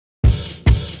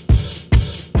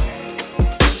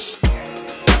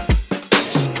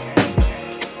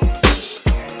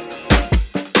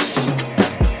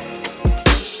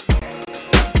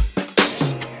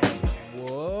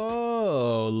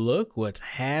what's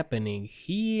happening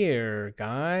here,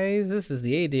 guys. This is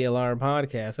the ADLR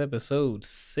podcast, episode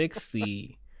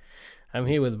 60. I'm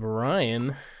here with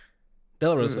Brian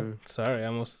Del Rosa. Sorry, I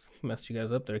almost messed you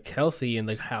guys up there. Kelsey in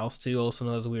the house, too, also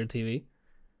known as Weird TV.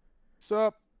 What's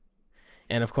up?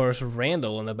 And, of course,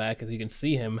 Randall in the back, as you can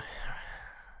see him.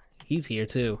 He's here,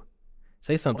 too.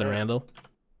 Say something, Where? Randall.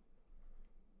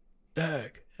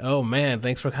 Dag. Oh, man,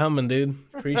 thanks for coming, dude.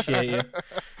 Appreciate you.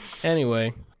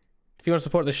 Anyway, if you want to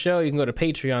support the show, you can go to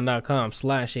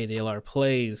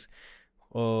patreon.com/ADLRplays.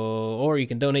 Or you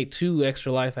can donate to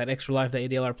Extra Life at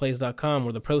extralife.adlrplays.com,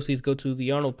 where the proceeds go to the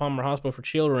Arnold Palmer Hospital for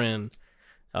Children.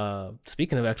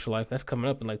 Speaking of Extra Life, that's coming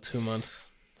up in like 2 months.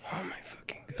 Oh my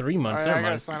fucking God. 3 months. I Never gotta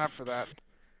mind. sign up for that.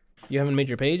 You haven't made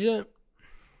your page yet?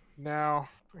 No,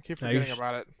 I keep No, you forgetting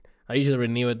about it. I usually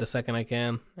renew it the second I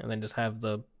can, and then just have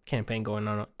the campaign going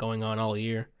on all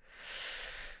year.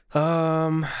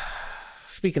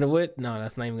 Speaking of which, no,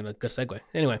 that's not even a good segue.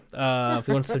 Anyway, if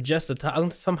you want to suggest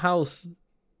somehow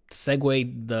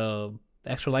segue the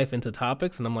Extra Life into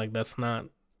topics, and I'm like,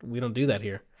 we don't do that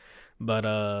here.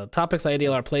 But topics at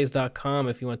adlrplays.com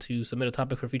if you want to submit a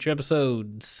topic for future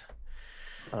episodes.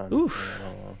 Oof.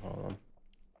 Hold on.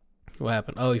 What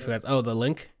happened? Oh, you forgot. Oh, the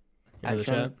link? In the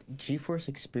chat? GeForce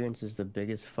Experience is the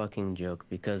biggest fucking joke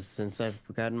because since I've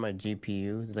gotten my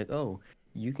GPU, it's like, oh,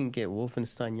 you can get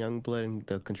Wolfenstein Youngblood in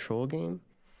the Control game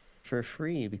for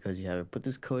free because you have it. Put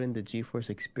this code in the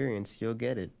GeForce Experience, you'll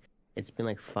get it. It's been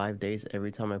like 5 days.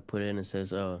 Every time I put it in, it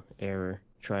says, oh, error,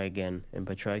 try again. And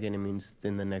by try again, it means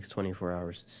in the next 24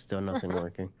 hours. Still nothing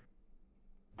working.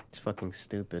 It's fucking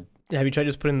stupid. Have you tried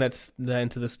just putting that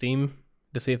into the Steam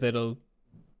to see if it'll...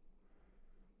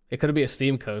 It could be a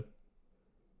Steam code.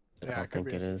 Yeah, I don't it could think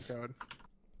be it a is. code.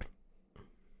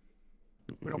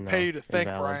 We don't No, pay you to think,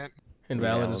 invalid. Bryant.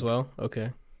 Invalid as well? Okay.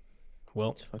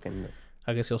 Well, It's fucking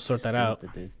I guess you'll sort that out.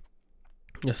 stupid, dude.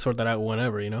 Just sort that out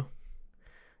whenever, you know?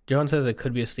 John says it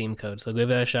could be a Steam code, so give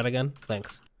that a shot again.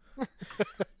 Thanks.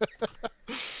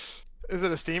 Is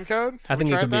it a Steam code? I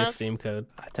think We it could tried be a that? Steam code.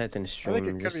 I typed in I stream. think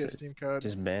it could be a Steam code.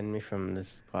 Just ban me from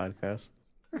this podcast.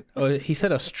 Oh, he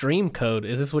said a stream code.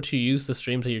 Is this what you use to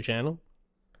stream to your channel?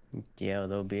 Yeah,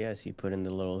 with OBS, you put in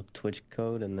the little Twitch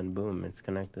code and then boom, it's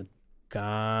connected.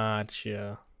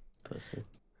 Gotcha. Pussy.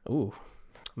 Ooh.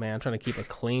 Man, I'm trying to keep a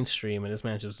clean stream, and this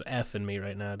man's just effing me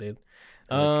right now, dude.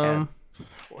 There's a cat.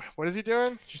 What is he doing?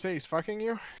 Did you say he's fucking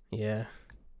you? Yeah.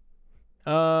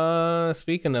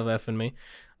 Speaking of effing me,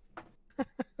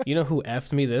 you know who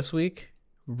effed me this week?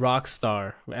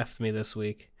 Rockstar effed me this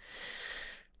week.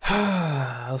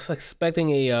 I was expecting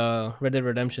a Red Dead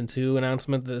Redemption 2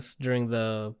 announcement during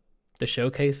the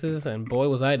showcases, and boy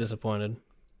was I disappointed.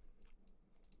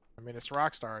 I mean, it's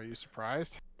Rockstar. Are you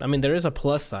surprised? I mean, there is a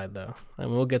plus side though,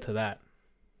 and we'll get to that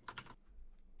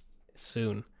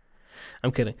soon.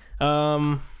 I'm kidding.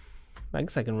 I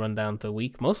guess I can run down the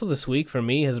week. Most of this week for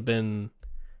me has been,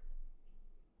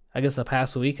 I guess the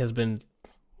past week has been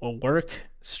work,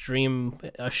 stream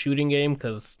a shooting game,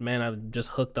 because man, I'm just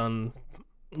hooked on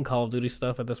Call of Duty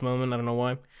stuff at this moment. I don't know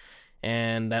why.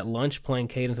 And at lunch playing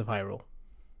Cadence of Hyrule.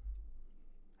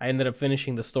 I ended up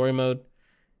finishing the story mode,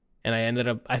 and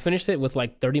I finished it with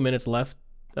like 30 minutes left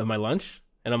of my lunch,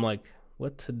 and I'm like,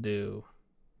 what to do?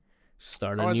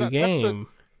 Start a Oh, is new that- that's the- game.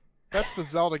 That's the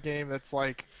Zelda game that's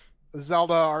like a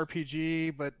Zelda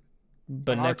RPG, but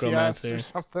But on RTS or Necromancer.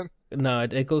 something. No,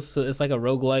 it goes to, it's like a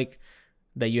roguelike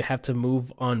that you have to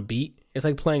move on beat. It's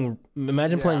like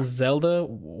imagine Yeah. playing Zelda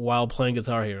while playing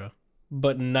Guitar Hero,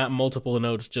 but not multiple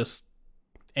notes, just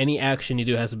any action you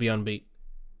do has to be on beat.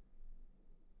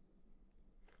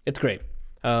 It's great.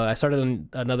 I started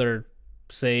another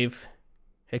save,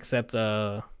 except,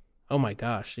 oh my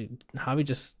gosh, Javi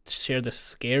just shared the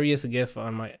scariest GIF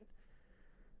on my,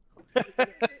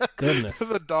 goodness.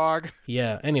 The dog.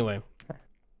 Yeah, anyway.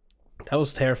 That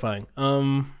was terrifying.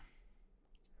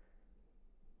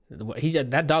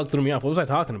 That dog threw me off. What was I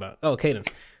talking about? Oh, Cadence.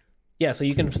 Yeah, so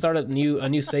you can start a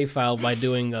new save file by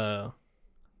doing I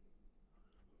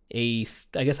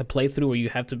guess a playthrough where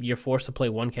you're forced to play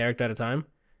one character at a time.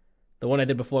 The one I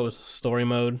did before was story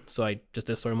mode, so I just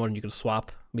did story mode and you could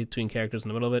swap between characters in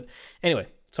the middle of it. Anyway,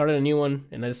 started a new one,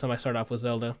 and this time I started off with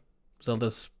Zelda.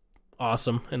 Zelda's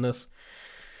awesome in this.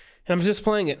 And I'm just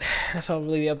playing it. That's all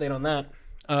really the update on that.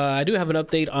 I do have an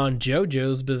update on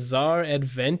JoJo's Bizarre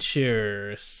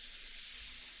Adventures.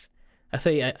 I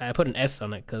say I put an S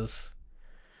on it because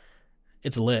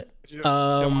it's lit. You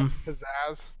want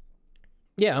pizzazz.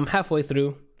 Yeah, I'm halfway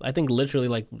through. I think literally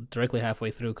like directly halfway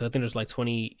through, because I think there's like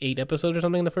 28 episodes or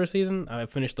something in the first season. I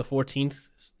finished the 14th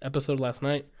episode last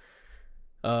night.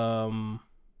 I'm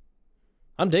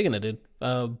digging it, dude.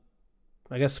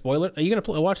 I guess spoiler. Are you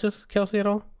gonna watch this, Kelsey, at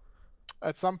all?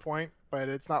 At some point, but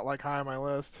it's not like high on my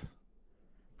list.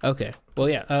 Okay. Well,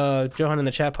 yeah. Johan in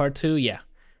the chat, part 2. Yeah.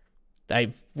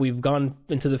 We've gone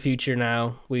into the future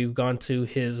now. We've gone to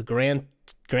his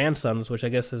grandsons, which I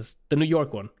guess is the New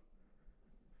York one.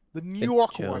 The New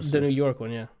York one. Joseph. The New York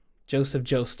one, yeah. Joseph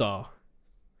Joestar.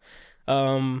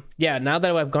 Yeah, now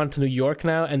that I've gone to New York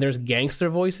now and there's gangster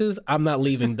voices, I'm not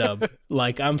leaving dub.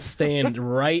 Like, I'm staying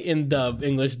right in dub,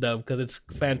 English dub, because it's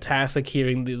fantastic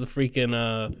hearing the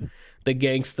freaking the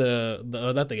gangsta,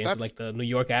 not the gangsta, like the New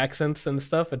York accents and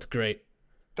stuff. It's great.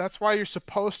 That's why you're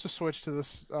supposed to switch to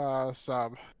this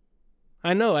sub.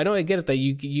 I know, I get it that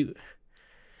you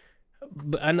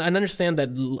but I understand that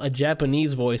a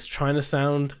Japanese voice trying to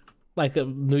sound like a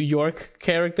New York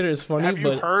character is funny, Have you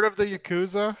but heard of the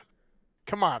Yakuza?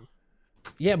 Come on.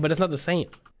 yeah, but it's not the same.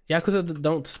 Yakuza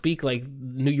don't speak like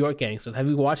New York gangsters. Have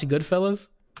you watched Goodfellas?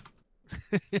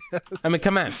 Yes. I mean,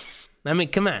 come on.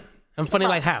 I'm funny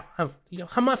like how? How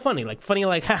am I funny? Like funny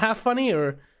like half funny,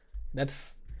 or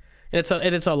that's it's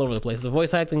all over the place. The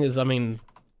voice acting is, I mean,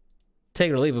 take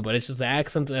it or leave it, but it's just the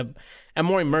accents. I'm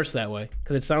more immersed that way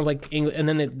because it sounds like English, and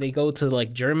then they go to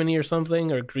like Germany or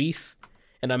something or Greece,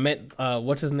 and I met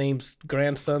what's his name's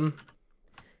grandson.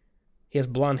 He has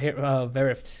blonde hair.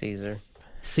 Caesar.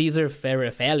 Caesar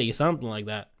Farafelli, something like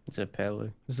that.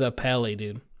 Zappelli,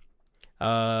 dude.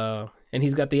 And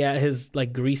he's got his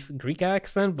like Greek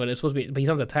accent, but but he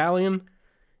sounds Italian.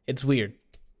 It's weird.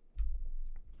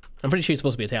 I'm pretty sure he's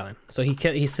supposed to be Italian. So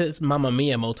he says "Mamma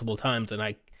Mia" multiple times, and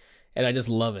I just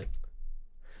love it.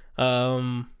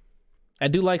 I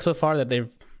do like so far that they've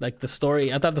like the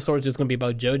story. I thought the story was just gonna be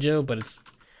about JoJo, but it's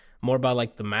more about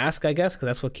like the mask, I guess, because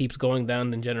that's what keeps going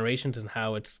down in generations and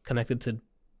how it's connected to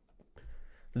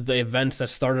the events that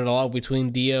started all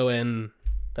between Dio and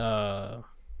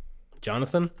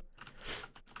Jonathan.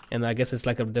 And I guess it's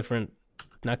like a different,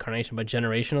 not carnation, but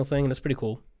generational thing, and it's pretty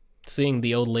cool. Seeing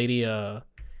the old lady,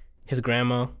 his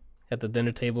grandma at the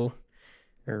dinner table.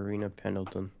 Irina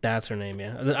Pendleton. That's her name,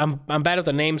 yeah. I'm bad with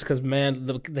the names because, man,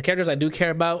 the characters I do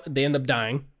care about, they end up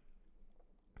dying.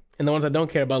 And the ones I don't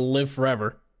care about live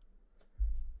forever.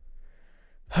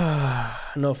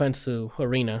 No offense to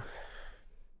Irina.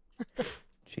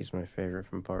 She's my favorite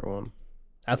from part 1.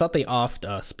 I thought they offed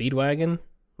Speedwagon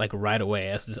like right away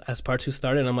as part 2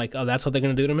 started. And I'm like, oh, that's what they're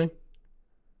gonna do to me.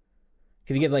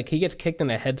 Cause he gets kicked in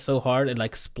the head so hard it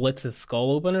like splits his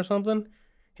skull open or something,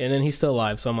 and then he's still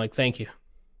alive. So I'm like, thank you.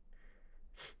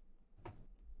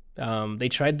 They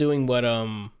tried doing what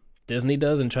Disney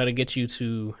does and try to get you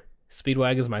to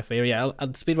Speedwagon is my favorite. Yeah,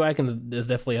 Speedwagon is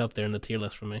definitely up there in the tier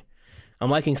list for me. I'm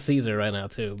liking Caesar right now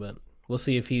too, but we'll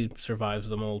see if he survives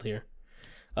the mold here.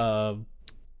 What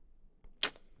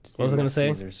was I gonna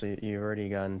say? Caesar, so you already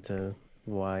got into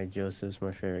why Joseph's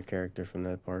my favorite character from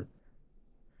that part.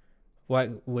 Why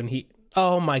when he?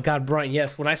 Oh my God, Brian!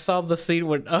 Yes, when I saw the scene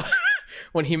when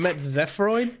when he met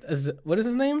Zephyroid, what is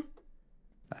his name?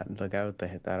 The guy with the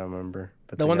hit, I don't remember.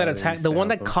 But The one that guy attacked, used the to one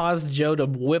help that him. caused Joe to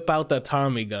whip out the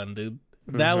Tommy gun, dude.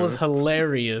 That was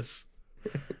hilarious.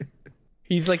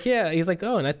 He's like,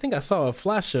 oh, and I think I saw a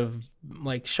flash of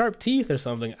like sharp teeth or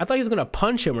something. I thought he was gonna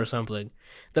punch him or something.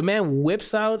 The man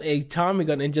whips out a Tommy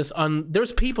gun and just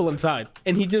there's people inside,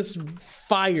 and he just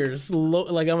fires.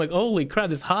 Like I'm like, holy crap,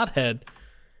 this hothead.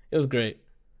 It was great.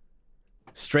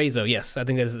 Strazo, yes, I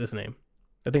think that is his name.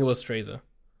 I think it was Strazo.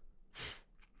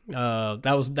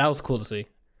 That was cool to see.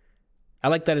 I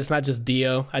like that it's not just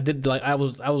Dio. I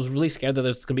was really scared that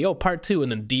there's gonna be part 2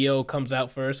 and then Dio comes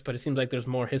out first, but it seems like there's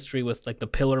more history with like the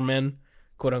Pillar Men,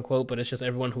 quote unquote. But it's just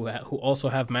everyone who also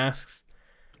have masks.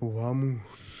 Uamu.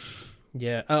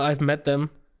 Yeah, I've met them.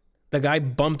 The guy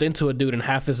bumped into a dude and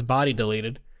half his body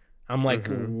deleted. I'm like,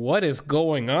 what is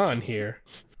going on here?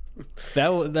 That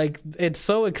was like, it's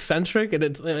so eccentric and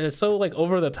it's so like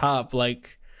over the top.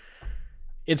 Like,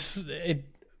 it's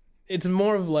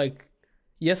more of like,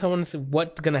 yes, I want to see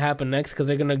what's gonna happen next because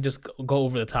they're gonna just go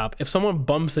over the top. If someone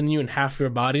bumps in you and half your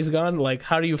body's gone, like,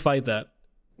 how do you fight that?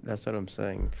 That's what I'm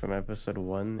saying. From episode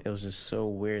 1, it was just so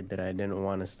weird that I didn't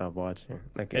want to stop watching.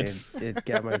 Like it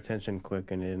got my attention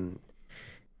quick and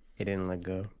it didn't let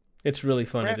go. It's really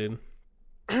funny, dude.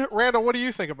 Randall, what do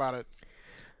you think about it?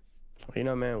 Well, you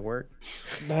know, man, work.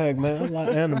 Dang, man, I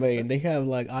like anime. They have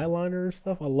like eyeliner and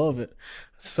stuff. I love it.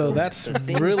 So that's The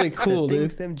things- really cool, the dude.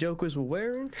 things them jokers were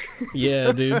wearing.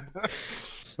 Yeah, dude.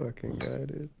 Fucking guy,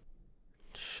 dude.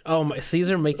 Oh my,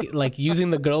 Caesar making like using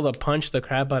the girl to punch the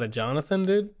crap out of Jonathan,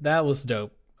 dude. That was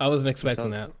dope. I wasn't expecting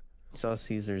that. Saw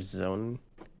Caesar's zone.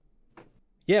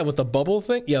 Yeah, with the bubble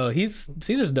thing. Yo,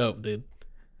 Caesar's dope, dude.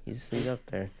 He's up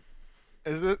there.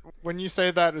 Is it when you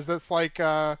say that? Is this like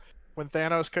when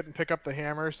Thanos couldn't pick up the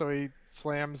hammer, so he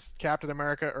slams Captain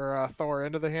America or Thor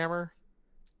into the hammer.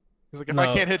 He's like, if I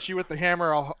No. can't hit you with the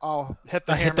hammer, I'll hit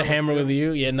the I hammer. hit the hammer with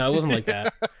you. you. Yeah, no, it wasn't like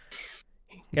that.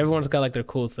 Everyone's got like their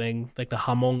cool thing, like the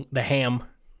ham,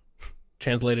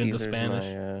 translated into Caesar's Spanish.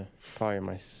 my probably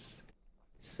my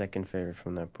second favorite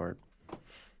from that part.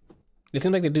 It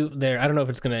seems like they do there. I don't know if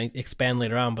it's gonna expand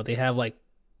later on, but they have like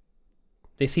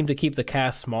they seem to keep the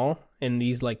cast small in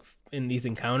these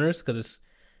encounters because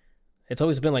it's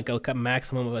always been like a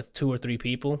maximum of like 2 or 3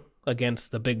 people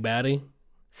against the big baddie.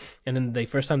 And then the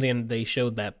first time they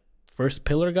showed that first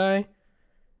pillar guy,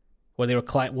 where they were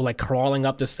like crawling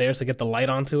up the stairs to get the light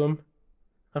onto him.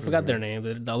 I forgot their name.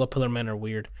 The other pillar men are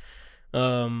weird.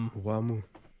 Wamu.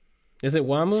 Is it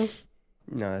Wamu?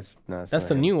 No, that's That's not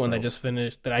the him. new one No. I just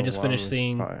finished. That I just finished Wamu's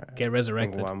seeing probably- get I think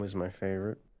resurrected. Wamu's my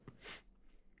favorite.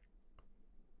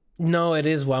 No, it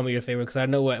is Wamu your favorite because I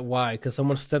know why. Because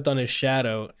someone stepped on his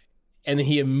shadow, and then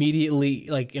he immediately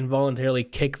like involuntarily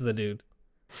kicked the dude.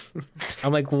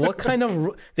 I'm like, what kind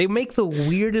of? They make the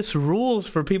weirdest rules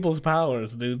for people's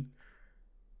powers, dude.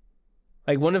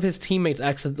 Like one of his teammates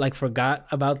actually like forgot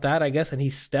about that, I guess, and he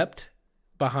stepped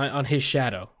behind on his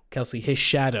shadow. Kelsey, his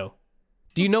shadow.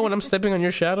 Do you know when I'm stepping on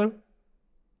your shadow?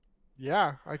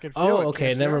 Yeah, I can feel it. Oh, okay,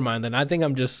 can't you? never mind then. I think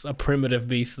I'm just a primitive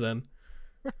beast then.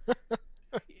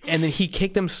 And then he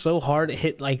kicked him so hard, it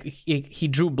hit like he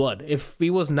drew blood. If he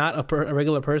was not a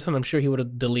regular person, I'm sure he would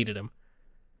have deleted him.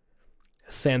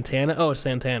 Santana? Oh,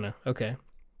 Santana. Okay.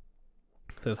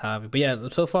 Says Javi. But yeah,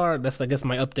 so far, that's I guess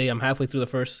my update. I'm halfway through the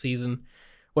first season,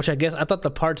 which I guess I thought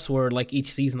the parts were like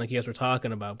each season, like you guys were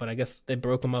talking about, but I guess they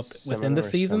broke them up Some within of the them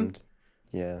are season.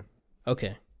 Yeah.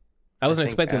 Okay. I wasn't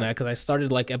think expecting that because I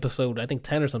started like episode, I think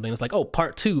 10 or something. It's like, oh,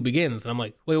 part 2 begins. And I'm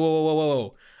like, wait,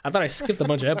 whoa. I thought I skipped a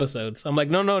bunch of episodes. I'm like,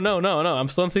 no. I'm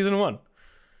still in season 1.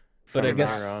 But I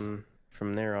guess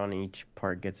From there on, each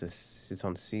part gets its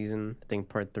own season. I think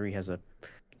part 3 has a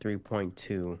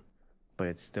 3.2, but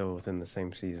it's still within the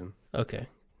same season. Okay.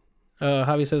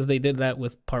 Javi says they did that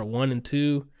with part 1 and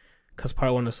 2 because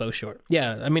part 1 is so short.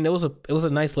 Yeah, I mean, it was a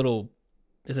nice little.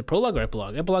 Is it prologue or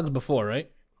epilogue? Epilogue's before,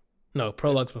 right? No,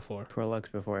 prologue's before. Prologue's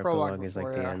before, Prologue epilogue is like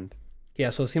before, the yeah. end. Yeah,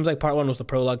 so it seems like part 1 was the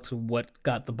prologue to what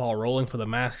got the ball rolling for the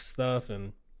mask stuff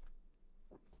and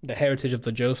the heritage of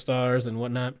the Joestars and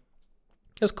whatnot.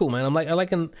 It's cool, man. I'm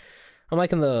liking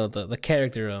the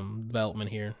character development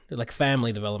here, like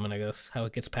family development, I guess, how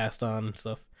it gets passed on and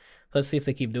stuff. Let's see if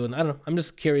they keep doing. I don't know. I'm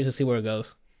just curious to see where it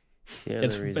goes. Yeah,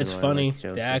 It's the reason why I funny. like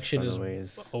Joseph, The action by the is way,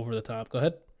 is over the top. Go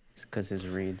ahead. it's because his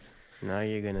reads. Now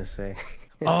you're gonna say.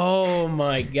 Oh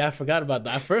my god, I forgot about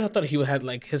that. At first, I thought he had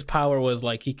like his power was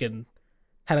like he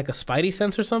had like a spidey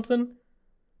sense or something.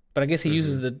 But I guess he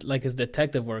uses it like his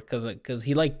detective work because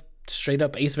he like straight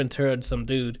up Ace Ventura'd some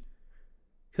dude.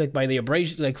 Like by the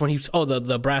abrasion, like when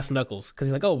the brass knuckles, because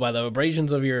he's like, oh, by the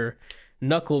abrasions of your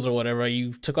knuckles or whatever,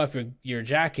 you took off your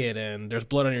jacket and there's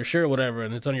blood on your shirt or whatever,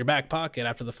 and it's on your back pocket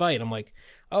after the fight. I'm like,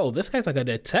 oh, this guy's like a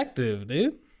detective,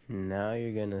 dude. Now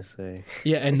you're gonna say.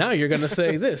 Yeah, and now you're gonna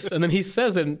say this, and then he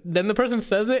says it. Then the person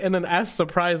says it, and then acts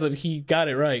surprised that he got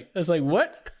it right. It's like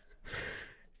what?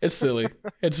 It's silly.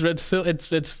 It's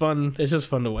fun. It's just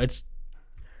fun to watch.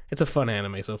 It's a fun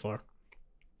anime so far.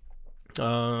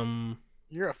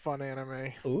 You're a fun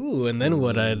anime. Ooh, and then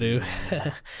what I do?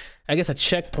 I guess a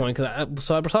checkpoint. I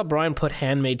saw Brian put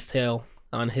 *Handmaid's Tale*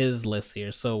 on his list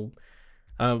here. So,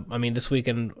 I mean, this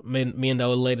weekend, me and the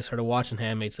old lady started watching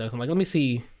 *Handmaid's Tale*. So I'm like, let me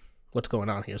see what's going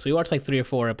on here. So we watched like 3 or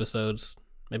 4 episodes,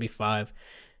 maybe 5.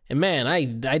 And man,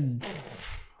 I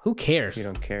who cares? You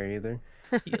don't care either.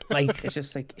 Like, It's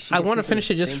just like I want to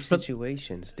finish it just same for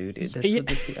situations, dude. Yeah.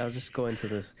 I'll just go into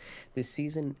this. This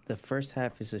season, the first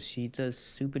half is she does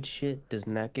stupid shit, does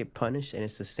not get punished, and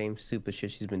it's the same stupid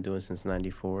shit she's been doing since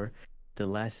 '94. The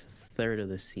last third of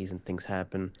the season, things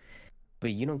happen,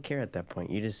 but you don't care at that point.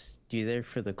 You're there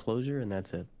for the closure, and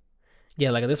that's it.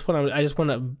 yeah, like at this point, I just want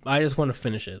to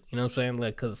finish it. You know what I'm saying?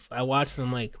 Like, cause I watched it,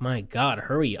 I'm like, my God,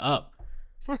 hurry up.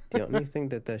 The only thing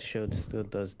that show still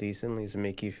does decently is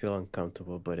make you feel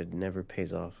uncomfortable, but it never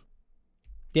pays off.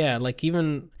 Yeah, like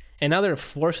and now they're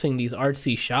forcing these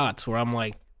artsy shots where I'm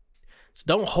like,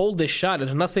 don't hold this shot.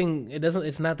 There's nothing.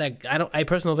 It's not that. I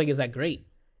personally don't think it's that great.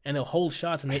 And they'll hold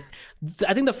shots, and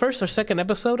I think the first or second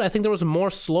episode, I think there was more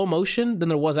slow motion than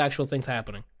there was actual things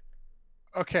happening.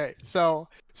 Okay, so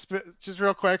just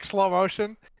real quick, slow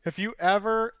motion. If you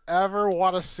ever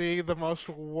want to see the most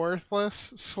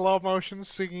worthless slow motion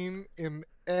scene in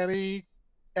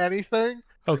anything,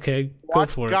 Okay, go watch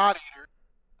for it. God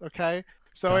Eater. Okay,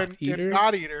 so God in Eater?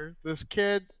 God Eater, this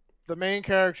kid, the main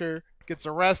character, gets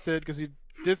arrested because he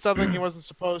did something he wasn't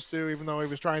supposed to, even though he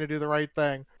was trying to do the right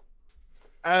thing.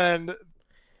 and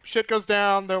shit goes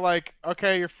down. They're like,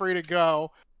 "Okay, you're free to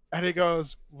go," and he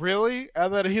goes, "Really?"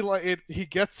 And then he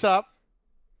gets up,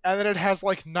 and then it has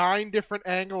like 9 different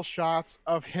angle shots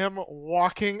of him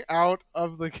walking out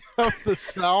of the of the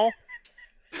cell.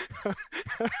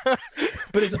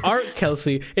 But it's art,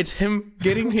 Kelsey. It's him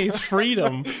getting his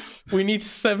freedom. We need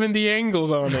 70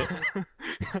 angles on it.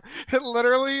 It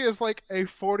literally is like a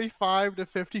 45 to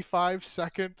 55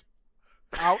 second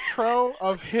outro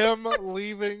of him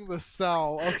leaving the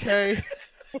cell. Okay,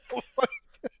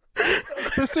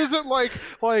 this isn't like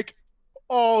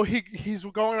oh he's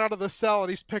going out of the cell and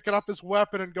he's picking up his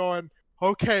weapon and going,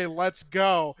 okay, let's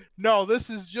go. No, this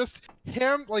is just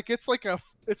him. Like it's like a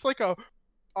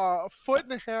foot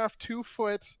and a half, 2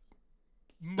 foot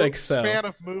span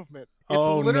of movement.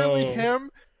 It's literally him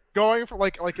going for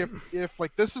like if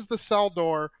like this is the cell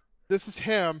door, this is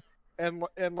him, and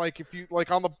like if you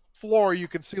like on the floor you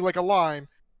can see like a line.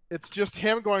 It's just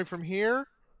him going from here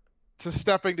to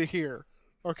stepping to here.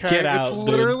 Okay, Get out,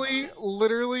 it's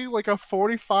literally like a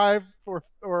 45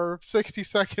 or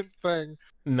 60-second thing.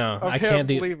 No, of I him can't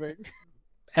do. leaving.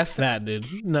 F that,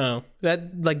 dude. No,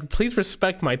 that like, please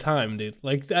respect my time, dude.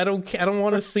 Like, I don't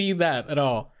want to see that at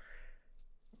all.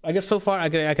 I guess so far I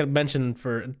could mention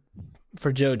for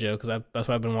JoJo because that's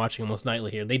what I've been watching almost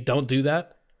nightly here. They don't do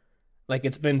that. Like,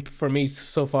 it's been for me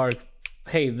so far.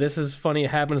 Hey, this is funny. It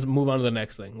happens. Move on to the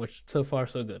next thing. Which so far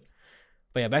so good.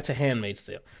 But yeah, back to Handmaid's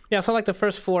Tale. Yeah, so like the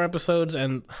first 4 episodes,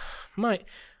 and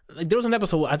there was an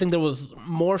episode where I think there was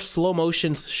more slow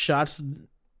motion shots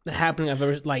happening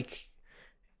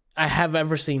I have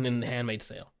ever seen in Handmaid's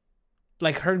Tale.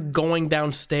 Like her going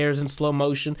downstairs in slow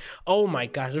motion. Oh my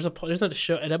gosh, there's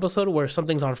an episode where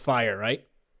something's on fire, right?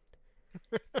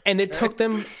 And it took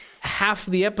them half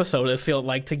the episode, it felt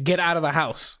like, to get out of the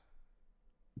house.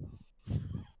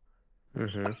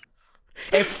 Mm-hmm.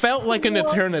 It felt like an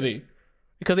eternity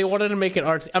because they wanted to make it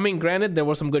artsy. I mean, granted, there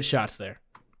were some good shots there,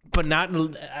 but not.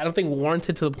 I don't think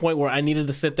warranted to the point where I needed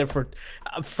to sit there for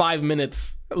 5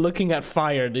 minutes looking at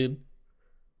fire, dude.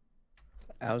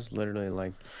 I was literally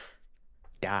like,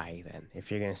 die then if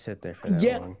you're gonna sit there for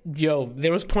that long. Yo,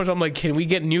 there was points where I'm like, can we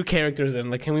get new characters in?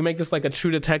 Like, can we make this like a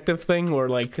True Detective thing where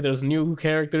like there's new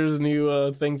characters,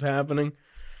 new things happening?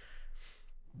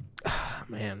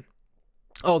 Man.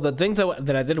 Oh, the things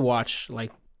that I did watch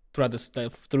like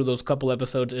through those couple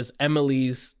episodes is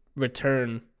Emily's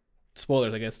return.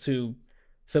 Spoilers, I guess, to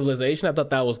civilization. I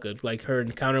thought that was good. Like her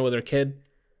encounter with her kid.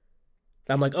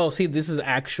 I'm like, oh, see, this is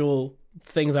actual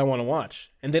things I want to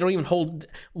watch. And they don't even hold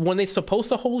when they're supposed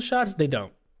to hold shots. They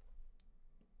don't.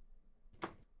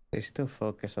 They still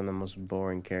focus on the most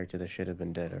boring character that should have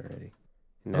been dead already,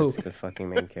 and that's the fucking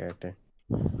main character.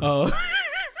 Oh.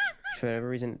 For whatever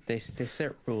reason, they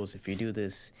set rules. If you do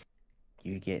this,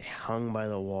 you get hung by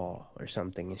the wall or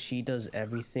something. And she does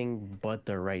everything but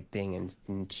the right thing,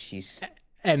 and she's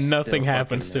and nothing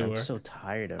happens to her. I'm so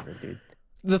tired of her, dude.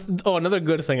 Another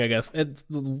good thing, I guess.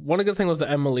 One good thing was the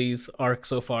Emily's arc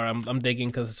so far. I'm digging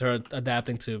because it's her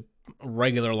adapting to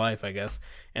regular life, I guess.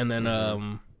 And then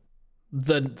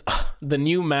the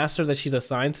new master that she's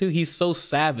assigned to, he's so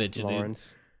savage.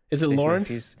 Lawrence. Dude. Is it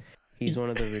Lawrence? He's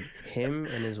one of him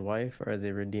and his wife are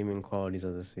the redeeming qualities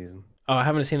of the season. Oh, I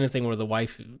haven't seen anything where the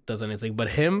wife does anything,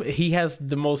 but he has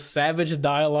the most savage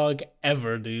dialogue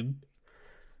ever, dude.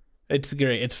 It's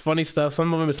great. It's funny stuff.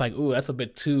 Some of them it's like, ooh, that's a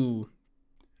bit too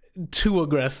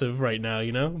aggressive right now,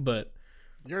 you know? But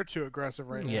you're too aggressive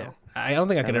right now. Yeah, I don't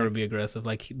think I could ever be aggressive.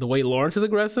 Like the way Lawrence is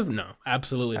aggressive? No,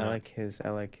 absolutely not. I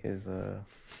like his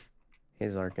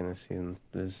arc in this season.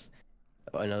 There's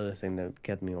another thing that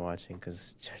kept me watching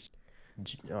because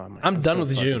I'm done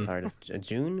with June. Tired of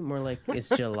June? More like it's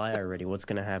July already. What's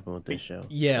gonna happen with this show?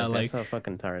 Yeah, that's how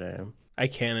fucking tired I am. I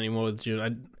can't anymore with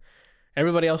June.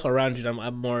 Everybody else around June,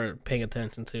 I'm more paying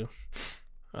attention to.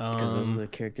 Because those are the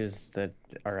characters that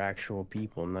are actual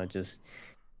people, not just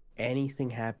anything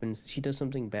happens. She does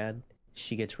something bad,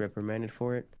 she gets reprimanded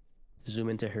for it. Zoom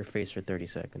into her face for 30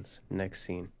 seconds. Next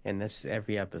scene, and that's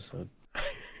every episode.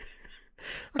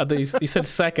 I thought you said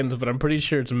seconds, but I'm pretty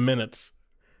sure it's minutes.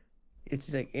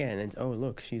 It's like, yeah, and it's, oh,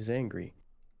 look, she's angry.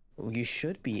 Well, you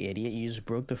should be, idiot. You just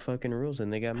broke the fucking rules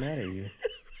and they got mad at you.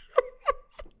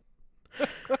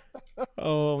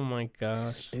 Oh my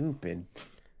gosh. Stupid.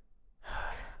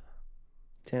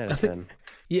 10 out of 10.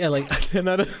 Yeah, like 10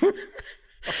 out of...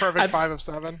 A perfect 5 of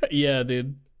 7. Yeah,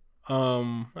 dude.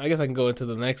 I guess I can go into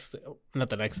not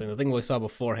the next thing, the thing we saw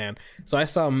beforehand. So I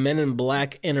saw Men in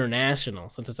Black International,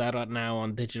 since it's out now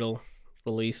on digital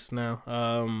release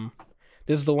now.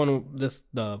 This is the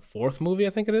 4th movie, I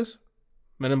think it is.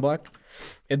 Men in Black.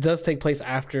 It does take place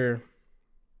after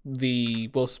the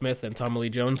Will Smith and Tommy Lee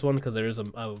Jones one because there is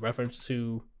a reference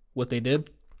to what they did.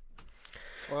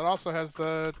 Well, it also has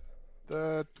the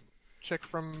chick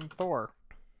from Thor,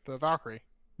 the Valkyrie.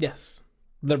 Yes,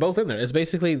 they're both in there. It's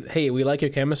basically, hey, we like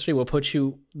your chemistry. We'll put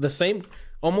you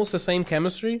almost the same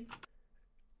chemistry,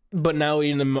 but now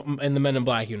in the Men in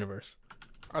Black universe.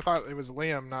 I thought it was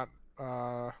Liam, not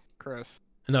Chris.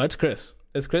 No, it's Chris.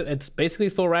 It's Chris. It's basically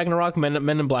Thor Ragnarok Men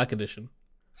in Black edition.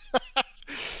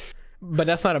 But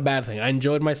that's not a bad thing. I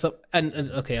enjoyed myself. And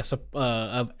okay,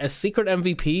 a secret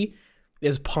MVP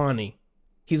is Pawnee.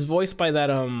 He's voiced by that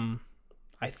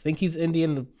I think he's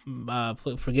Indian.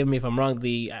 Forgive me if I'm wrong.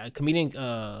 The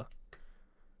comedian,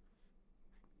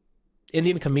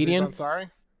 Indian comedian. Sorry.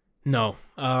 No.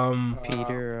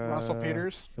 Peter. Russell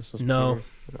Peters. No. Peters?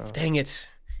 No. Dang it.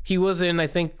 He was in, I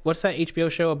think, what's that HBO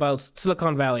show about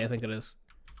Silicon Valley? I think it is.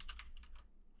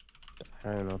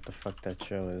 I don't know what the fuck that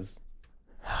show is.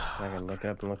 I can look it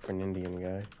up and look for an Indian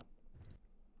guy.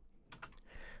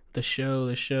 The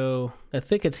show. I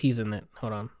think he's in it.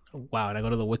 Hold on. Wow, and I go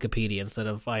to the Wikipedia instead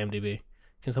of IMDb.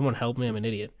 Can someone help me? I'm an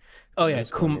idiot. Oh yeah,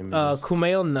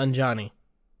 Kumail Nanjiani.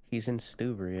 He's in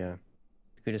Stuber, yeah.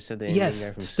 You could have said the Yes, Indian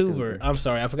guy from Stuber. I'm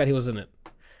sorry, I forgot he was in it.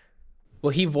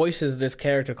 Well, he voices this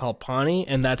character called Pawnee,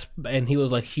 and he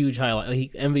was like huge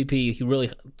highlight. MVP. He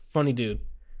really funny dude.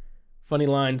 Funny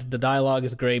lines. The dialogue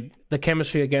is great. The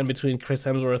chemistry again between Chris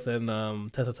Hemsworth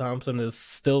and Tessa Thompson is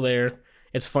still there.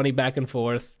 It's funny back and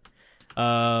forth.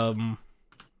 The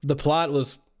plot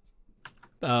was.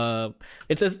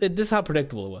 This is how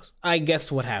predictable it was. I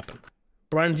guessed what happened.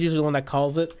 Brian's usually the one that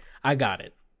calls it. I got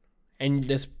it, and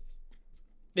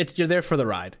you're there for the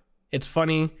ride. It's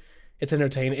funny. It's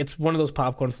entertaining. It's one of those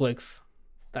popcorn flicks.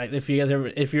 If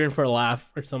you're in for a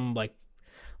laugh or some like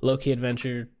low key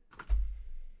adventure,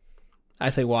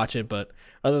 I say watch it. But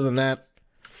other than that,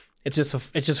 it's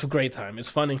just a great time. It's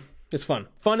funny. It's fun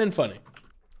and funny.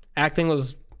 Acting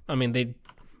was, they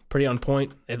pretty on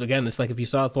point. And again, it's like if you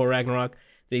saw Thor Ragnarok,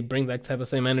 they bring that type of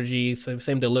same energy,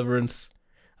 same delivery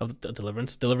of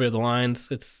the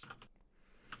lines.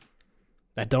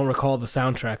 I don't recall the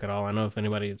soundtrack at all. I know if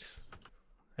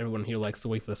everyone here likes to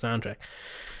wait for the soundtrack.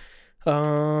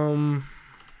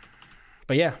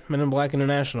 But yeah, Men in Black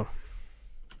International.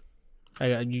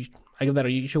 I give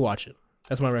that you should watch it.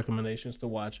 That's my recommendation, is to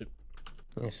watch it.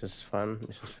 It's just fun.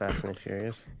 It's just Fast and the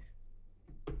Furious.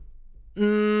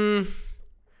 Because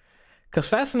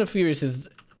Fast and the Furious is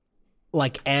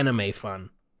like anime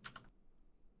fun.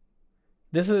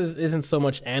 This isn't so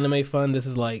much anime fun. This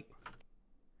is like,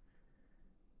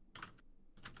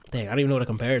 dang, I don't even know what to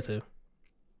compare it to.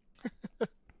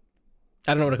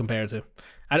 I don't know what to compare it to.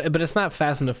 But it's not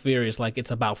Fast and the Furious like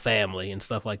it's about family and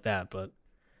stuff like that. But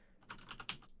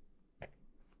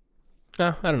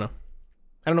no, I don't know.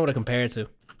 I don't know what to compare it to.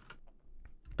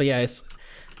 But yeah, it's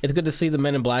good to see the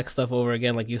Men in Black stuff over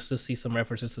again. Like, you used to see some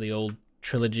references to the old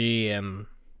trilogy, and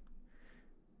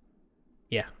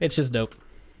yeah, it's just dope.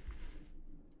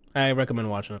 I recommend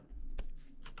watching it.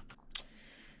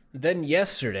 Then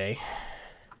yesterday,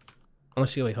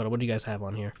 wait, hold on. What do you guys have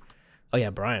on here? Oh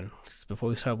yeah, Brian. Before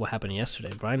we start, what happened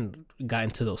yesterday? Brian got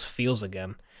into those feels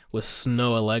again with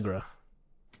Snow Allegra.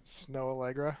 Snow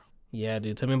Allegra? Yeah,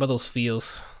 dude. Tell me about those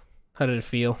feels. How did it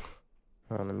feel?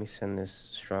 Oh, let me send this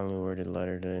strongly worded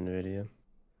letter to NVIDIA.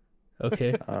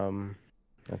 Okay.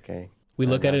 Okay. We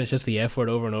look at it, it's just the F word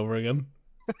over and over again.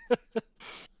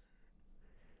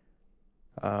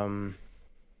 Came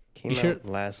out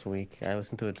last week. I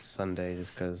listened to it Sunday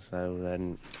just because I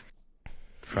hadn't.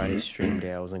 Friday stream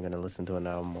day, I wasn't gonna listen to an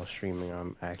album while streaming. I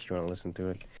actually want to listen to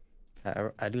it. I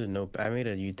made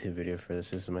a YouTube video for this.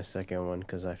 This is my second one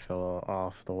because I fell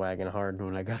off the wagon hard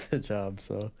when I got the job.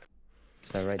 So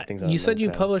I write things on. You said you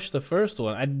Notepad. published the first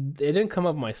one. It didn't come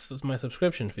up my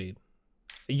subscription feed.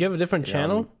 You have a different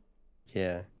channel?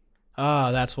 Yeah.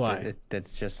 Ah, that's why.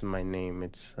 That's just my name.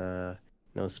 It's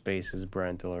no spaces,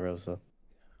 Brian De La Rosa.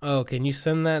 Oh, can you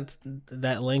send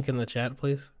that link in the chat,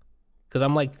 please? Because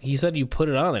I'm like, you said you put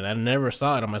it on it. I never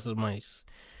saw it on my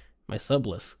sub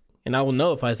list, and I will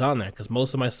know if I was on there because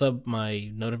most of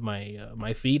my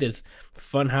feed is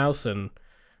Funhouse and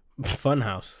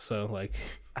Funhouse. So like,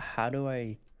 how do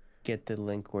I get the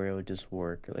link where it would just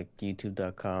work? Like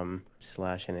youtube.com/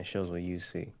 and it shows what you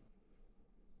see.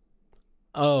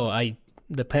 Oh,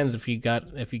 depends if you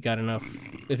got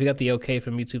the okay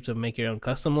from YouTube to make your own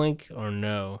custom link or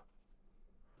no.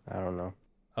 I don't know.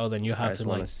 Oh, then you have I just to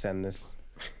want to send this.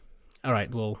 All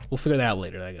right, well, we'll figure that out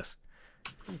later, I guess.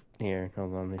 Here,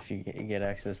 hold on. If you get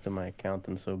access to my account,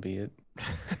 then so be it.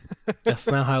 That's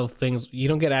not how things. You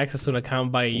don't get access to an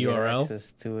account by a You URL. Get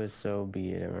access to it, so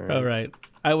be it. Am I right? All right.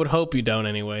 I would hope you don't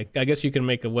anyway. I guess you can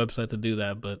make a website to do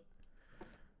that, but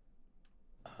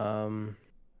So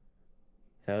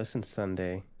I listen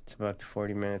Sunday. It's about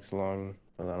 40 minutes long.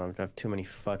 Hold on, I have too many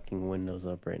fucking windows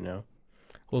up right now.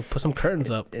 we'll put some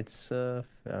curtains up. It's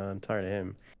I'm tired of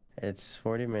him. It's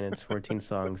 40 minutes, 14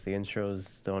 songs. The intro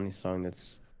is the only song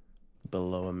that's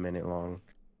below a minute long.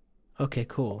 Okay,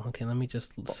 cool. Okay, let me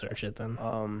just search it then.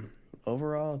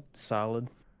 Overall, solid.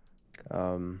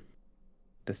 The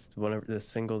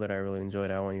single that I really enjoyed,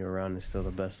 "I Want You Around," is still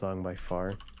the best song by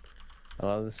far. A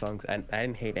lot of the songs, I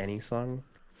didn't hate any song.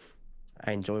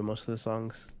 I enjoy most of the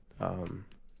songs.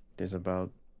 There's about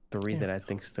 3 that I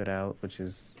think stood out, which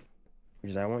is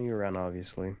 "I Want You Around,"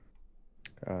 obviously.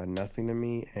 "Nothing to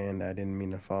Me," and "I Didn't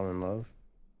Mean to Fall in Love"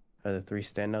 are the 3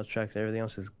 standout tracks. Everything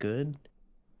else is good,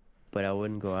 but I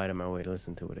wouldn't go out of my way to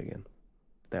listen to it again.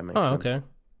 If that makes sense. Okay.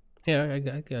 Yeah, I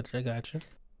got you.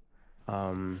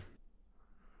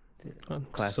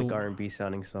 Classic So, R&B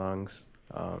sounding songs.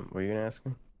 Were you gonna ask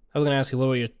me? I was gonna ask you, what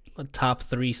were your top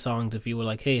 3 songs if you were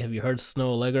like, hey, have you heard Snow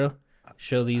Allegra?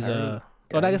 Show these. I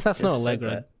guess that's Snow just said Allegra.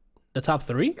 that. The top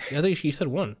 3? I think you said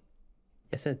 1.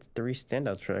 I said 3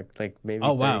 standout tracks, like maybe Oh,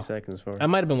 30 wow. seconds for. That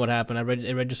might have been what happened.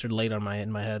 It registered late on in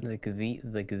my head. Like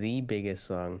the biggest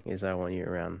song is "I Want You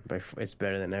Around." It's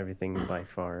better than everything by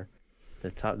far. The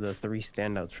 3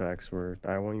 standout tracks were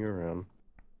 "I Want You Around,"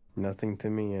 "Nothing to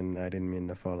Me," and "I Didn't Mean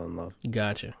to Fall in Love."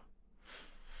 Gotcha.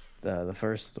 The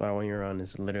first "I Want You Around"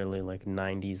 is literally like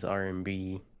 90s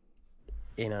R&B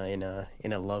in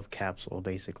a love capsule,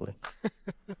 basically.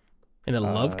 In a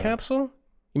love capsule?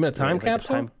 You mean a time It's like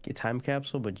capsule? a time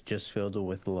capsule, but just filled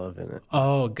with love in it.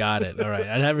 Oh, got it. All right.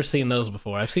 I've never seen those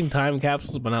before. I've seen time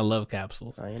capsules, but not love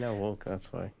capsules. You're not woke,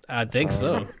 that's why. I think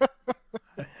so.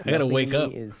 I gotta wake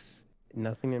up.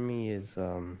 Nothing to Me is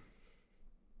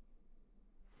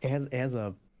it has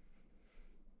a,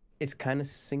 it's kind of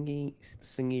singy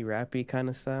rappy kind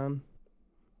of sound,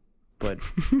 but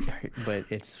but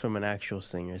it's from an actual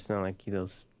singer. It's not like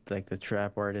those, like the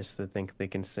trap artists that think they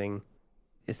can sing.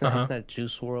 It's not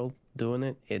Juice WRLD doing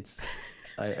it. It's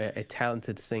a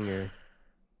talented singer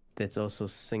that's also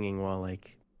singing while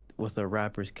like with a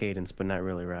rapper's cadence, but not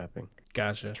really rapping.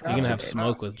 Gotcha. You're Gotcha. gonna have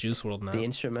smoke with Juice WRLD now. The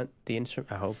instrument.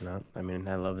 I hope not. I mean,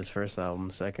 I love his first album.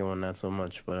 Second one, not so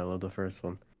much, but I love the first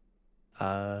one.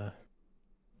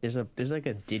 There's like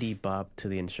a Diddy bop to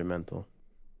the instrumental.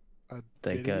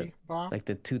 Diddy bop? Like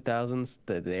the 2000s,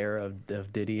 the era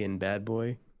of Diddy and Bad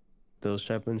Boy, those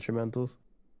type of instrumentals.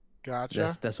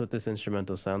 Gotcha. That's what this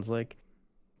instrumental sounds like.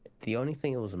 The only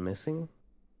thing it was missing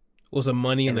Was a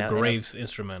Money in And the that- and Graves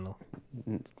instrumental.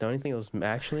 The only thing that was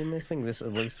actually missing this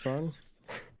song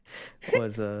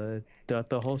was the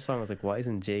whole song was like, why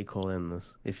isn't J. Cole in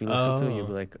this? If you listen to it, you'll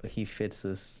be like, he fits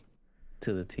this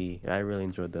to the T. I really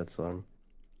enjoyed that song.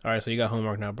 All right, so you got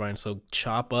homework now, Brian. So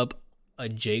chop up a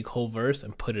J. Cole verse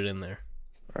and put it in there.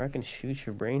 Or I can shoot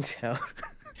your brains out.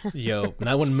 Yo,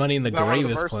 not when Money in the Is that one of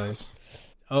Grave the is playing. verses?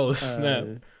 Oh snap!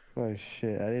 Oh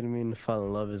shit! I didn't mean to fall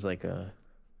in love is like a.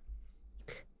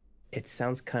 It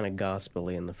sounds kind of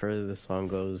gospely, and the further the song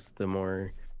goes, the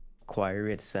more choir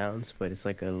it sounds. But it's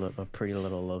like a pretty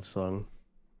little love song.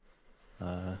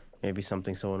 Maybe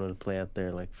something someone would play out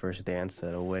there, like first dance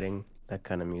at a wedding. That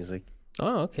kind of music.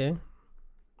 Oh, okay.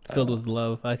 Filled with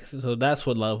love. So that's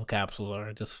what love capsules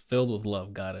are. Just filled with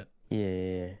love. Got it.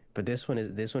 Yeah. But this one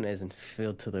isn't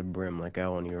filled to the brim like "I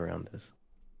Want You Around" is.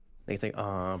 Like, it's like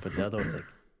but the other one's like,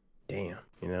 damn,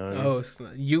 you know what I mean?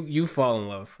 Oh, you fall in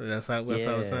love. That's how it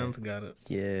Yeah. sounds. Got it.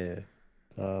 Yeah.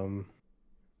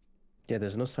 Yeah,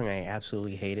 there's no song I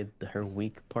absolutely hated. Her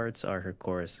weak parts are her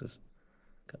choruses.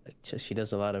 She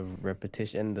does a lot of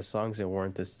repetition, and the songs that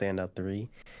weren't the standout 3,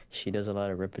 she does a lot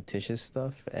of repetitious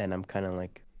stuff, and I'm kind of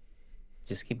like,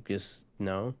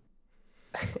 no.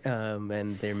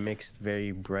 And they're mixed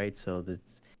very bright, so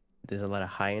there's a lot of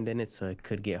high end in it, so it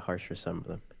could get harsh for some of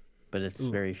them. But it's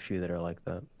Ooh. very few that are like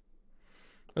that.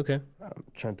 Okay. I'm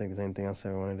trying to think if there's anything else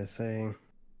I wanted to say.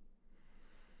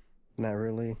 Not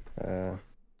really.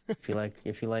 If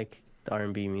you like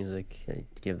R&B music,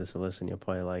 give this a listen. You'll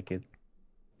probably like it.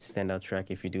 Standout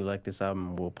track, if you do like this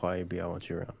album, will probably be "I Want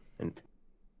You Around," and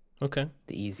Okay.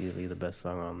 easily the best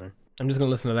song on there. I'm just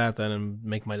gonna listen to that then and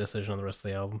make my decision on the rest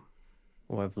of the album.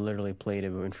 Well, I've literally played it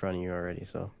in front of you already,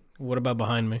 so What about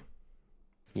Behind Me?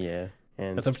 yeah.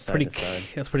 And That's a side pretty to side.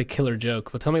 that's a pretty killer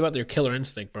joke. But tell me about your killer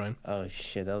instinct, Brian. Oh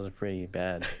shit, that was a pretty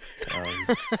bad.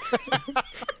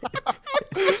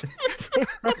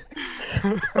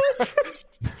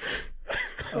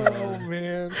 Oh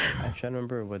man. I'm trying to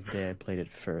remember what day I played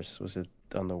it first. Was it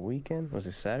on the weekend? Was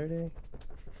it Saturday?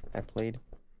 I played.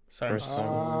 Sorry, First I'm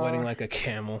song. sweating like a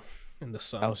camel. in the I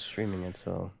sun. was streaming it,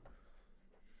 so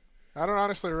I don't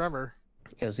honestly remember.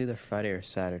 it was either Friday or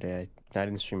Saturday. I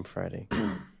didn't stream Friday.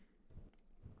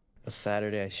 It was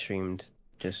Saturday. I streamed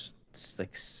just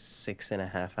like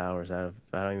 6.5 hours out of.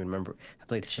 I don't even remember. I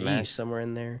played Smash Jeez. somewhere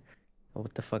in there.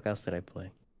 What the fuck else did I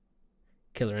play?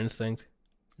 Killer Instinct.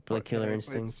 Play Killer I played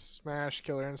Instinct. Smash,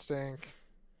 Killer Instinct,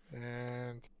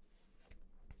 and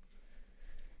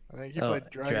I think you Oh, played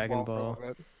Dragon, Dragon Ball for a Ball.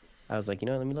 little bit. I was like,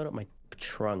 let me load up my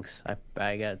trunks.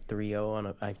 I got 3-0 on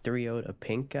I 3-0'd a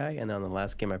pink guy, and then on the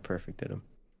last game I perfected him.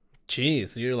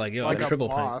 Jeez, you're like, yo, Like I a triple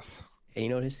pink. boss. And you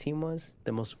know what his team was?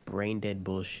 The most brain dead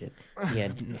bullshit. He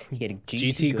had GT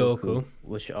GT Goku, Goku.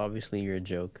 which obviously you're a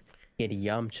joke. He had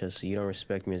Yamcha, so you don't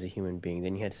respect me as a human being.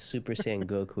 Then you had Super Saiyan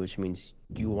Goku, which means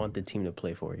you want the team to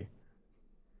play for you.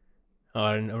 Oh,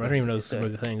 I don't even know So-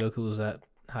 Super Saiyan Goku was that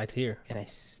high tier. And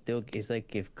it's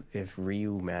like if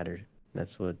Ryu mattered.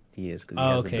 That's what he is, because he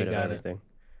Oh, has okay, a bit of got it. everything.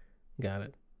 Got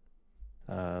it.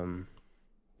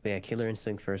 But yeah, Killer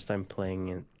Instinct, first time playing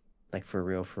it, like for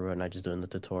real, not just doing the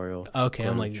tutorial. Okay,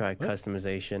 I'm Going like, to try what?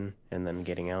 customization and then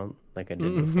getting out like I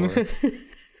did before.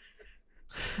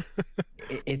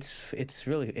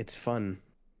 It's fun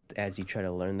as you try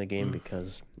to learn the game,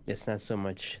 because it's not so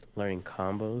much learning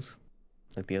combos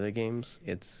like the other games.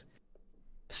 It's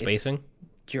Spacing.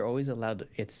 you're always allowed to,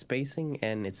 it's spacing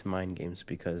and it's mind games,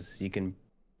 because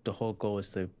the whole goal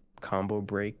is to combo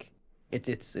break.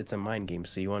 It's a mind game,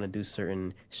 so you want to do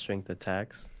certain strength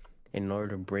attacks. In order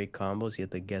to break combos, you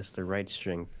have to guess the right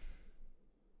strength.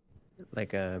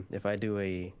 Like if I do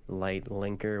a light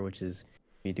linker, which is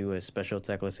you do a special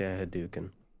attack, let's say a Hadouken,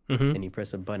 Mm-hmm. and you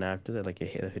press a button after that, like you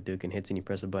hit a Hadouken hits and you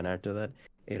press a button after that,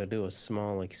 it'll do a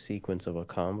small like sequence of a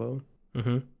combo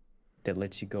Mm-hmm. that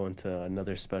lets you go into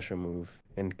another special move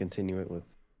and continue it with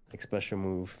like special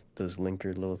move, those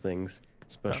linker little things,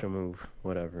 special move,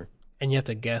 whatever. And you have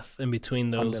to guess in between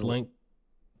those the- link.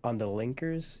 On the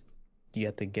linkers, you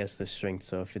have to guess the strength.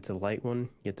 So if it's a light one,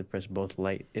 you have to press both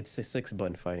light. It's a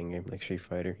 6-button fighting game, like Street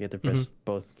Fighter. You have to press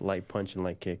both light punch and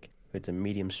light kick. If it's a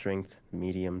medium strength,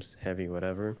 mediums, heavy,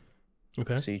 whatever.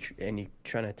 Okay. So you're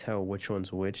trying to tell which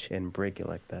one's which and break it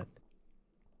like that.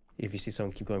 If you see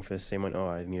someone keep going for the same one, oh,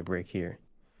 I need a break here.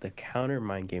 The counter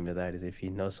mind game to that is if you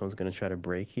know someone's gonna try to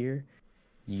break here,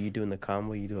 you doing the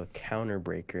combo, you do a counter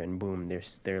breaker, and boom,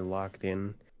 they're locked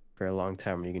in for a long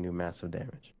time, where you can do massive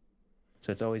damage.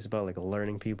 So it's always about like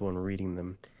learning people and reading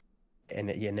them, and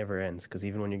it never ends, because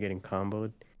even when you're getting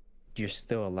comboed, you're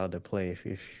still allowed to play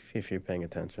if you're paying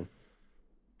attention.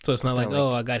 So it's not It's like, not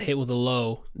like- oh, I got hit with a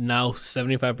low. Now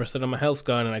 75% of my health's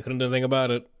gone and I couldn't do anything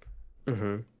about it.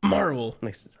 Mm-hmm. Marvel.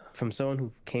 Like from someone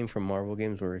who came from Marvel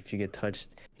games, where if you get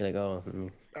touched, you're like, oh,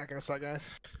 Back in a sec, guys.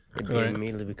 it Right.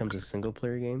 immediately becomes a single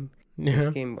player game. Yeah. This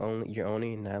game you're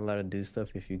only not allowed to do stuff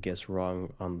if you guess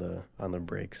wrong on the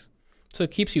breaks. So it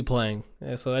keeps you playing.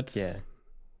 Yeah, so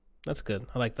that's good.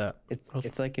 I like that.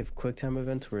 It's like if QuickTime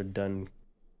events were done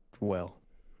well.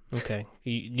 Okay.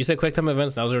 You said QuickTime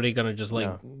events, and I was already gonna just like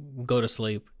go to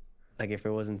sleep. Like if it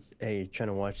wasn't, hey, you're trying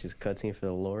to watch this cutscene for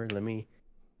the lore, let me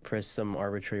press some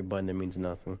arbitrary button that means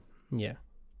nothing. Yeah.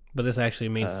 But this actually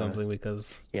means something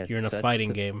because yeah, you're in a so that's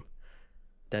fighting game.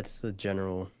 That's the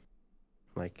general,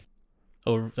 like,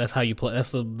 Or that's how you play.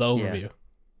 That's the overview.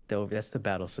 that's the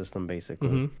battle system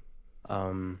basically.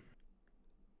 Mm-hmm.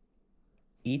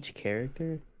 Each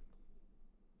character,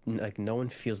 like no one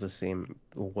feels the same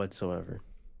whatsoever.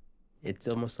 It's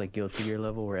almost like Guilty Gear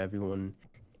level, where everyone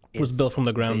Was built from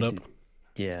the ground up.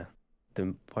 Yeah,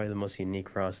 probably the most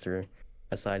unique roster,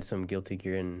 aside from Guilty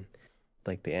Gear and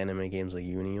like the anime games like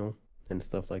Unio and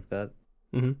stuff like that.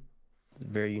 Mm-hmm. It's a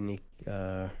very unique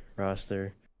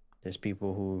roster. There's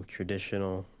people who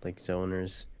traditional like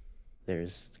zoners.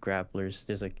 There's grapplers.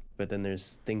 But then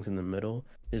there's things in the middle.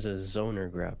 There's a zoner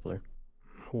grappler.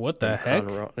 What the And heck?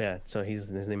 Conra, yeah, so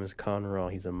his name is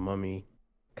Conra. He's a mummy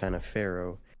kind of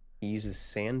pharaoh. He uses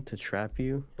sand to trap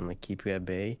you and like keep you at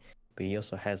bay, but he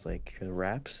also has like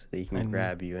wraps that he can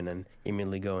grab you and then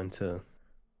immediately go into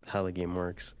how the game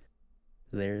works.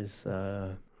 There's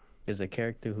a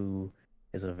character who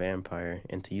is a vampire,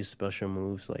 and to use special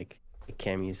moves like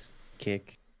Cammy's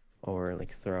kick or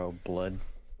like throw blood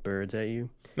birds at you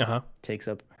takes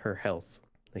up her health.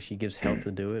 Like she gives health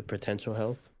to do it, potential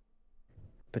health.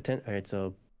 Alright,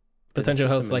 so Potential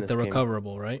health, system in like the this game-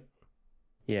 recoverable, right?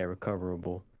 Yeah,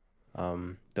 recoverable.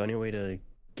 The only way to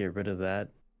get rid of that,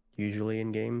 usually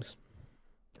in games,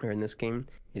 or in this game,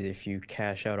 is if you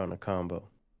cash out on a combo.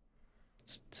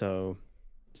 So,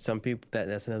 some people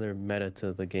that's another meta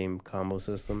to the game combo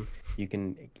system. You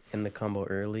can end the combo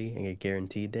early and get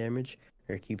guaranteed damage,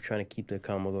 or keep trying to keep the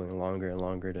combo going longer and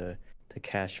longer to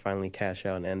finally cash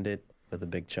out and end it. with a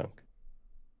big chunk.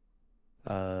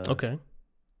 Okay.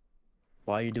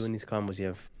 While you're doing these combos, you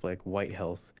have like white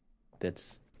health.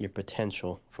 That's your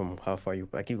potential from how far you.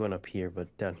 I keep going up here,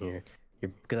 but down here,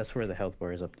 because that's where the health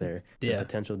bar is up there. Yeah. The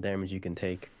potential damage you can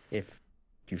take if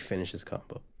you finish this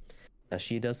combo. Now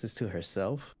she does this to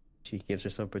herself. She gives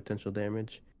herself potential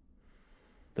damage.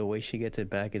 The way she gets it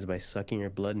back is by sucking your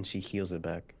blood, and she heals it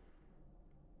back.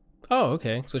 Oh,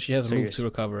 okay. So she has So a you're move to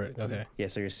recover it. Okay. Yeah,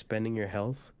 so you're spending your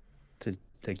health to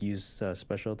like use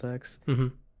special attacks Mm-hmm.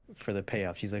 for the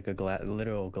payoff. She's like a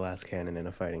literal glass cannon in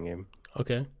a fighting game.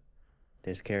 Okay.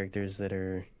 There's characters that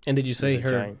are. And did you say there's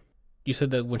a her? giant- You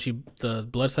said that when the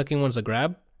blood sucking one's a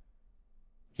grab.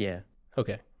 Yeah,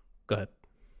 Okay. Go ahead.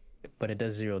 but it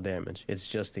does 0 damage. It's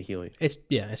just to heal you. It's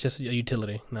just a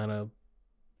utility, not a.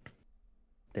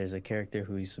 There's a character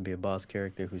who used to be a boss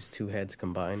character who's 2 heads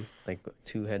combined, like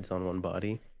 2 heads on one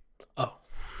body. Oh.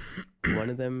 One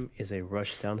of them is a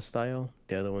rush down style.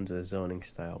 The other one's a zoning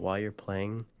style. While you're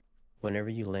playing, whenever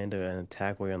you land an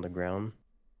attack while you're on the ground,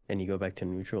 and you go back to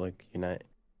neutral, like you're not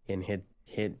in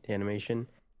hit animation,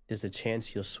 there's a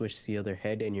chance you'll switch to the other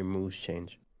head and your moves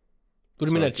change. What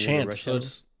do you So mean a if you're in a chance? rush So down-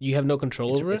 it's you have no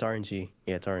control over It's it. RNG.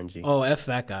 Yeah, it's RNG. Oh, F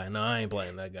that guy. No, I ain't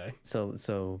playing that guy.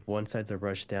 So one side's a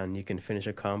rush down. You can finish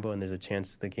a combo, and there's a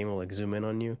chance the game will like zoom in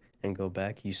on you and go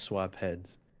back. You swap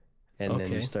heads, and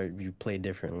then Okay. you play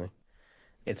differently.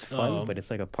 It's fun, Oh. but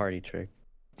it's like a party trick.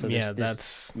 So Yeah, there's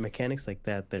that's mechanics like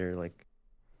that are like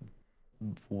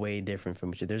way different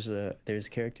from each other. There's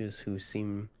characters who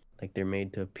seem like they're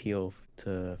made to appeal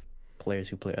to players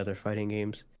who play other fighting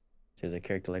games. There's a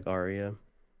character like Arya,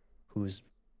 who's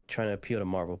trying to appeal to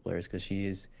Marvel players because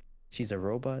she's a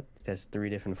robot that has 3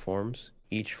 different forms.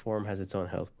 Each form has its own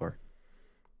health bar,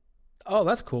 oh,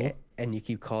 that's cool. and you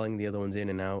keep calling the other ones in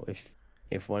and out.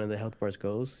 If one of the health bars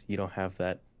goes, you don't have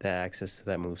that access to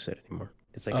that moveset anymore.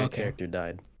 It's like a Okay. character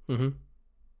died. Mm-hmm.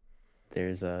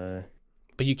 There's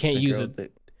But you can't the use girl it.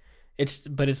 that- It's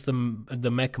the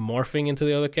mech morphing into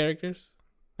the other characters,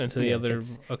 into the Yeah, other.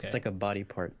 it's Okay. like a body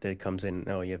part that comes in.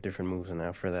 Oh, you have different moves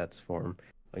now for that form.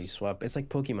 Oh, you swap. It's like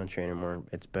Pokemon Trainer more.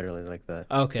 It's better like that.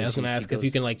 Okay, I was She- gonna she ask if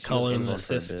you can goes- like she call goes in an inbound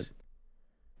for a assist. bit.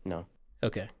 No,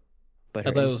 Okay. but I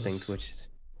her thought it was- instinct,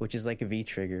 which is like a V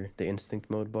trigger, the instinct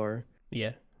mode bar,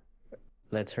 Yeah.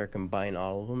 lets her combine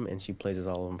all of them, and she plays as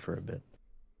all of them for a bit.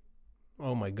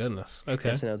 Oh my goodness. Okay.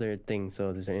 That's another thing.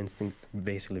 So there's an instinct,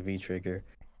 basically V trigger,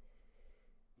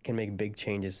 can make big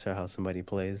changes to how somebody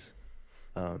plays.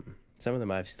 Some of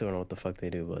them I still don't know what the fuck they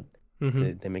do, but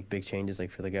Mm-hmm. they make big changes. Like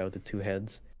for the guy with the 2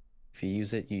 heads, if you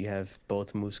use it, you have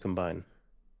both moves combined.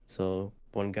 So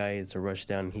one guy is a rush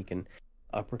down, he can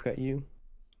uppercut you,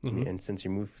 Mhm. and since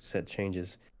your move set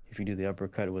changes, if you do the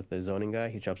uppercut with the zoning guy,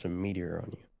 he drops a meteor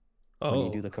on you. When Oh.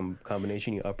 you do the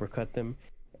combination, you uppercut them,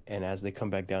 and as they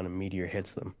come back down, a meteor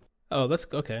hits them. Oh, that's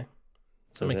okay.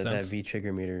 So Makes that sense. V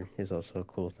trigger meter is also a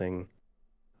cool thing.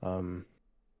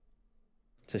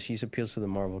 So she appeals to the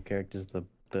Marvel characters.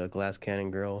 The glass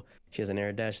cannon girl, she has an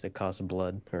air dash that costs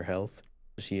blood or health.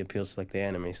 She appeals to like the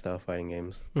anime style fighting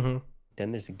games. Mm-hmm.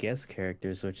 Then there's the guest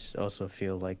characters, which also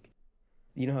feel like,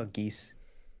 you know how Geese,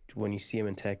 when you see him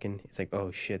in Tekken, it's like,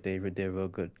 oh shit, they did a real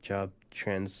good job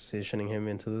transitioning him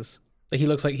into this. Like he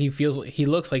looks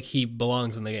like he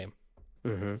belongs in the game.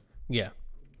 Mm-hmm. Yeah.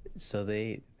 So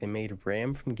they made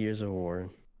Ram from Gears of War,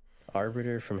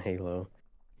 Arbiter from Halo,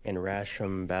 and Rash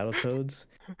from Battletoads.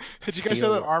 Did you guys Feel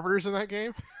know that like- Arbiter's in that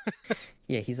game?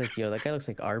 Yeah, he's like, yo, that guy looks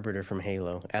like Arbiter from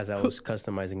Halo, as I was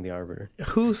customizing the Arbiter.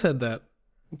 Who said that?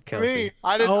 Kelsey. Me,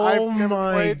 I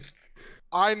didn't.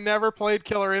 I never played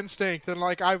Killer Instinct, and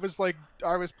like I was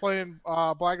playing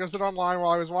Black Desert Online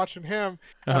while I was watching him,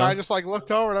 and I just like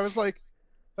looked over and I was like,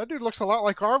 that dude looks a lot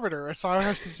like Arbiter. So I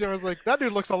was like, that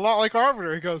dude looks a lot like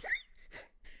Arbiter. He goes,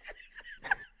 I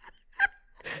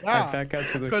yeah. back out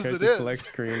to the 'cause it character is. select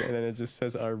screen, and then it just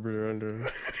says Arbiter under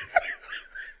it.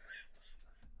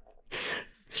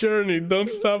 Journey, don't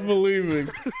stop believing.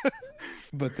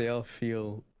 But they all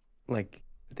feel like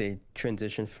they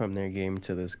transition from their game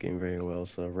to this game very well.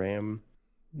 So Ram,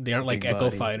 They aren't like Big Echo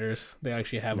body. Fighters. They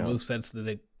actually have No. movesets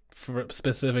that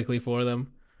specifically for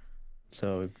them.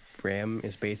 so Ram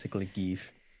is basically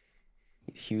Geef.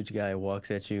 He's a huge guy, walks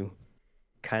at you,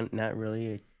 not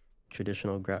really a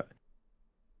traditional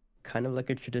kind of like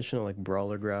a traditional like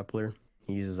brawler grappler.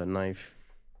 He uses a knife.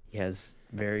 He has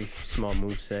very small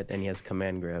moveset, and he has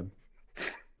command grab.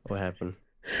 What happened?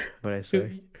 What'd I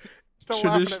say? Still Should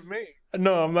laughing this- at me.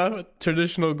 No, I'm not a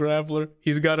traditional grappler.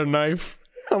 He's got a knife.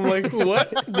 I'm like,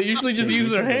 what? They usually just He use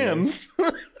their uses a knife.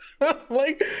 hands.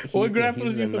 Like, what He grapplers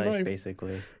uses use a knife?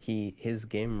 basically. His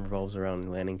game revolves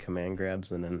around landing command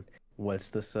grabs, and then what's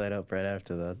the setup right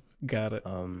after that? Got it.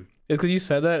 Um, It's because you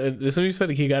said that. And as soon as you said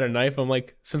he got a knife, I'm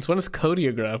like, since when is Cody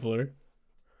a grappler?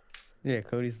 yeah,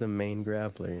 Cody's the main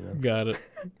grappler, you know. Got it.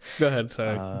 Go ahead.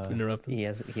 Sorry, I keep interrupting. He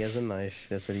has a knife.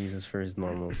 That's what he uses for his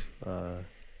normals.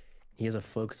 He has a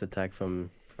focus attack from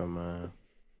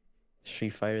Street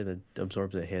Fighter that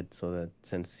absorbs a hit, so that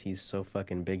since he's so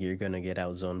fucking big, you're gonna get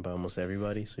outzoned by almost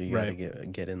everybody. So you gotta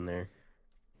get in there.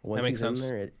 Once makes he's in sense.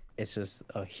 there, it's just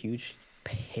a huge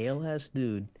pale ass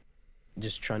dude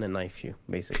just trying to knife you,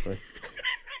 basically.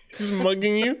 He's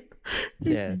mugging you.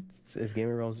 Yeah, his game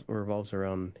revolves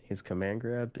around his command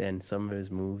grab, and some of his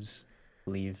moves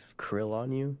leave Krill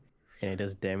on you, and it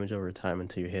does damage over time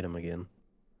until you hit him again.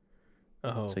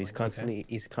 Oh, So he's okay.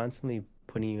 constantly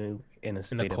putting you in a In the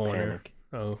state of corner. panic.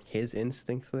 Oh, His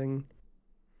instinct thing,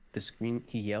 the screen,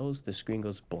 he yells, the screen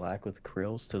goes black with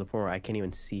Krills to the point where I can't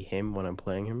even see him when I'm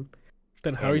playing him.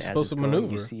 then how are And you as supposed to it's going,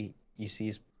 maneuver?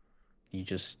 you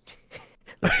just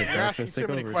let the You're darkness asking too take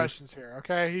many over. questions here.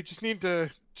 Okay, you just need to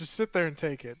just sit there and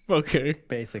take it. Okay.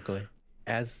 Basically,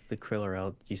 as the Krill are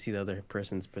out, you see the other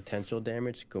person's potential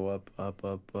damage go up, up,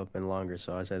 up, up, and longer.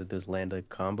 So all I had to do is land a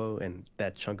combo, and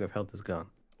that chunk of health is gone.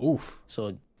 Oof.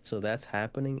 So that's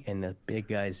happening, and the big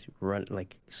guy's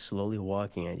slowly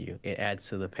walking at you. It adds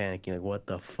to the panic. You're like, what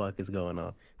the fuck is going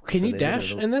on? Can So you they did a dash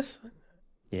little- in this?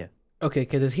 Yeah. Okay.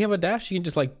 Does he have a dash? You can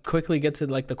just like quickly get to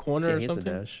like the corner Yeah, or he has a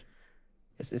something. dash.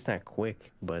 It's not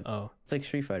quick, but Oh, it's like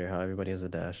Street Fighter, how everybody has a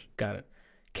dash. got it.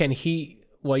 Can he?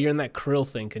 While you're in that krill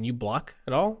thing, can you block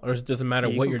at all, or does it matter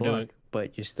Yeah, you what can you're block, doing?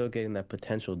 but you're still getting that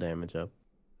potential damage up.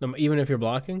 Even if you're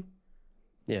blocking.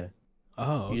 Yeah.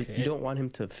 Oh, You, okay. you don't want him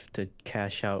to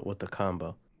cash out with the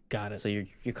combo. Got it. So you're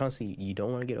constantly, you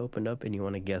don't want to get opened up, and you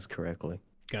want to guess correctly.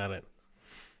 Got it.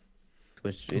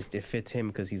 Which it fits him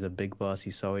because he's a big boss. He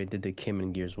saw what he did to Kim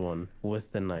in Gears 1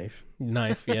 with the knife.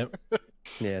 Knife. Yep.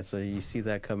 Yeah, so you see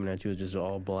that coming at you, just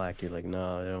all black. You're like,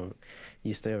 no, I don't.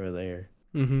 You stay over there.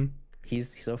 Mm-hmm.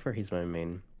 So far he's my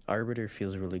main. Arbiter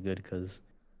feels really good because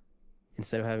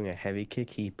instead of having a heavy kick,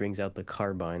 he brings out the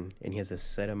carbine, and he has a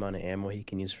set amount of ammo he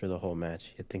can use for the whole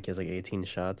match. I think he has like 18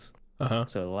 shots. Uh-huh.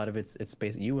 So a lot of it's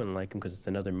basically, you wouldn't like him because it's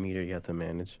another meter you have to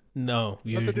manage. No,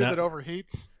 Is you're that the dude not. that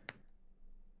overheats?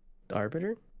 The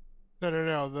Arbiter?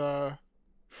 No.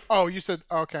 Oh, you said.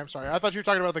 Okay, I'm sorry. I thought you were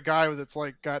talking about the guy that's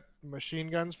like got machine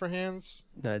guns for hands.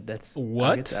 No, that's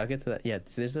What? I'll get to that. Yeah,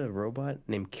 there's a robot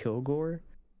named Kilgore.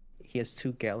 He has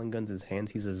 2 Gatling guns in his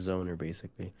hands. He's a zoner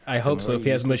basically. I hope so. more If you he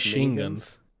has use those machine miniguns,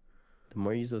 guns. The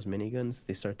more you use those miniguns,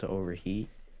 they start to overheat.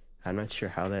 I'm not sure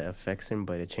how that affects him,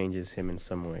 but it changes him in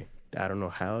some way. I don't know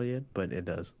how yet, but it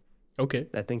does. Okay.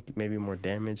 I think maybe more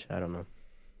damage. I don't know.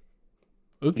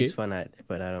 Okay. He's fun at it,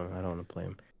 but I don't want to play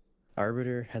him.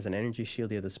 Arbiter has an energy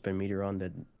shield. You have the spin meter on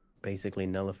that basically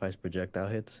nullifies projectile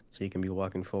hits, so you can be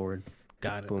walking forward.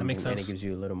 Got it. Boom, That makes boom, and sense. it gives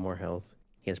you a little more health.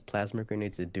 He has plasma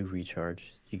grenades that do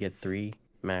recharge. You get 3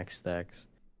 max stacks.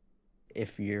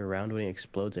 If you're around when he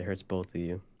explodes, it hurts both of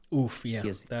you. Oof. Yeah.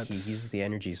 He That's. uses the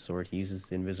energy sword. He uses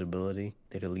the invisibility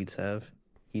that elites have.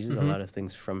 He uses a Mhm. lot of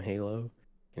things from Halo,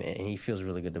 and he feels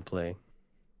really good to play.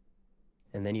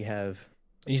 And then you have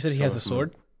You said he has a someone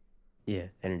sword.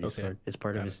 energy Okay. sword. It's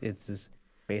part of Got his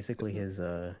basically his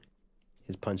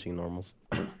punching normals.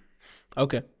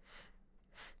 Okay.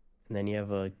 And then you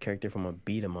have a character from a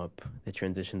beat 'em up that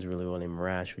transitions really well named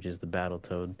Rash, which is the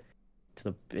Battletoad.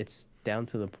 It's down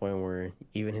to the point where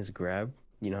even his grab,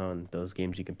 you know how in those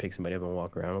games you can pick somebody up and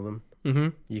walk around with them?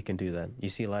 Mm-hmm. You can do that. You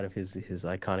see a lot of his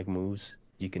iconic moves.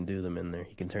 You can do them in there.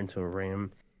 He can turn to a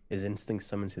ram. His instinct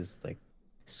summons his like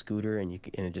scooter, and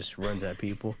it just runs at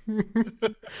people.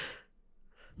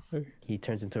 He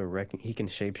turns into a wrecking. He can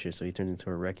shapeshift, so he turns into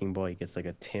a wrecking ball. He gets like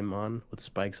a Tim on with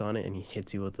spikes on it, and he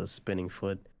hits you with a spinning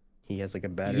foot. He has like a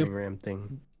battering ram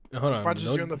thing. Hold on. Punches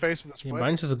you in the face with his Yeah, foot.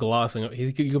 mine's just glossing.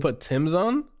 You can put Tim's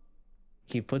on.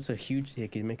 He puts a huge. He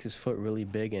makes his foot really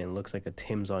big, and it looks like a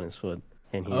Tim's on his foot,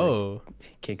 and he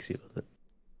he kicks you with it.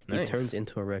 He Nice. turns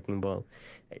into a wrecking ball.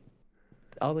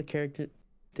 All the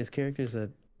there's characters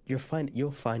that you'll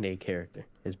find a character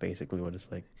is basically what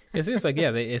it's like. It seems like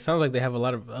it sounds like they have a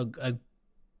lot of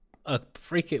a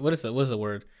freaking what is the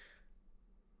word?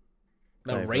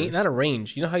 A range, Diverse. not a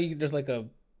range. You know how there's like a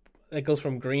that goes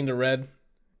from green to red,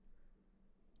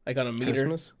 like on a meter.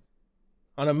 Christmas?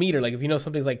 On a meter, like if you know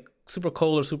something's like super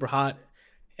cold or super hot,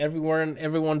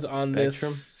 everyone's on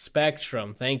Spectrum? this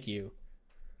spectrum. Thank you.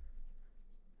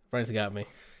 Brian's got me.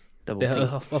 Double They P.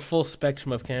 have a full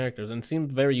spectrum of characters, and it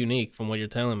seems very unique from what you're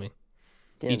telling me.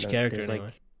 Yeah, Each character, there's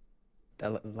anyway.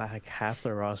 like half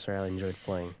the roster I enjoyed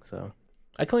playing. So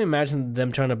I can only imagine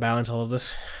them trying to balance all of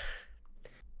this.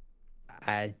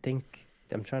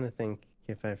 I'm trying to think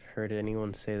if I've heard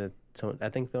anyone say that So I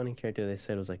think the only character they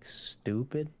said was like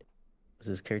stupid was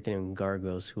this character named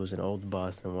Gargos, who was an old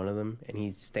boss in one of them, and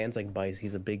he stands like Bison.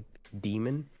 He's a big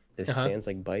demon that stands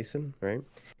like Bison, right?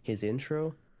 His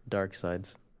intro, Dark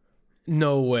Sides.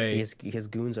 No way. His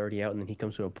goons already out, and then he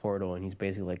comes to a portal, and he's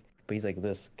basically like, but he's like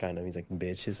this kind of. He's like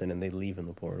bitches, and then they leave in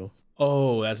the portal.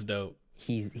 Oh, that's dope.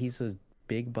 He's a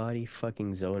big body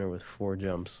fucking zoner with 4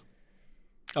 jumps.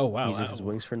 Oh wow. He uses his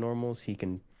wings for normals. He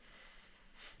can.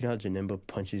 You know how Janemba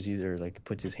punches you or like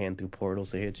puts his hand through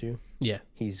portals to hit you? Yeah.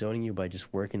 He's zoning you by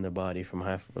just working the body from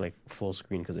full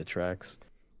screen because it tracks.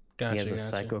 Gotcha, he has a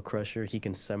Psycho Crusher. He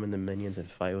can summon the minions and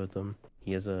fight with them.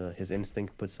 He has his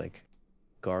instinct puts like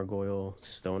gargoyle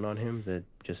stone on him that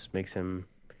just makes him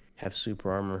have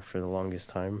super armor for the longest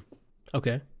time.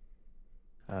 Okay.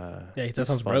 Yeah, that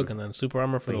sounds broken then. Super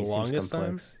armor for the longest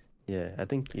time? Yeah, I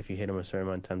think if you hit him a certain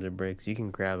amount of times it breaks. You can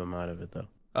grab him out of it though.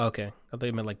 Okay, I thought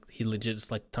you meant like he legit just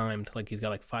like timed, like he's got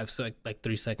like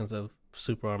 3 seconds of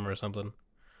super armor or something.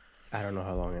 I don't know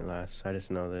how long it lasts. I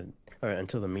just know that, or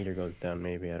until the meter goes down,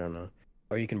 maybe. I don't know.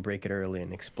 Or you can break it early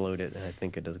and explode it, and I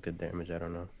think it does good damage. I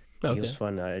don't know. Okay. It was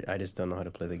fun. I just don't know how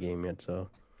to play the game yet, so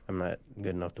I'm not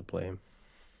good enough to play him.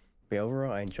 But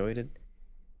overall, I enjoyed it.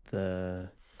 The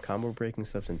combo breaking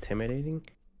stuff's intimidating,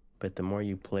 but the more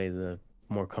you play, the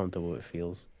more comfortable it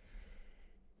feels.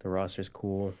 The roster's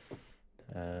cool.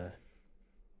 I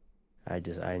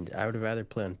would rather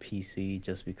play on PC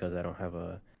just because I don't have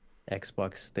a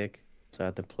Xbox stick, so I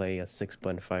have to play a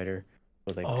 6-button fighter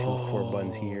with like 4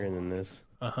 buttons here and then this.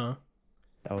 I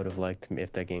would have liked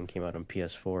if that game came out on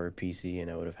PS4 or PC, and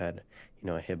I would have had a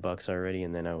hitbox already,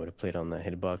 and then I would have played on that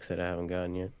hitbox that I haven't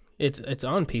gotten yet. It's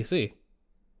on PC.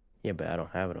 Yeah, but I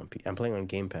don't have it on PC. I'm playing on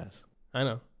Game Pass. I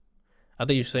know. I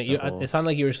think you're saying it sounded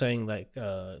like you were saying like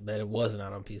that it was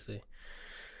not on PC.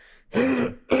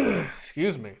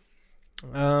 Excuse me.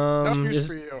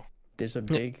 There's a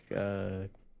big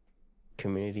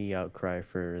community outcry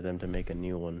for them to make a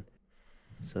new one,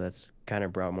 so that's kind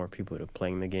of brought more people to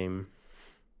playing the game.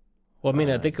 Well, I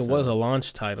mean, I think it was a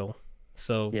launch title,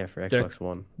 so yeah, for Xbox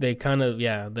One. They kind of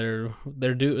they're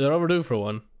overdue for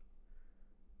one.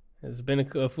 It's been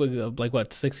like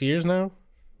what 6 years now.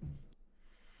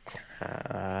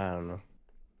 I don't know.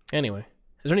 Anyway,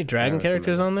 is there any dragon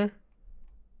characters on there?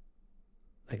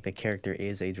 Like the character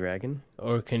is a dragon?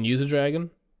 Or can use a dragon?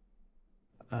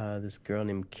 This girl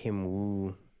named Kim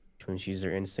Woo, when she uses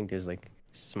her instinct, there's like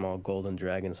small golden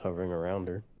dragons hovering around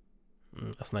her.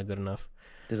 That's not good enough.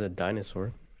 There's a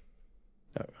dinosaur.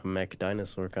 A mech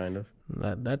dinosaur, kind of.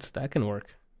 That can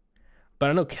work. But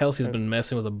I know Kelsey's been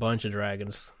messing with a bunch of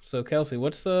dragons. So, Kelsey,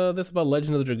 what's this about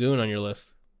Legend of the Dragoon on your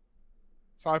list?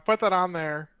 So I put that on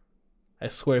there. I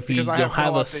swear, if you don't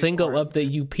have a single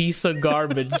update, you piece of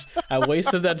garbage. I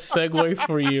wasted that segue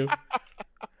for you.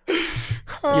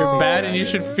 You're bad and you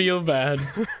should feel bad.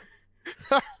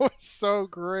 That was so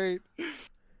great.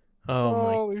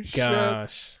 Oh my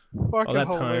gosh. Fucking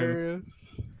hilarious.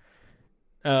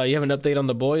 You have an update on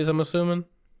The Boys, I'm assuming?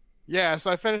 Yeah, so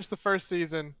I finished the first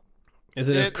season. Is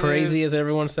it as crazy as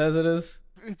everyone says it is?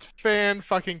 It's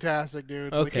fan-fucking-tastic,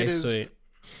 dude. Okay, sweet.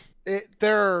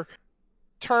 There are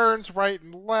turns right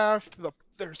and left.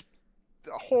 There's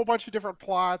a whole bunch of different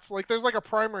plots. Like there's like a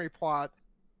primary plot,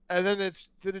 and then it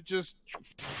just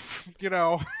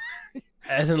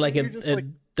As in, like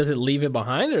does it leave it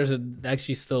behind, or is it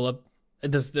actually still up?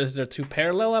 Does there 2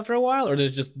 parallel after a while, or does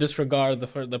it just disregard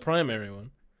the primary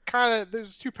one? Kind of.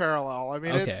 There's 2 parallel. I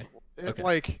mean,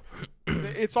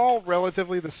 it's all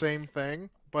relatively the same thing,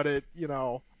 but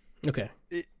Okay.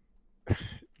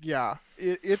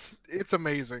 It's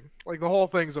amazing. Like the whole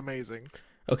thing's amazing.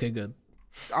 Okay, good.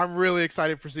 I'm really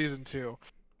excited for season 2.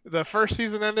 The first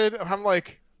season ended, and I'm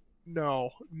like,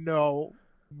 no,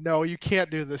 you can't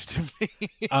do this to me.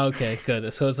 Okay,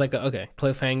 good. So it's like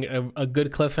cliffhanger, a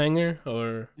good cliffhanger,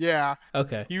 or yeah.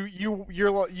 Okay. You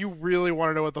really want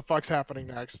to know what the fuck's happening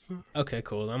next. Okay,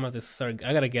 cool. I'm about to start.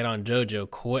 I gotta get on JoJo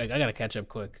quick. I gotta catch up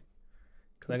quick.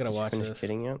 Cause I gotta watch this.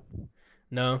 Kidding yet?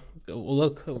 No. Well,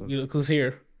 look who's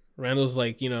here. Randall's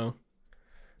like, doing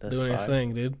his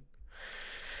thing, dude.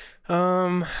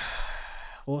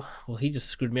 Well, he just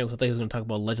screwed me up. I thought he was going to talk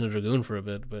about Legend of Dragoon for a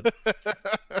bit, but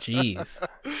jeez.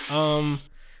 I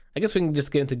guess we can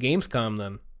just get into Gamescom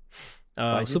then.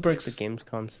 Why'd you put the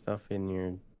Gamescom stuff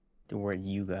in where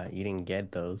you didn't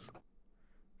get those?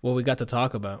 What we got to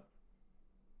talk about.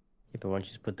 Yeah, but why don't you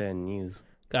just put that in news?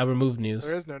 I removed news.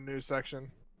 There is no news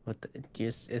section.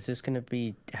 Is this going to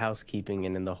be housekeeping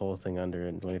and then the whole thing under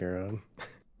it later on?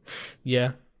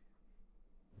 Yeah.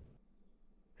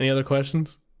 Any other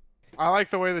questions? I like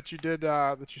the way that you did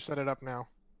that you set it up now.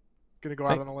 Gonna go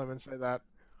out on a limb and say that.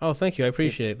 Oh, thank you. I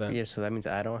appreciate that. Yeah, so that means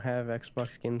I don't have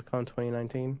Xbox Gamescom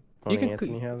 2019. You Only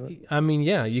Anthony has it. I mean,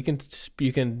 yeah, you can.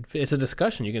 It's a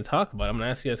discussion. You can talk about it. I'm gonna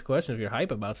ask you guys a question if you're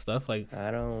hype about stuff. Like, I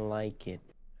don't like it.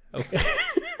 okay.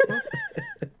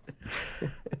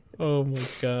 Oh my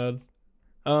god.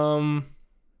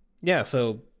 Yeah.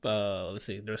 So, let's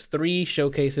see. There's 3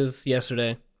 showcases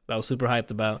yesterday that I was super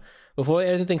hyped about. Before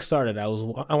anything started, I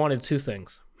wanted 2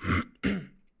 things. I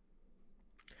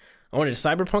wanted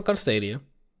Cyberpunk on Stadia,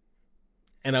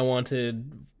 and I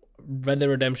wanted Red Dead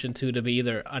Redemption 2 to be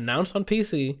either announced on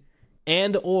PC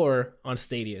and or on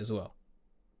Stadia as well.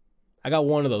 I got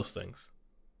one of those things,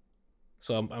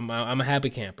 so I'm a happy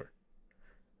camper.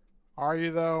 Are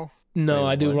you though? No, Wait,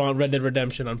 I do what? want Red Dead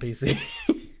Redemption on PC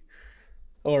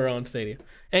or on Stadia.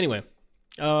 Anyway,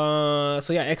 so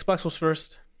yeah, Xbox was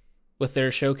first with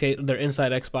their showcase, their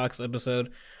Inside Xbox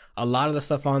episode. A lot of the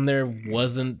stuff on there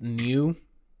wasn't new.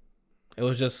 It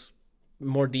was just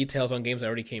more details on games that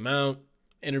already came out,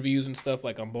 interviews and stuff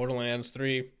like on Borderlands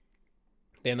 3.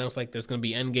 They announced like there's gonna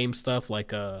be endgame stuff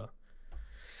like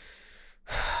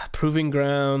Proving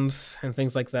Grounds and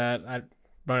things like that.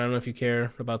 Brian, I don't know if you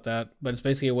care about that, but it's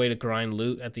basically a way to grind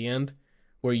loot at the end,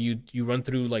 where you run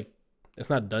through like, it's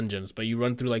not dungeons, but you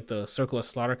run through like the Circle of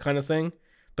Slaughter kind of thing,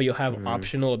 but you'll have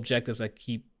optional objectives that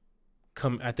keep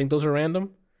come. I think those are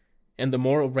random, and the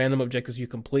more random objectives you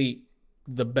complete,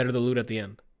 the better the loot at the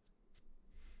end.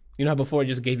 You know how before it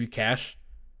just gave you cash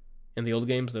in the old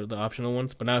games, the optional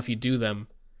ones, but now if you do them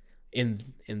in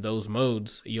those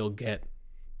modes, you'll get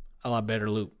a lot better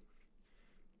loot.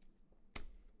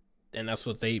 And that's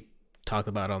what they talk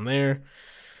about on there.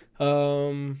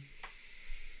 The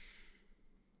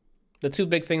 2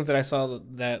 big things that I saw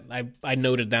that I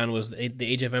noted down was the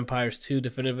Age of Empires 2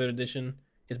 Definitive Edition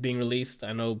is being released.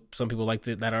 I know some people like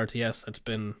that RTS. That's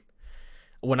been,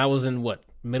 when I was in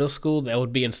middle school, that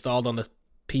would be installed on the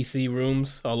PC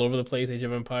rooms all over the place. Age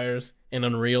of Empires and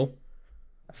Unreal.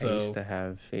 I used to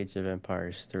have Age of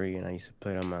Empires 3, and I used to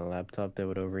play it on my laptop that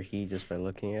would overheat just by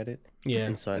looking at it. Yeah.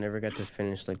 And so I never got to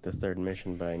finish like the 3rd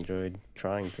mission, but I enjoyed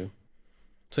trying to.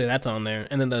 So that's on there.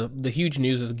 And then the huge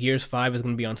news is Gears 5 is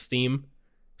going to be on Steam.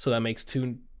 So that makes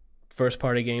 2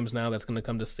 first-party games now that's going to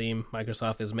come to Steam.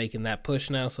 Microsoft is making that push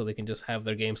now so they can just have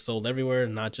their games sold everywhere,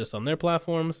 not just on their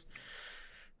platforms.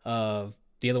 The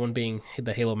other one being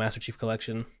the Halo Master Chief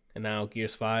Collection, and now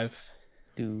Gears 5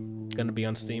 going to be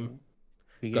on Steam.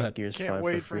 We Go get ahead. Gears Can't 5 for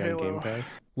wait free for on Halo. Game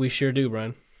Pass. We sure do,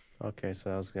 Brian. Okay,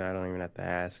 so I don't even have to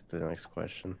ask the next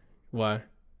question. Why?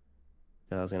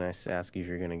 I was gonna ask you if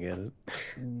you're gonna get it.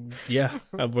 Yeah,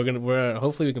 we're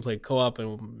hopefully we can play co-op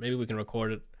and maybe we can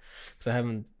record it.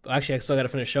 Because I still got to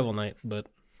finish Shovel Knight, but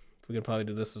we can probably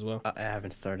do this as well. I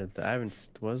haven't started.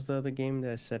 Was the other game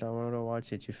that I said I wanted to watch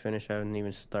that you finished? I haven't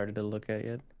even started to look at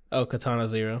yet. Oh, Katana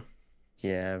Zero.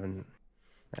 Yeah, I haven't.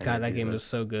 God, that game is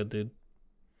so good, dude.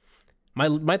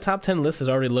 My top 10 list is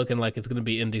already looking like it's gonna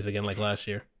be indies again, like last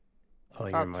year. Oh,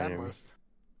 you Top reminded 10 me. list.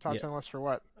 Top Yeah. 10 list for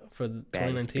what? For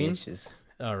Baddest 2019. bitches.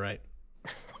 All right.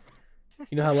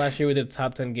 You know how last year we did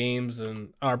top 10 games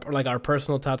and our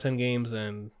personal top 10 games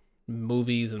and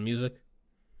movies and music.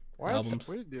 What? Albums.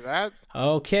 We didn't do that.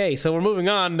 Okay, so we're moving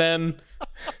on then.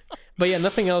 But yeah,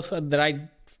 nothing else that I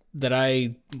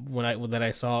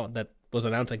saw that was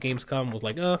announced at Gamescom was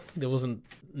like, it wasn't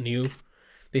new.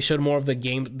 They showed more of the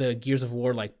Gears of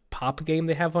War like pop game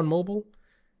they have on mobile,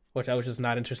 which I was just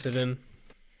not interested in.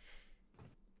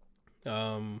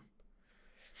 And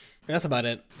that's about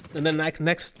it. And then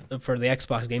next for the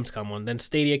Xbox Gamescom one, then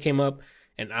Stadia came up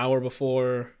an hour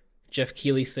before Jeff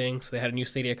Keighley's thing, so they had a new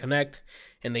Stadia Connect,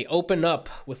 and they opened up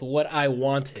with what I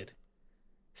wanted.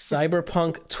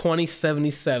 Cyberpunk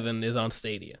 2077 is on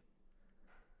Stadia.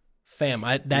 Fam,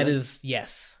 that is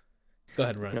yes. Go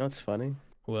ahead, You Ryan. know what's funny?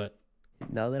 What?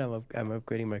 Now that I'm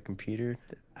upgrading my computer,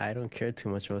 I don't care too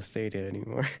much about Stadia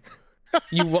anymore.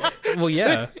 Well,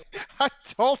 yeah. I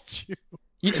told you.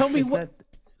 You told me It's what? not-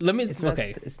 Let me. It's not,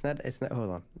 Okay. It's not.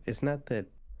 Hold on. It's not that.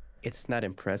 It's not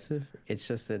impressive. It's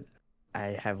just that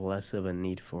I have less of a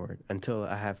need for it until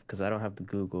because I don't have the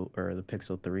Google or the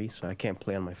Pixel 3, so I can't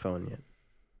play on my phone yet.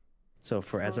 So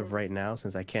as of right now,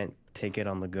 since I can't take it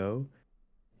on the go,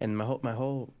 and my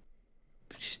whole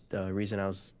reason I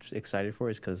was excited for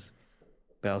it is because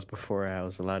that was before I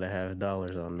was allowed to have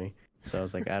dollars on me. So I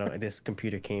was like, this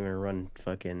computer can't even run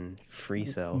fucking free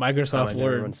cell. Microsoft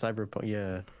Word. Run Cyberpunk.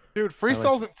 Yeah. Dude, free I like-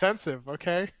 cell's intensive,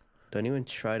 okay? Don't even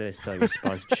try to sell your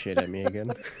sponsor shit at me again.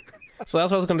 So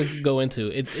that's what I was going to go into.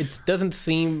 It doesn't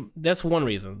seem. That's one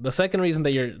reason. The second reason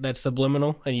that's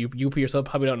subliminal and you yourself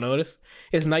probably don't notice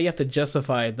is now you have to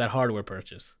justify that hardware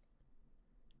purchase.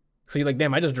 So you're like,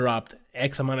 damn, I just dropped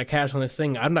X amount of cash on this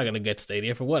thing. I'm not gonna get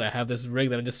Stadia for what? I have this rig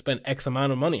that I just spent X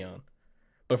amount of money on.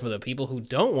 But for the people who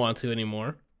don't want to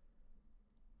anymore,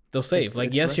 they'll save.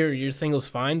 It's Yes, your less- your thing was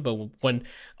fine, but when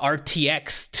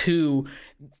RTX 2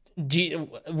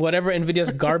 whatever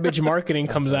Nvidia's garbage marketing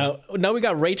comes out, now we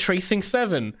got ray tracing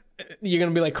 7. You're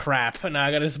gonna be like, crap. Now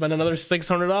I gotta spend another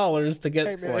 $600 to get.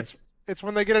 Hey man, it's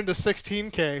when they get into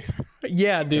 16K.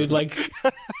 Yeah, dude. Like,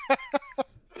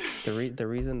 The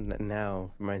reason that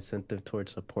now my incentive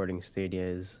towards supporting Stadia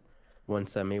is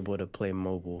once I'm able to play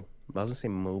mobile. I was gonna say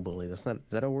mobily. That's not.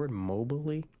 Is that a word?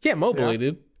 Mobily? yeah, mobily, Yeah.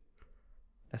 dude.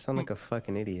 I sound like a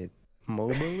fucking idiot.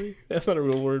 Mobily? That's not a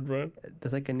real word, bro.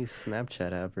 That's like a new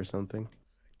Snapchat app or something.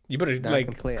 You better Now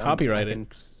like copyright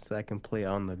it. I can play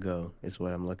on the go. Is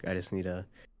what I'm looking. I just need a.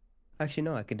 Actually,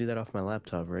 no. I can do that off my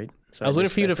laptop, right? So I was waiting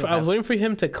just- for you to. still I was have- waiting for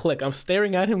him to click. I'm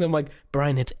staring at him. I'm like,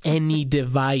 Brian, it's any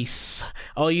device.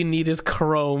 All you need is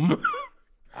Chrome.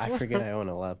 I forget I own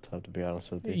a laptop. To be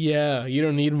honest with you. Yeah, you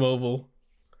don't need mobile.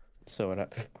 So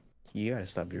you gotta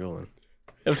stop drooling.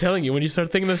 I'm telling you, when you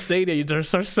start thinking of Stadia, you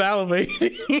start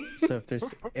salivating. So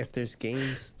if there's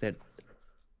games that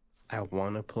I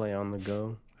want to play on the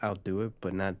go, I'll do it,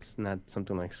 but not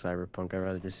something like Cyberpunk. I'd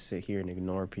rather just sit here and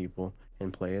ignore people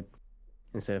and play it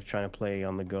instead of trying to play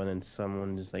on the go and then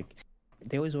someone just like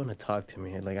they always want to talk to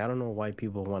me. Like I don't know why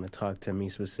people want to talk to me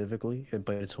specifically,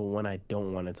 but it's when I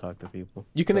don't want to talk to people.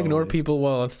 You can It's ignore always- people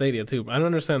while on Stadia too. I don't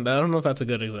understand that. I don't know if that's a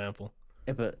good example.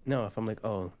 Yeah, but no, if I'm like,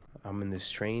 oh, I'm in this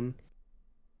train.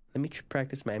 Let me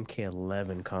practice my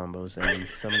MK11 combos,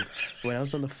 and then when I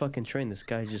was on the fucking train, this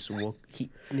guy just near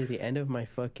the end of my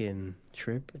fucking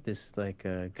trip. This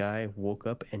guy woke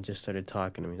up and just started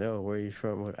talking to me. Oh, where are you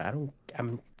from?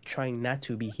 I'm trying not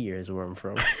to be here. Is where I'm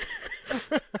from.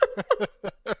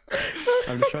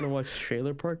 I'm just trying to watch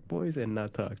Trailer Park Boys and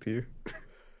not talk to you.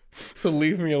 So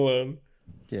leave me alone.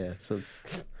 Yeah. So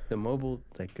the mobile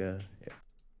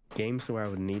games where I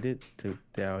would need it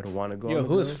that I would want to go. Yo, on the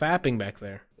who is go, fapping back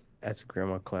there? That's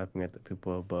grandma clapping at the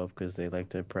people above because they like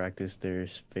to practice their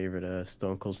favorite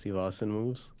Stone Cold Steve Austin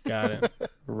moves Got it.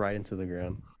 right into the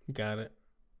ground. Got it.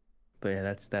 But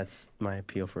yeah, that's my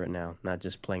appeal for it now. Not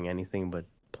just playing anything, but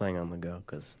playing on the go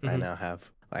because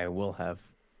I will have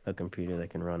a computer that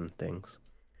can run things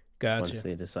Gotcha. once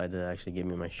they decide to actually give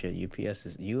me my shit.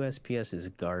 USPS is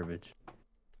garbage.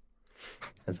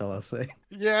 That's all I'll say.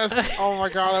 Yes. Oh my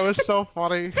god, that was so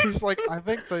funny. He's like, I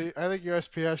think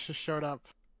USPS just showed up,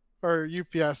 or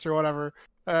UPS or whatever,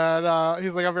 and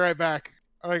he's like, I'll be right back.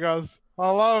 And he goes, I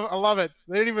love it.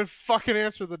 They didn't even fucking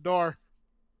answer the door.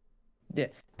 Yeah,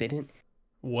 they didn't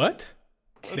What?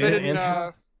 They didn't didn't.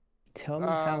 answer? tell me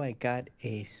how I got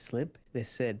a slip that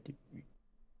said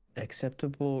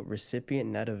acceptable recipient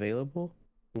not available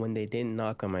when they didn't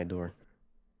knock on my door.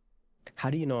 How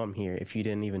do you know I'm here if you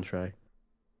didn't even try?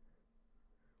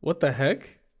 What the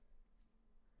heck?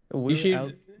 We should- were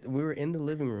out, we were in the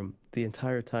living room the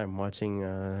entire time watching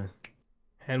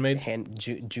Handmade?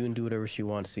 June Do Whatever She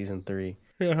Wants season 3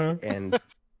 Uh-huh. and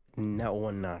not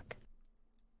one knock.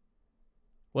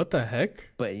 What the heck?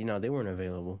 But they weren't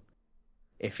available.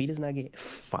 If he does not get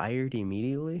fired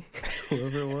immediately,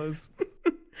 whoever it was,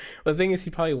 The thing is, he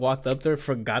probably walked up there,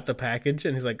 forgot the package,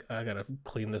 and he's like, I gotta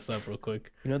clean this up real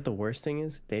quick. you know what the worst thing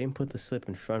is? They didn't put the slip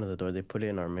in front of the door. They put it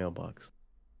in our mailbox.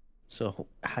 So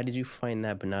how did you find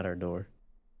that but not our door?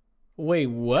 Wait,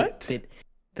 what?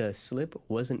 The slip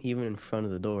wasn't even in front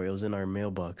of the door. It was in our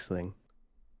mailbox thing.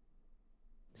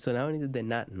 So not only did they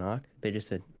not knock, they just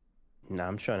said, nah,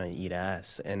 I'm trying to eat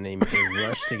ass. And they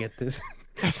rushed to get this.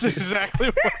 That's exactly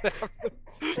what happened.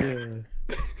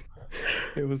 Yeah.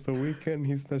 It was the weekend.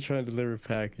 He's not trying to deliver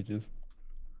packages.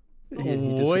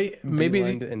 Wait, maybe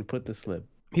beelined it and put the slip.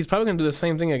 he's probably gonna do the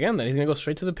same thing again. Then he's gonna go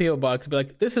straight to the PO box, be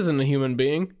like, "This isn't a human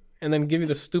being," and then give you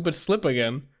the stupid slip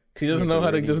again. 'Cause he doesn't Yeah, know but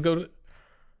how to already- just go.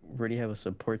 We already have a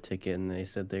support ticket, and they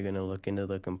said they're gonna look into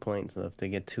the complaints. So if they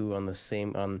get two on the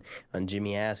same on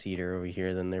Jimmy Ass Eater over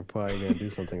here, then they're probably gonna do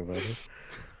something about it.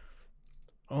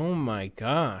 Oh my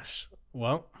gosh.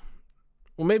 Well,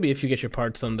 maybe if you get your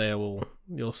parts someday,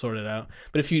 you'll sort it out.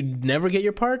 But if you never get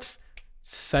your parts,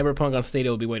 Cyberpunk on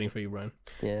Stadia will be waiting for you, Brian.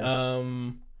 Yeah.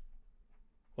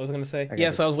 What was I gonna say? I Yeah,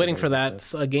 gotta so I was waiting worry for about that.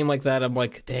 So a game like that, I'm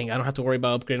like, dang, I don't have to worry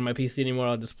about upgrading my PC anymore.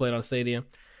 I'll just play it on Stadia.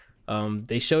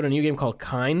 They showed a new game called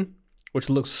Kine, which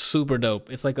looks super dope.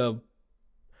 It's like a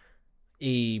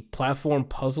platform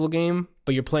puzzle game,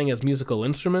 but you're playing as musical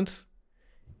instruments.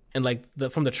 And like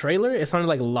from the trailer, it sounded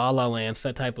like La La Land,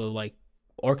 that type of like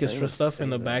I orchestra didn't stuff say in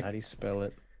the that. back. How do you spell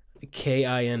it?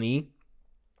 Kine.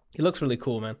 It looks really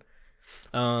cool, man.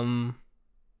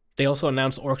 They also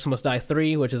announced Orcs Must Die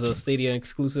 3, which is a Stadia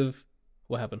exclusive.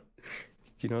 What happened?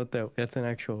 Do you know what that's an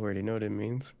actual word? You know what it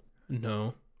means?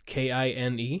 No.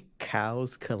 Kine?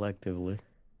 Cows collectively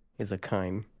is a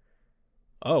kind.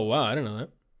 Oh wow, I didn't know that.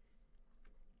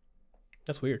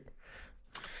 That's weird.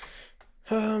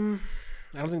 I don't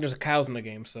think there's cows in the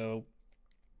game, so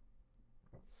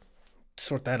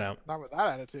sort that out. Not with that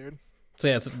attitude. So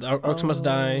yes, Orcs Must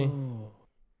Die. Oh.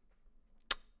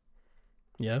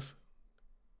 Yes.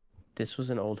 This was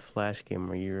an old Flash game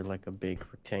where you're like a big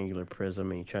rectangular prism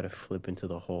and you try to flip into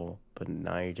the hole, but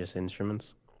now you're just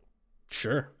instruments.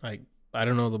 Sure. I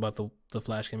don't know about the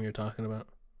Flash game you're talking about.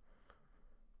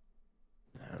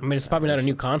 I mean, it's probably not a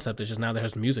new concept. It's just now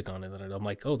there's music on it. That I'm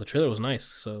like, oh, the trailer was nice.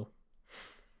 So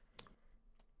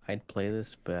I'd play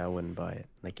this, but I wouldn't buy it.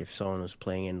 Like if someone was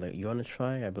playing and like, you want to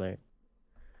try? I'd be like,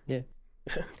 yeah.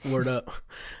 Word up.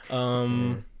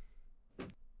 What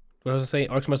was I saying?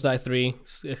 Orcs Must Die 3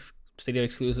 Stadia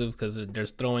exclusive because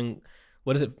there's throwing.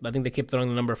 What is it? I think they keep throwing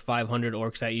the number 500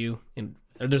 orcs at you.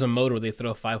 There's a mode where they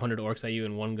throw 500 orcs at you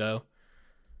in one go.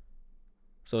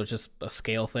 So it's just a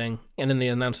scale thing. And then they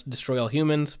announced Destroy All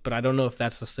Humans, but I don't know if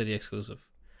that's a Stadia exclusive.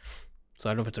 So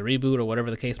I don't know if it's a reboot or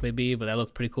whatever the case may be, but that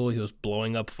looked pretty cool. He was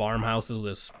blowing up farmhouses with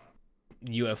his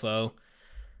UFO.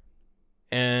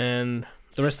 And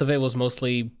the rest of it was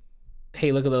mostly,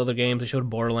 hey, look at the other games. They showed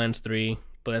Borderlands 3,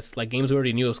 but that's like games we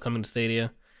already knew was coming to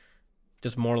Stadia.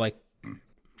 Just more like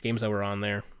games that were on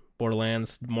there.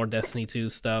 Borderlands, more Destiny 2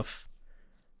 stuff.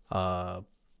 Yeah,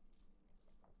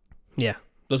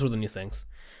 those were the new things.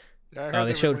 Yeah, I heard they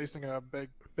they're showed releasing a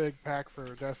big pack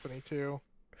for Destiny 2.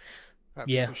 That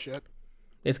Yeah. piece of shit.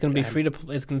 It's gonna be free to.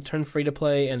 It's gonna turn free to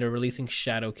play, and they're releasing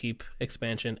Shadowkeep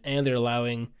expansion, and they're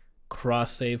allowing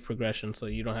cross save progression, so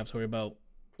you don't have to worry about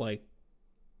like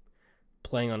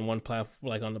playing on one platform,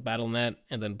 like on the BattleNet,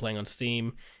 and then playing on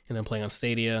Steam, and then playing on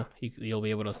Stadia. You'll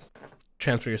be able to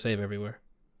transfer your save everywhere.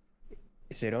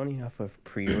 Is it only off of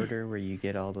pre-order where you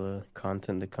get all the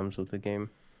content that comes with the game?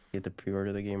 You get to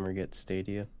pre-order the game or get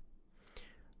Stadia?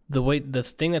 The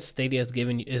thing that Stadia has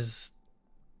given you is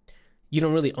you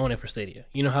don't really own it for Stadia.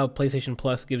 You know how PlayStation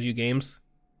Plus gives you games,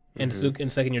 and in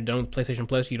a second you're done with PlayStation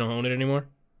Plus, you don't own it anymore.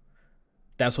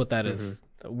 That's what that is.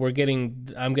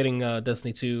 I'm getting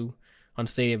Destiny 2 on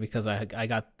Stadia because I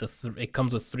got it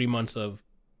comes with 3 months of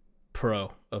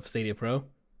Stadia Pro,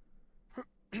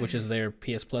 which is their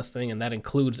PS Plus thing, and that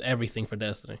includes everything for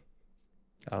Destiny.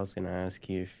 I was gonna ask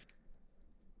you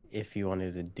if you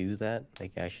wanted to do that,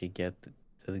 like actually get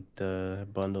the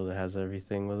bundle that has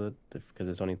everything with it, because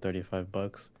it's only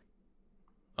 $35.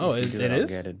 Oh, if it you do is? I'll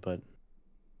get it, but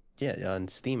yeah, on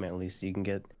Steam at least you can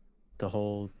get the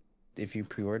whole. If you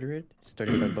pre-order it, it's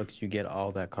 $35. You get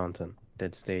all that content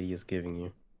that Stadia is giving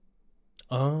you.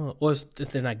 Oh, well,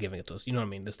 they're not giving it to us. You know what I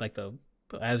mean? It's like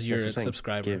as you're a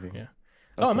subscriber. Giving. Yeah.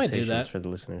 Oh, I might do that for the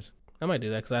listeners. I might do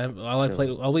that because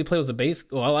all we played was the base.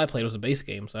 Well, all I played was the base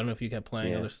game. So I don't know if you kept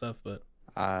playing other stuff, but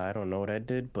I don't know what I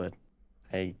did, but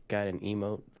I got an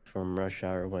emote from Rush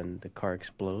Hour when the car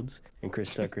explodes, and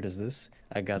Chris Tucker does this.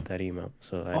 I got that emote,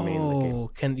 so I made the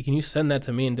game. Can you send that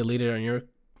to me and delete it on your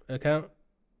account?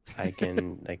 I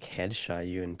can like headshot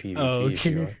you in PvP. Oh, if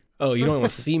you want. Oh, you don't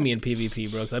want to see me in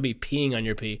PvP, bro? Because I'd be peeing on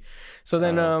your pee. So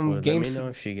then, games. Let me know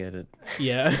if you get it.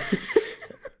 Yeah.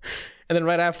 And then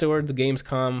right afterwards, the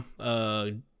Gamescom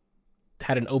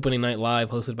had an opening night live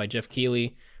hosted by Jeff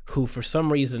Keighley, who for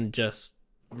some reason just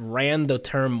ran the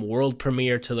term world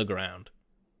premiere to the ground.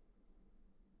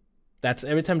 That's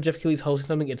every time Jeff Keighley's hosting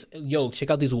something, it's, yo,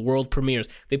 check out these world premieres.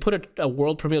 They put a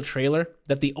world premiere trailer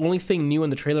that the only thing new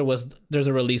in the trailer was there's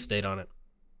a release date on it.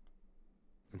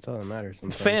 That's all that matters.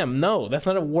 Sometimes. Fam, no, that's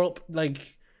not a world,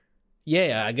 like,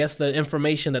 yeah, I guess the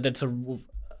information that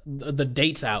the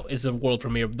date's out is a world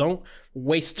premiere. Don't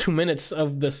waste 2 minutes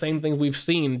of the same things we've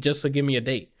seen just to give me a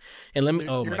date. And let me.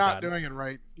 You're not doing it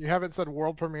right. You haven't said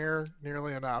world premiere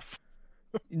nearly enough.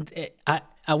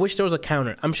 I wish there was a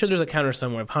counter. I'm sure there's a counter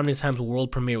somewhere of how many times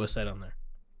world premiere was said on there.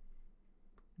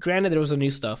 Granted, there was some new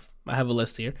stuff. I have a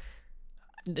list here.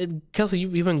 Kelsey,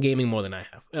 you've been gaming more than I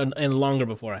have, and longer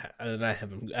before I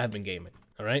have been gaming.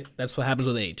 All right, that's what happens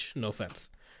with age. No offense.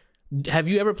 Have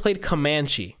you ever played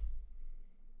Comanche?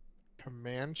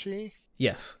 Comanche?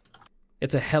 Yes.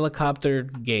 It's a helicopter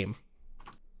game.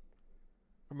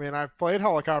 I mean, I've played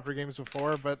helicopter games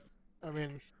before, but I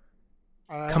mean,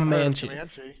 Comanche.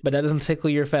 But that doesn't tickle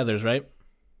your feathers, right?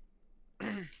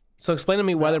 So explain to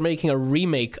me why they're making a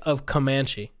remake of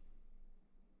Comanche.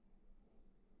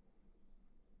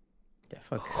 Yeah,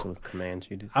 fuck with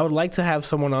Comanche, dude. I would like to have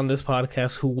someone on this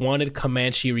podcast who wanted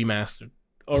Comanche remastered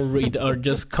or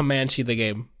just Comanche the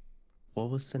game. What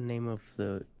was the name of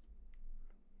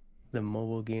the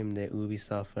mobile game that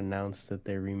Ubisoft announced that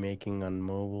they're remaking on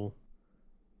mobile.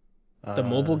 The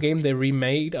mobile game they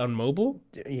remade on mobile?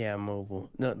 Yeah, mobile.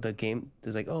 No, the game.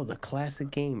 There's like, oh, the classic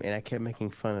game, and I kept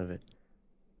making fun of it,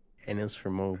 and it was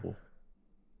for mobile.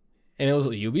 And it was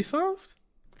Ubisoft?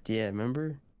 Yeah,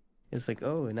 remember? It's like,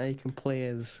 oh, and now you can play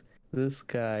as this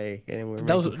guy, and we're That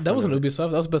making wasn't fun of it.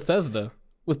 Ubisoft, that was Bethesda.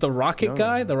 With the rocket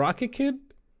guy, No. the rocket kid?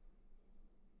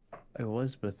 It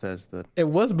was Bethesda. It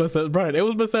was Bethesda, Brian. It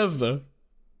was Bethesda.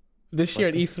 This year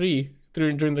at What the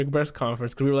E3 during the press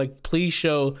conference, because we were like, please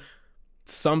show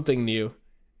something new.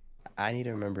 I need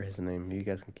to remember his name. You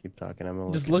guys can keep talking. I'm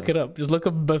gonna Just look it up. Just look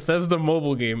up Bethesda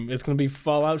mobile game. It's gonna be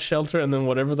Fallout Shelter and then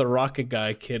whatever the rocket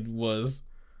guy kid was.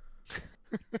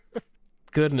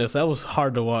 Goodness, that was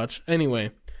hard to watch.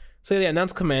 Anyway, so they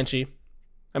announced Comanche.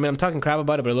 I mean, I'm talking crap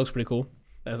about it, but it looks pretty cool.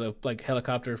 As a like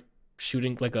helicopter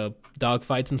shooting, like a dog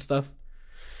fights and stuff.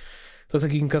 Looks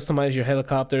like you can customize your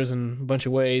helicopters in a bunch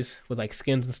of ways with like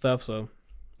skins and stuff. So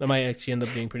that might actually end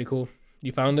up being pretty cool.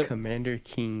 You found it? Commander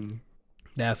Keen.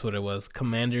 That's what it was.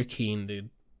 Commander Keen, dude.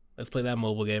 Let's play that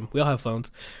mobile game. We all have phones.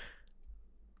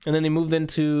 And then they moved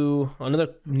into another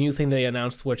new thing they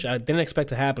announced, which I didn't expect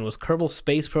to happen, was Kerbal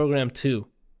Space Program 2.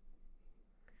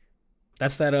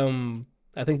 That's that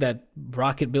I think that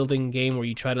rocket building game where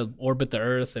you try to orbit the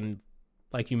Earth and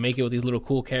like you make it with these little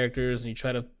cool characters and you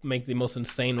try to make the most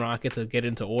insane rocket to get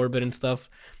into orbit and stuff.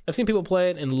 I've seen people play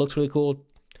it and it looks really cool.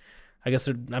 I guess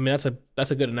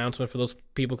that's a good announcement for those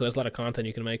people because there's a lot of content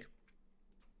you can make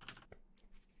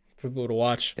for people to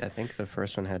watch. Yeah, I think the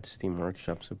first one had Steam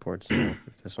Workshop support, so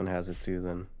if this one has it too,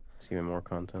 then it's even more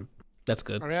content. That's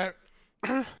good. I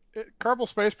mean, Kerbal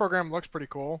Space Program looks pretty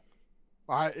cool.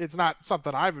 It's not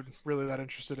something I'm really that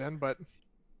interested in, but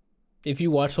If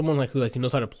you watch someone like who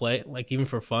knows how to play, like even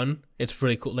for fun, it's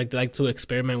pretty cool. Like they like to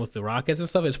experiment with the rockets and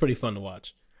stuff. It's pretty fun to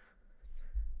watch.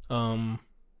 And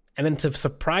then to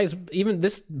surprise, even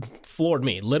this floored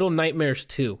me. Little Nightmares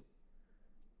 2.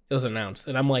 It was announced,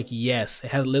 and I'm like, yes,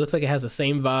 it looks like it has the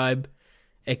same vibe,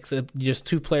 except just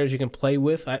two players you can play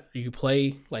with. You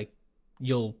play like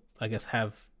you'll, I guess,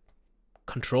 have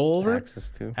control over Access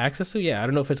to. Yeah. I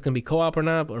don't know if it's gonna be co-op or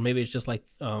not, or maybe it's just like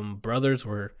brothers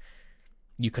where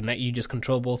you just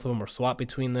control both of them or swap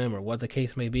between them or what the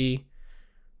case may be.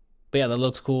 But yeah, that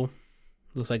looks cool.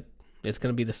 Looks like it's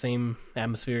gonna be the same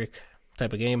atmospheric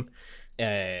type of game.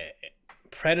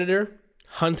 Predator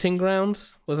Hunting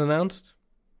Grounds was announced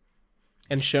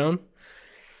and shown.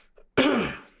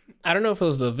 I don't know if it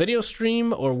was the video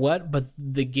stream or what, but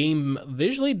the game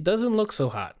visually doesn't look so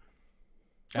hot.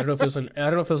 I don't know if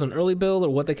it was an early build or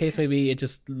what the case may be. It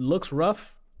just looks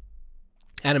rough.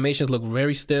 Animations look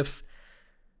very stiff.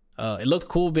 It looked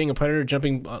cool being a predator,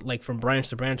 jumping like from branch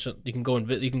to branch. You can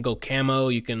go camo.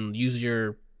 You can use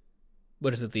your,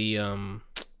 what is it? The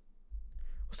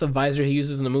what's the visor he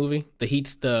uses in the movie? The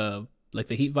heat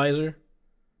visor.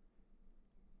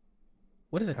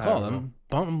 What is it called?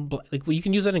 Like you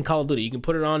can use that in Call of Duty. You can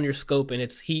put it on your scope and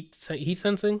it's heat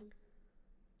sensing.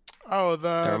 oh, the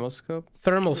Thermoscope?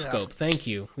 Thermal Yeah. scope. Thank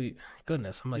you.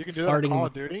 Goodness, I'm like you can do that in farting. Call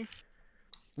of Duty.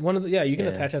 You can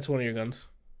Yeah. attach that to one of your guns.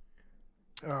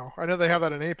 Oh, I know they have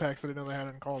that in Apex. I didn't know they had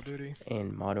it in Call of Duty.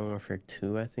 And Modern Warfare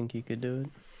 2, I think you could do it.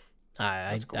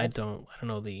 I That's cool. don't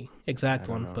know the exact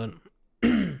I one, don't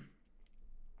but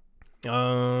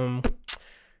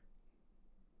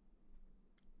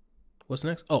what's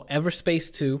next? Oh,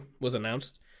 Everspace 2 was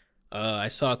announced. I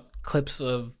saw clips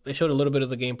of it showed a little bit of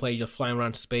the gameplay, just flying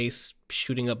around space,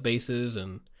 shooting up bases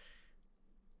and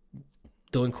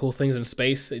doing cool things in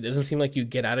space. It doesn't seem like you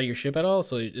get out of your ship at all,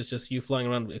 so it's just you flying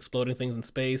around exploding things in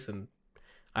space, and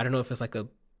I don't know if it's like a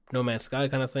No Man's Sky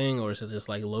kind of thing or is it just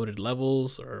like loaded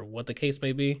levels or what the case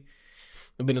may be.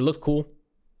 I mean, it looked cool.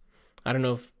 I don't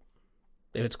know if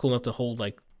it's cool enough to hold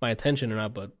like my attention or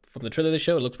not, but from the trailer they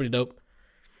showed, it looks pretty dope.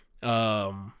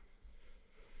 And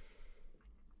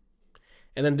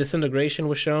then Disintegration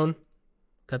was shown.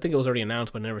 I think it was already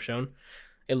announced, but never shown.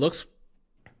 It looks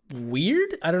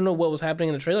weird. I don't know what was happening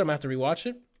in the trailer. I'm gonna have to rewatch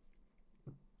it.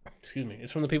 Excuse me.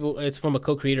 It's from a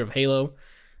co-creator of Halo.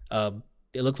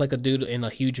 It looks like a dude in a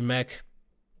huge mech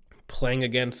playing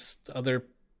against other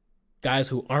guys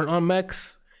who aren't on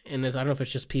mechs. And I don't know if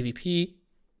it's just PvP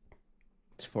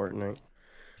It's Fortnite.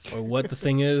 or what the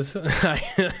thing is.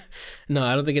 No,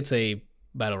 I don't think it's a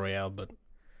battle royale, but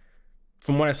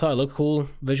from what I saw, it looked cool.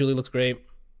 Visually looks great.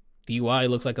 The UI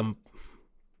looks like a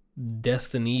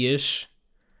Destiny-ish,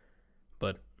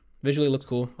 but visually looks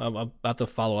cool. I'll have to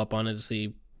follow up on it to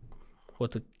see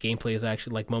what the gameplay is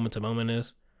actually like moment to moment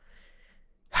is.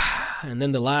 And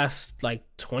then the last like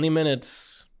 20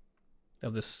 minutes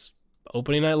of this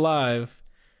opening night live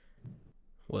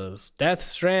was Death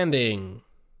Stranding.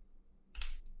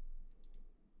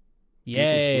 You can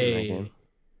play that Yay! game.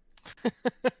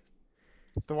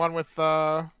 The one with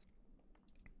Daryl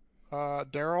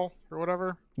or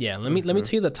whatever. Yeah, let me tell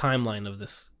you the timeline of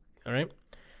this. All right.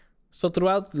 So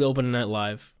throughout the Open Night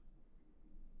Live,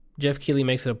 Jeff Keighley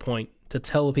makes it a point to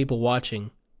tell the people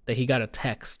watching that he got a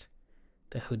text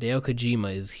that Hideo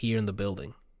Kojima is here in the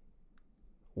building.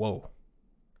 Whoa.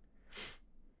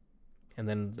 And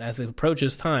then as it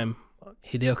approaches time,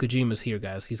 Hideo Kojima's here,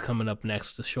 guys. He's coming up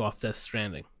next to show off Death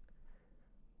Stranding.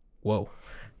 Whoa.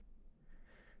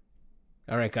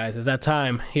 All right, guys, it's that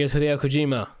time. Here's Hideo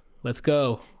Kojima. Let's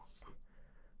go.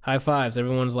 High fives.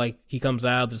 Everyone's like, he comes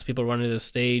out. There's people running to the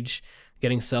stage,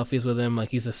 getting selfies with him like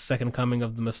he's the second coming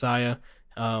of the Messiah.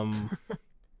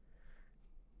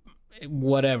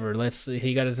 Whatever. Let's see.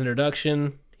 He got his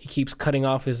introduction. He keeps cutting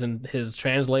off his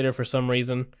translator for some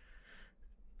reason.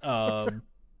 It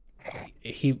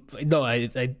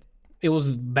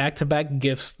was back-to-back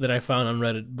gifs that I found on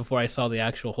Reddit before I saw the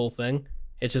actual whole thing.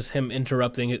 It's just him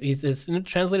interrupting. His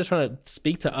translator's trying to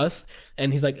speak to us,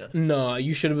 and he's like, "No,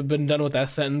 you should have been done with that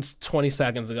sentence 20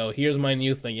 seconds ago. Here's my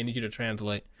new thing. I need you to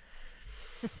translate."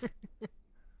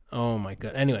 Oh my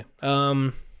god. Anyway,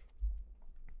 so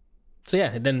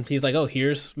yeah, then he's like, "Oh,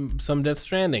 here's some Death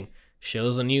Stranding."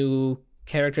 Shows a new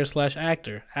character /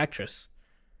 actress.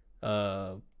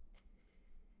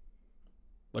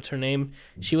 What's her name?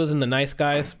 She was in The Nice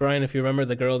Guys, Brian, if you remember,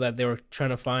 the girl that they were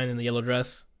trying to find in the yellow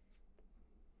dress.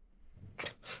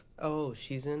 Oh,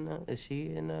 she's in. Is she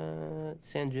in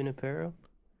San Junipero?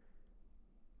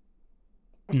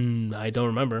 I don't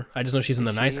remember. I just know she's in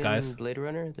The Nice Guys. Blade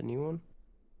Runner, the new one.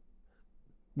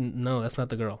 No, that's not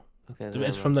the girl. Okay,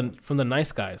 It's from the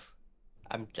Nice Guys.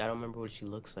 I don't remember what she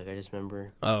looks like. I just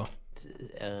remember. Oh.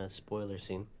 Spoiler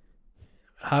scene.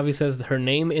 Javi says her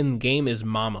name in game is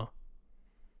Mama.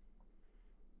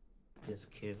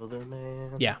 Just killed her,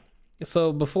 man. Yeah.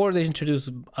 So before they introduced,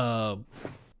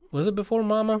 was it before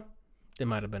Mama? It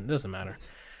might have been. It doesn't matter.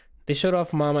 They showed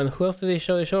off Mama, and who else did they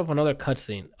show? They showed off another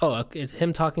cutscene. Oh, it's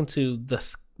him talking to the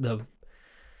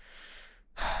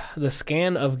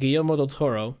scan of Guillermo del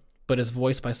Toro, but it's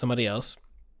voiced by somebody else.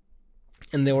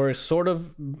 And they were sort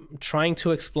of trying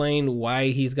to explain why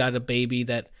he's got a baby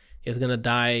that is going to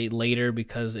die later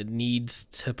because it needs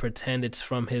to pretend it's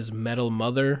from his metal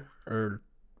mother or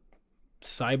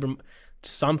cyber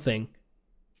something.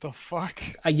 The fuck?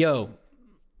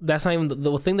 That's not even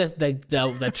the thing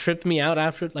that tripped me out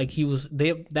after. Like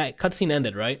that cutscene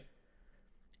ended, right?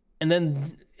 And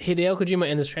then Hideo Kojima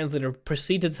and his translator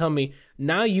proceed to tell me,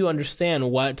 now you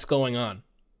understand what's going on.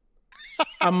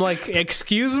 I'm like,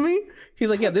 excuse me? He's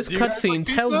like, yeah, this cutscene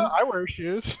tells. I wear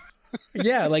shoes.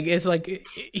 Yeah, like it's like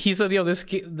he said,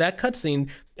 that cutscene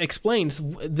explains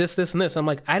this, and this. I'm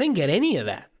like, I didn't get any of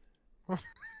that.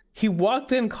 He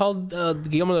walked in, called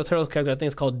Guillermo del Toro's character, I think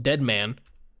it's called Dead Man,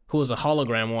 who was a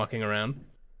hologram walking around,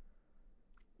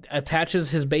 attaches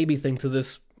his baby thing to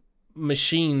this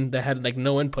machine that had like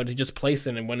no input. He just placed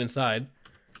it and went inside,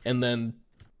 and then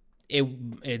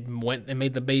it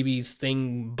made the baby's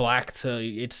thing black to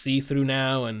it's see-through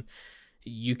now, and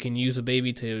you can use a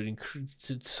baby to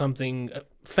something.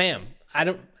 Fam, I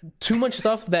don't too much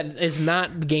stuff that is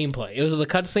not gameplay. It was a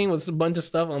cutscene with a bunch of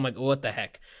stuff. I'm like, what the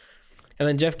heck? And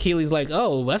then Jeff Keighley's like,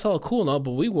 oh, that's all cool and all,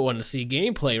 but we want to see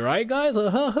gameplay, right, guys?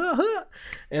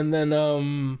 And then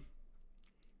Hideo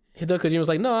Kojima was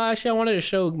like, no, actually, I wanted to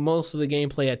show most of the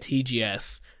gameplay at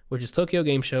TGS, which is Tokyo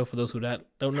Game Show, for those who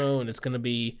don't know, and it's going to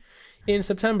be in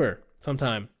September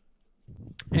sometime.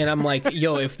 And I'm like,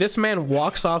 yo, if this man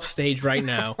walks off stage right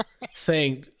now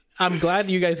saying, I'm glad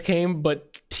you guys came,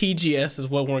 but TGS is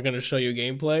what we're going to show you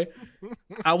gameplay,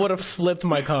 I would have flipped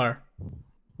my car.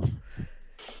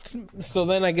 So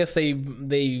then I guess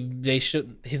they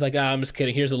should. He's like, I'm just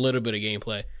kidding. Here's a little bit of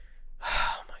gameplay.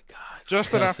 Oh my god!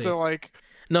 Just Kelsey. enough to like.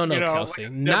 No, Kelsey.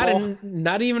 Like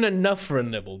not even enough for a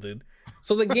nibble, dude.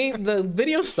 So the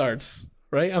video starts,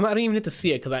 right? I don't even need to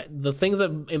see it because the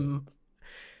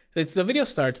video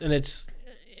starts and it's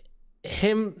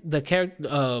him, the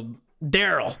character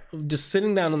Daryl, just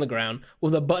sitting down on the ground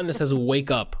with a button that says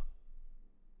 "Wake Up."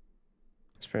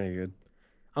 It's pretty good.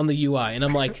 On the UI, and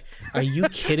I'm like, are you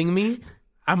kidding me?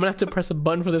 I'm gonna have to press a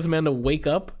button for this man to wake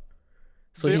up.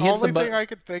 So the he hits only the thing I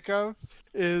could think of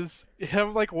is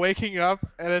him like waking up,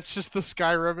 and it's just the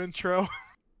Skyrim intro.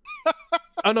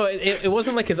 Oh no, it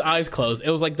wasn't like his eyes closed. It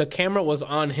was like the camera was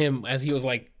on him as he was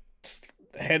like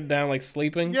head down, like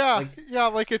sleeping. Yeah,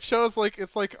 like it shows like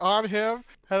it's like on him,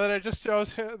 and then it just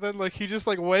shows him. Then like he just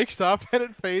like wakes up, and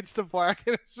it fades to black,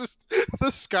 and it's just the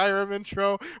Skyrim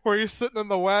intro where he's sitting in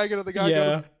the wagon, and the guy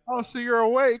goes, "Oh, so you're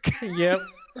awake?" Yep.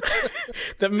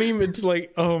 That meme, it's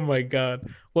like, oh my god.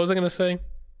 What was I gonna say?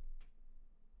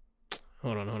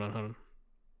 Hold on.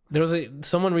 There was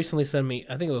someone recently sent me,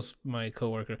 I think it was my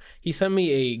coworker. He sent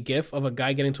me a GIF of a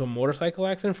guy getting into a motorcycle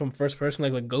accident from first person,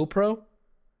 like GoPro.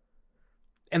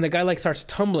 And the guy like starts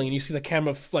tumbling, and you see the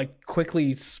camera like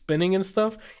quickly spinning and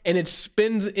stuff, and it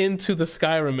spins into the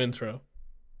Skyrim intro.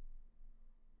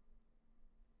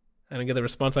 I didn't get the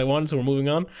response I wanted, so we're moving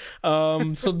on.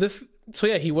 So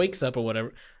yeah, he wakes up or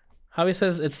whatever. Javi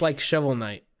says it's like Shovel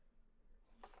Knight.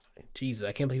 Jesus,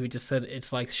 I can't believe he just said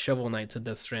it's like Shovel Knight to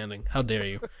Death Stranding. How dare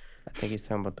you? I think he's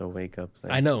talking about the wake up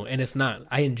thing. I know, and it's not.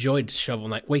 I enjoyed Shovel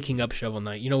Knight, waking up Shovel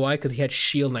Knight. You know why? Because he had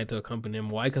Shield Knight to accompany him.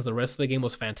 Why? Because the rest of the game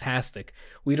was fantastic.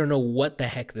 We don't know what the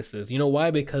heck this is. You know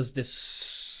why? Because this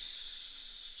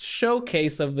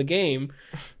showcase of the game.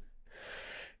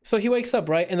 So he wakes up,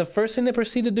 right? And the first thing they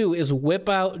proceed to do is whip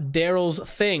out Daryl's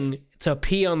thing to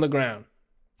pee on the ground.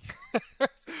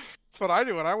 That's what I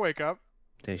do when I wake up.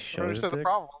 They I showed understand the it.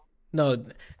 problem. No,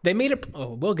 they made it.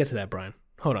 Oh, we'll get to that, Brian.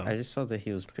 Hold on. I just saw that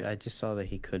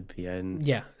he could be. I didn't.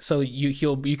 Yeah, so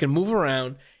you can move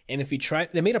around, and if you try,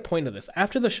 they made a point of this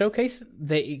after the showcase.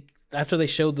 After they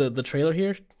showed the trailer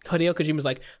here, Hideo Kojima's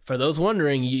like, for those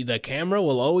wondering, the camera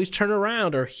will always turn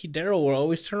around, or Daryl will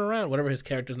always turn around, whatever his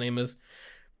character's name is.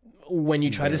 When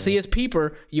you try to see his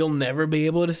peeper, you'll never be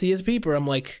able to see his peeper. I'm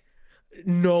like,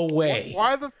 no way.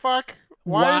 Why the fuck?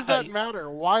 Why does that matter?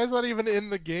 Why is that even in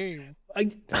the game?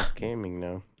 That's gaming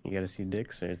now. You gotta see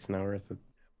dicks, or it's not worth it.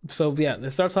 So yeah,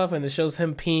 it starts off and it shows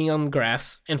him peeing on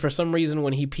grass, and for some reason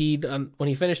when he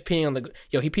finished peeing on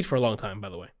he peed for a long time, by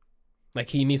the way. Like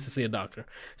he needs to see a doctor.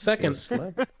 Second,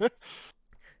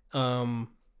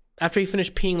 after he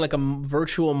finished peeing, like a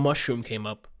virtual mushroom came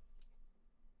up.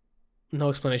 No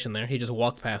explanation there. He just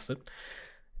walked past it.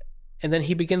 And then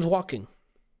he begins walking.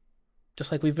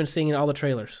 Just like we've been seeing in all the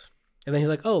trailers. And then he's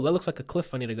like, oh, that looks like a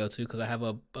cliff I need to go to because I have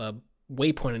a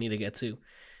waypoint I need to get to.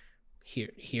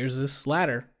 Here's this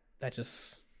ladder that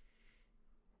just...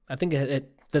 I think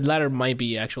the ladder might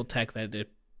be actual tech that it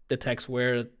detects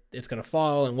where it's going to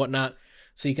fall and whatnot,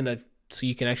 so you can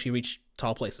actually reach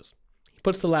tall places. He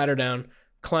puts the ladder down,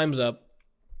 climbs up,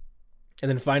 and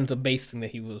then finds a base thing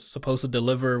that he was supposed to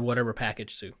deliver whatever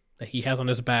package to that he has on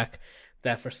his back.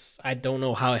 I don't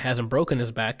know how it hasn't broken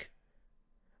his back,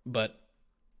 but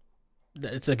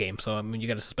it's a game, so I mean you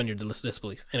got to suspend your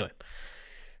disbelief. Anyway,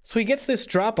 so he gets this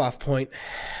drop-off point,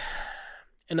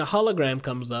 and a hologram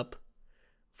comes up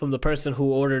from the person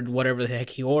who ordered whatever the heck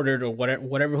he ordered, or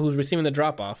whatever who's receiving the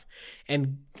drop-off,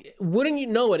 and wouldn't you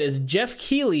know it is Jeff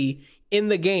Keighley in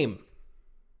the game.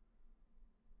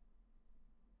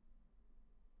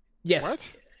 Yes.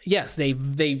 What? Yes,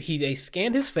 they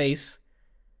scanned his face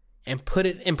and put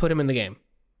him in the game.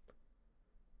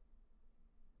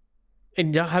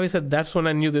 And Javi said that's when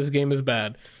I knew this game is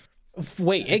bad.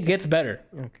 Wait, it gets better.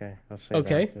 Okay, I'll say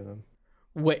okay. that for them.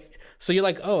 Wait, so you're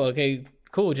like, oh, okay,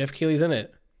 cool. Jeff Keighley's in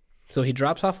it. So he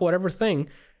drops off whatever thing.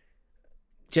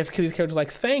 Jeff Keighley's character's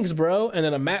like, thanks, bro. And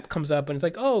then a map comes up and it's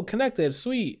like, oh, connected,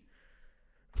 sweet.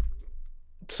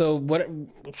 So what?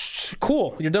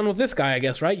 Cool. You're done with this guy, I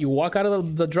guess, right? You walk out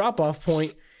of the drop-off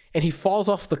point, and he falls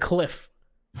off the cliff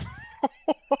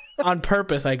on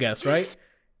purpose, I guess, right?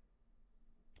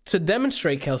 To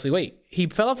demonstrate, Kelsey. Wait, he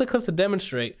fell off the cliff to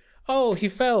demonstrate. Oh, he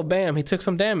fell. Bam. He took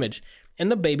some damage,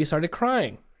 and the baby started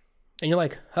crying. And you're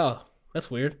like, oh, that's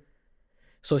weird.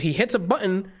 So he hits a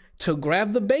button to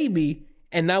grab the baby,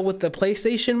 and now with the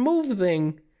PlayStation Move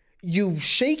thing, you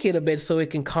shake it a bit so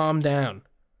it can calm down.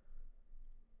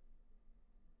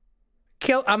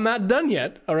 I'm not done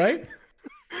yet, all right?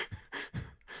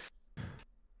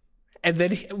 And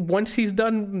then once he's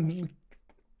done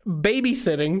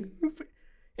babysitting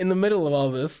in the middle of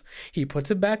all this, he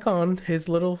puts it back on, his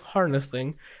little harness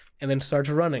thing, and then starts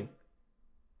running.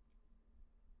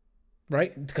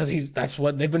 Right? Because that's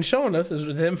what they've been showing us,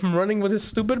 is him running with his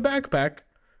stupid backpack.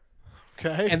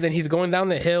 Okay. And then he's going down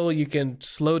the hill. You can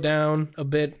slow down a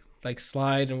bit, like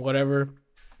slide and whatever.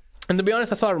 And to be honest,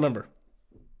 that's all I remember.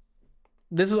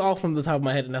 This is all from the top of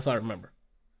my head, and that's all I remember.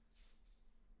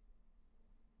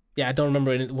 Yeah, I don't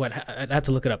remember what. I'd have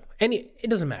to look it up. It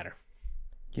doesn't matter.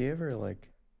 Do you ever like?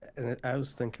 And I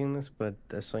was thinking this, but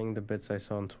seeing the bits I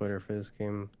saw on Twitter for this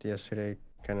game yesterday,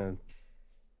 kind of,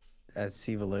 I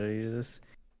see validity to this.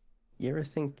 You ever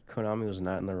think Konami was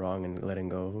not in the wrong in letting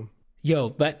go of him? Yo,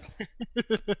 but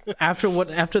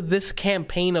after this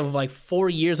campaign of like 4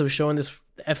 years of showing this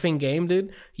effing game,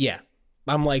 dude. Yeah,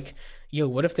 I'm like, yo,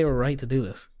 what if they were right to do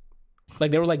this?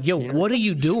 Like they were like, yo, what are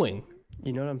you doing?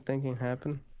 You know what I'm thinking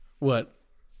happened? What?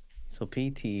 So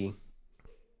PT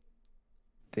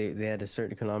they had a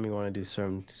certain Konami want to do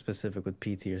something specific with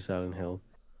PT or Silent Hill.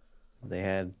 They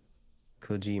had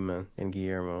Kojima and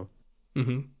Guillermo,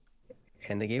 Mm-hmm.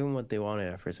 and they gave him what they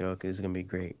wanted at first. Like, okay, this is gonna be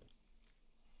great.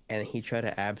 And he tried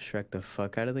to abstract the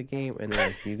fuck out of the game, and they're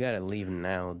like, you gotta leave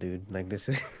now, dude. Like, this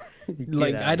is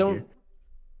Like, I don't.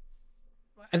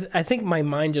 I think my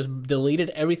mind just deleted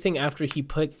everything after he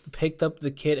picked up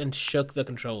the kit and shook the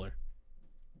controller.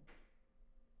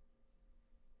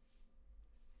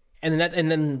 And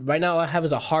then right now all I have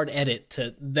is a hard edit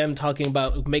to them talking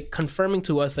about confirming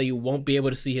to us that you won't be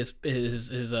able to see his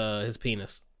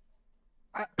penis.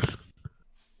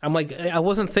 I'm like, I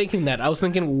wasn't thinking that. I was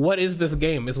thinking, what is this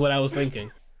game? Is what I was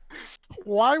thinking.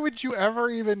 Why would you ever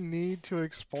even need to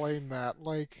explain that?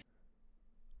 Like,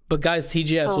 But guys,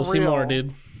 TGS, For we'll see more, real.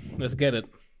 dude. Let's get it.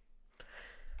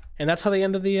 And that's how they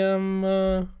ended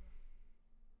the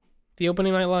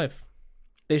opening night live.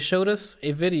 They showed us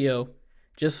a video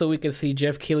just so we could see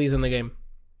Jeff Keighley's in the game,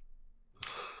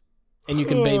 and you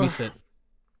can babysit.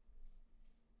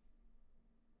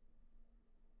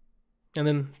 And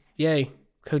then, yay,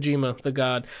 Kojima, the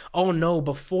god. Oh no!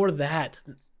 Before that,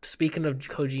 speaking of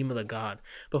Kojima, the god,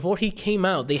 before he came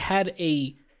out, they had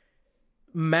a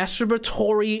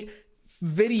masturbatory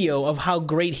video of how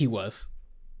great he was.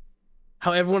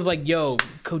 How everyone's like, "Yo,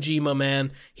 Kojima,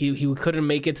 man, he couldn't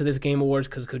make it to this Game Awards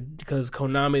because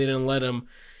Konami didn't let him."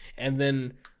 And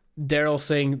then Daryl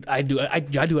saying, "I do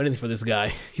anything for this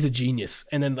guy. He's a genius."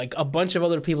 And then like a bunch of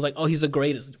other people like, "Oh, he's the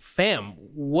greatest." Fam,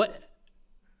 what's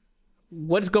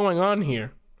going on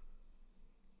here?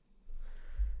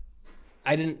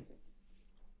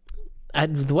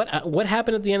 What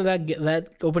happened at the end of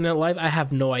that opening night live? I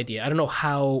have no idea. I don't know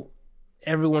how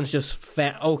everyone's just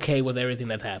okay with everything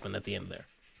that happened at the end there.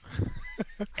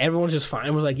 Everyone's just fine.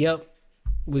 It was like, "Yep,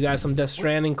 we got some Death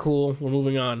Stranding. Cool. We're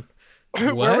moving on."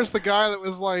 Where What? was the guy that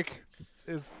was like,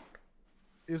 is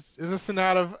this an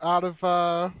out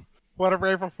of whatever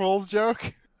April Fool's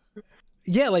joke?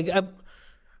 Yeah, like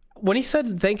when he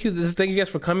said thank you guys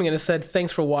for coming, and it said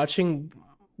thanks for watching,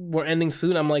 we're ending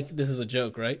soon. I'm like, this is a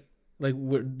joke, right? Like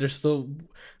there's still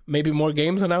maybe more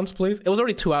games announced, please. It was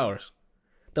already 2 hours.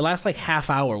 The last like half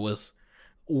hour was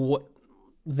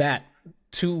that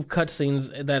 2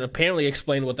 cutscenes that apparently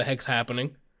explain what the heck's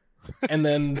happening. And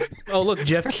then, oh look,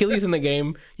 Jeff Keighley's in the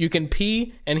game. You can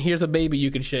pee, and here's a baby you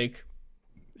can shake.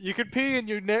 You could pee and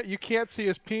you can't see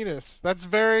his penis. That's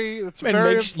very And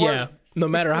important. yeah, no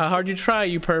matter how hard you try,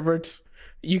 you perverts,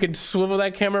 you can swivel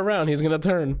that camera around. He's gonna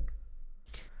turn.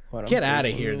 What I'm Get outta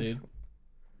thinking here, is-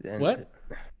 dude. and What?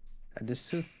 There's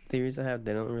 2 theories I have.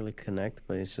 They don't really connect,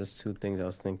 but it's just 2 things I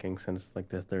was thinking since like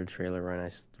the 3rd trailer run.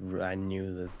 I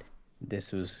knew that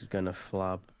this was gonna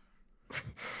flop.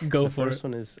 Go The for first it.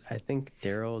 one is I think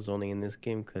Daryl is only in this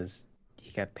game because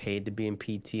he got paid to be in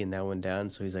PT and that went down.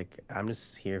 So he's like, I'm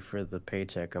just here for the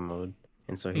paycheck mode,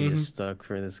 and so he just stuck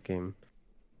for this game.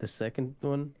 The second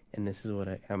one, and this is what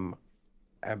I'm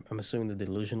assuming the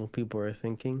delusional people are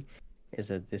thinking, is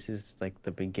that this is like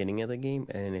the beginning of the game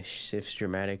and then it shifts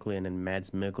dramatically and then Mads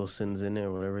Mikkelsen's in it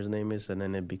or whatever his name is, and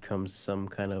then it becomes some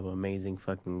kind of amazing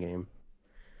fucking game.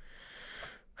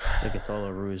 Like it's all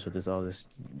a ruse with all this.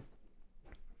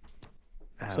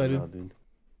 I So I don't do- know, dude.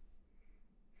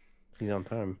 He's on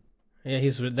time. Yeah,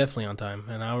 he's definitely on time.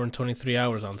 An hour and 23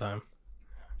 hours on time.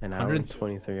 An hour 100? and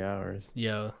 23 hours.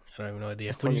 Yo, I don't have no idea.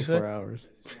 That's What did you 24 say? hours.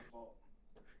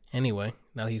 Anyway,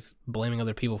 now he's blaming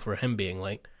other people for him being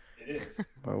late. It is.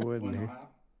 Why wouldn't he?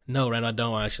 No, Randall, I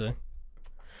don't actually.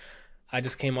 I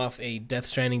just came off a Death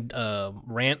Stranding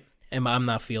rant, and I'm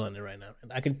not feeling it right now.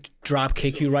 I could drop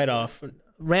kick you right off.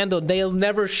 Randall, they'll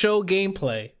never show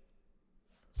gameplay.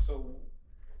 So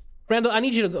Randall, I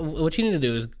need you to. What you need to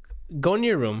do is go into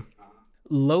your room,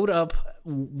 load up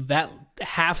that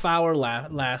half hour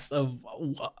last of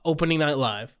opening night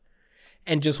live,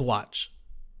 and just watch.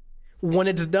 When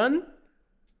it's done,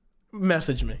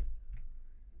 message me.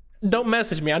 Don't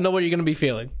message me. I know what you're gonna be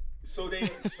feeling. so they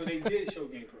did show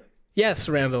gameplay. Yes,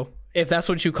 Randall, if that's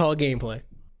what you call gameplay.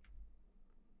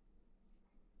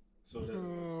 So there's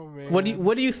Oh, man.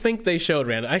 What do you think they showed,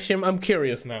 Randall? Actually, I'm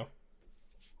curious now.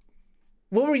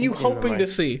 What were you In the hoping to mic.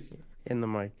 see? In the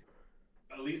mic.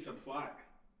 at least a plot.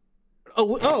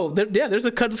 Yeah. There's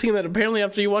a cutscene that apparently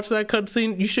after you watch that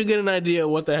cutscene, you should get an idea of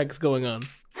what the heck's going on.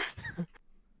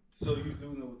 So you do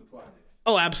know what the plot is.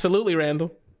 Oh, absolutely,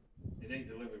 Randall. It ain't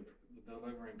delivering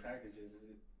packages, is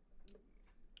it?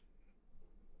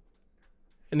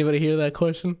 Anybody hear that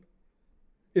question?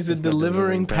 Is it It's not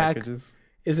delivering packages?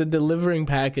 Is it delivering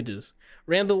packages?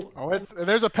 Randall, Oh,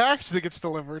 there's a package that gets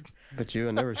delivered. But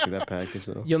you'll never see that package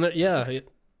though.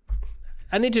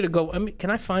 I need you to go. I mean, can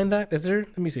I find that? Is there?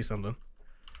 Let me see something.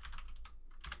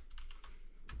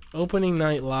 Opening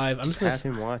night live. I'm Just just gonna. have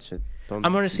him watch it. Don't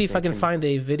I'm gonna see if I make can him- find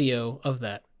a video of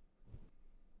that.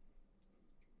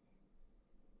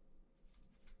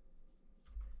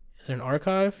 Is there an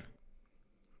archive?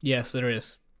 Yes, there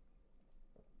is.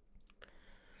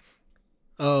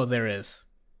 Oh, there is.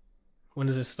 When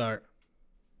does it start?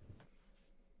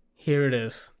 Here it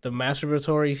is. The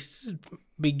masturbatory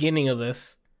beginning of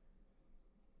this.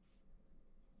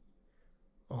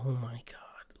 Oh my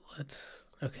god. Let's.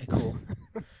 Okay, cool.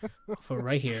 For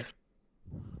right here.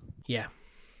 Yeah.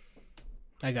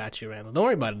 I got you, Randall. Don't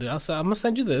worry about it, dude. I'm gonna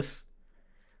send you this.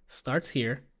 Starts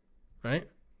here, right?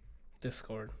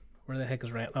 Discord. Where the heck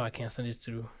is Randall? Oh, I can't send it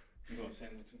to. You gonna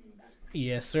send it to me?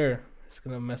 Yes, sir. It's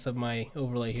gonna mess up my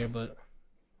overlay here, but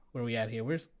where are we at here?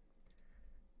 Where's?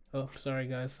 Oh, sorry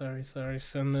guys. Sorry.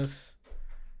 Send this.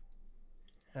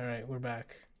 All right, we're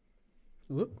back.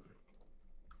 Whoop.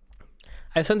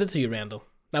 I sent it to you, Randall.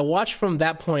 Now watch from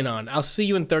that point on. I'll see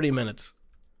you in 30 minutes.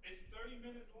 It's 30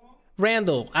 minutes long.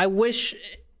 Randall, I wish.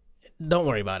 Don't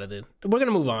worry about it, dude. We're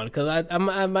gonna move on because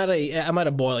I'm at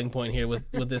a boiling point here with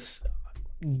this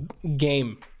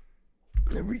game.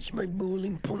 I reached my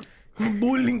boiling point.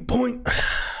 Boiling point.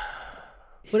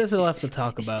 What is it left to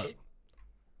talk about?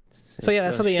 So yeah,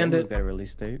 that's how they end it. Got a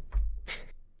release date.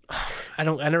 I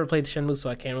never played Shenmue, so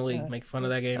I can't really make fun of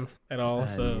that game at all.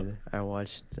 So Neither. I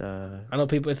watched I know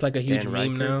people. It's like a huge Dan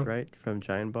meme Reichert, now. right, from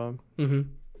Giant Bomb. Mm-hmm.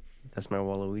 That's my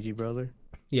Waluigi brother.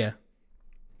 Yeah.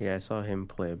 Yeah, I saw him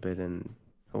play a bit, and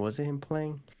was it him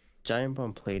playing? Giant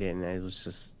Bomb played it, and it was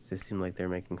just, it seemed like they're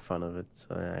making fun of it,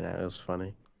 so and it was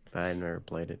funny. But I never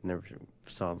played it,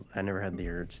 I never had the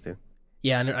urge to.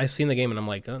 Yeah, I've seen the game and I'm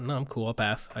like, oh, no, I'm cool. I'll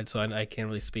pass. I can't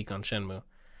really speak on Shenmue.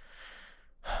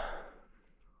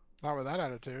 Not with that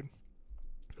attitude.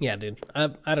 Yeah, dude.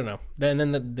 I don't know.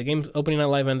 Then the game's opening night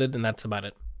live ended, and that's about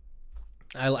it.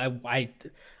 I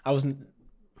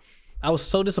was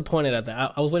so disappointed at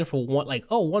that. I was waiting for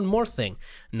one more thing.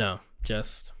 No,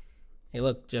 just hey,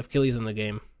 look, Jeff Keighley's in the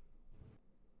game.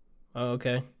 Oh,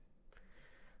 okay.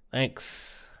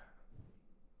 Thanks.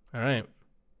 All right.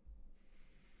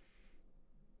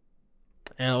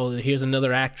 And here's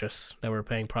another actress that we're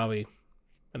paying probably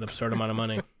an absurd amount of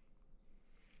money.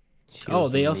 She Oh,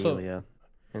 was they also- Amelia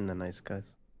in The Nice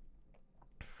Guys.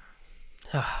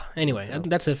 Anyway, Yeah.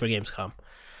 that's it for Gamescom.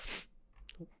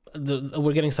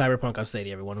 We're getting Cyberpunk on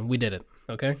Stadia, everyone. We did it.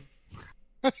 Okay.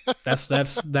 That's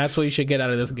what you should get out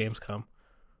of this Gamescom.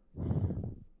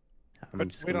 I'm But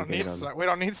just we gonna don't get need it on- we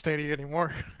don't need Stadia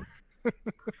anymore.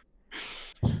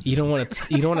 You don't want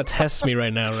to test me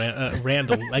right now,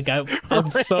 Randall. Like I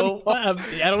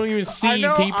don't even see I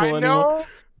know anymore.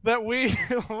 that we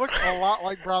look a lot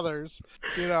like brothers,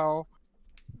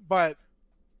 but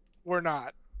we're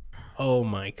not. Oh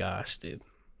my gosh, dude.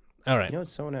 All right. You know,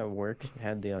 someone at work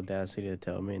had the audacity to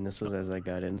tell me, and this was as I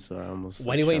got in, so I almost.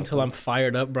 Why do you wait until I'm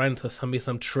fired up, Brian, to send me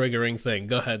some triggering thing?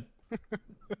 Go ahead.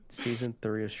 Season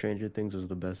 3 of Stranger Things was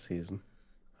the best season.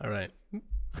 All right.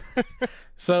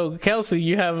 So, Kelsey,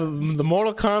 you have the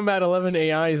Mortal Kombat 11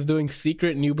 AI is doing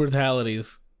secret new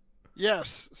brutalities.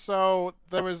 Yes. So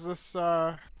there was this.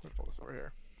 Let me pull this over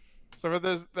here. So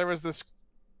there was this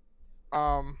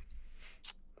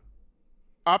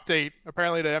update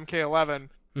apparently to MK11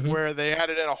 Mhm. where they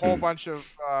added in a whole bunch of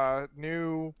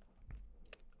new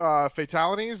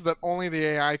fatalities that only the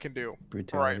AI can do right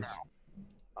Brutalities.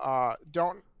 now.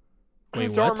 Don't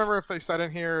Wait, don't what? remember if they said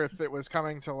in here if it was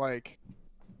coming to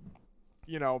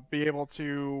be able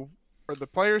to for the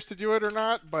players to do it or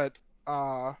not, but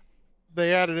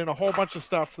they added in a whole bunch of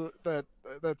stuff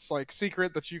that's like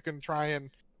secret that you can try and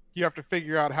you have to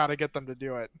figure out how to get them to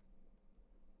do it.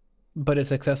 But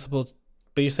it's accessible.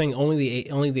 But you're saying only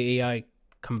the AI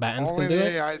combatants Only can do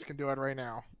the it? AIs can do it right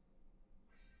now.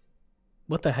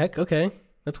 What the heck? Okay,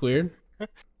 that's weird.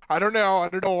 I don't know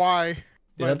why.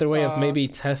 Is that their way of uh, maybe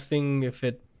testing if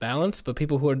it balanced? But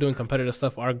people who are doing competitive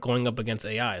stuff are going up against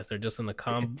AIs. They're just in the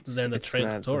they're in the It's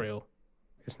not- tutorial.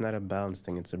 It's not a balance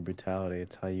thing, it's a brutality.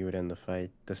 It's how you would end the fight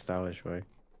the stylish way.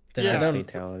 Then Yeah. I don't.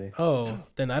 Fatality. Oh,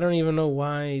 then I don't even know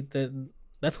why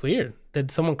that's weird. Did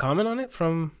someone comment on it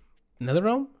from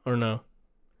NetherRealm or no?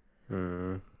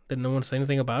 Hmm. Did no one say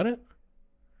anything about it?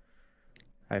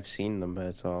 I've seen them, but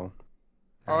it's all.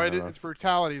 Oh, I don't know. it's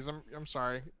brutalities. I'm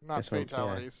sorry, not That's what- yeah,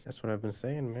 fatalities. that's what I've been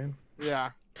saying, man. Yeah.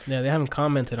 Yeah, they haven't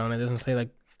commented on it. It doesn't say like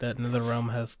that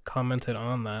NetherRealm has commented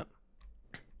on that.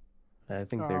 I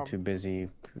think they're Um, too busy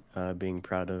being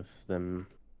proud of them.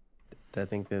 I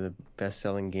think they're the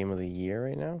best-selling game of the year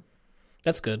right now.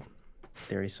 That's good.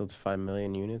 They already sold 5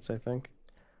 million units, I think.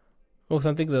 Well, 'cause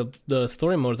I think the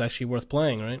story mode is actually worth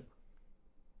playing, right?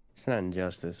 It's not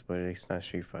Injustice, but it's not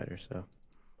Street Fighter, so.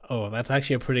 Oh, that's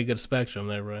actually a pretty good spectrum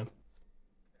there, Brian.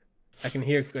 I can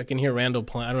hear Randall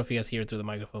playing. I don't know if you guys hear it through the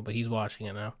microphone, but he's watching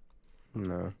it now.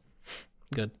 No.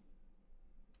 Good.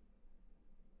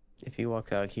 If he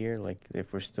walks out here, like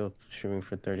if we're still streaming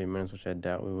for 30 minutes, which I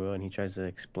doubt we will, and he tries to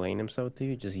explain himself to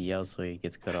you, just yell so he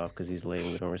gets cut off because he's late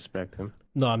and we don't respect him.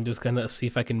 No, I'm just gonna see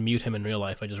if I can mute him in real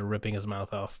life by just ripping his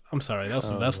mouth off. I'm sorry, that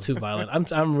was too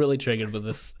violent. I'm really triggered with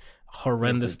this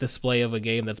horrendous display of a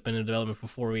game that's been in development for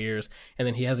 4 years, and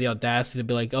then he has the audacity to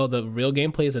be like, "Oh, the real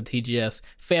gameplay is at TGS."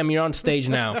 Fam, you're on stage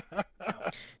now.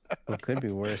 What could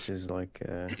be worse is like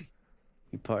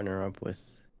you partner up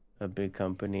with a big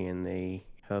company and they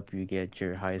help you get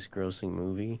your highest grossing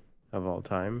movie of all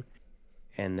time,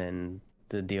 and then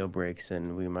the deal breaks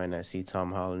and we might not see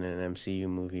Tom Holland in an MCU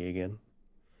movie again.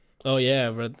 Oh yeah,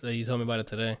 but you told me about it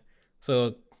today.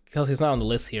 So Kelsey's not on the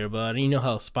list here, but you know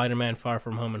how Spider-Man: Far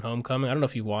From Home and Homecoming. I don't know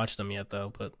if you watched them yet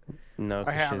though, but No,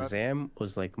 I haven't. Shazam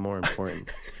was like more important.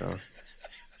 So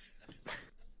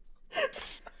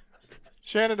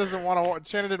Shannon doesn't want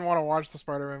to. Shannon didn't want to watch the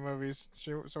Spider-Man movies,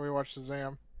 so we watched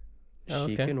Shazam. Oh,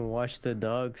 she okay. can watch the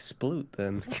dog sploot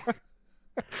then.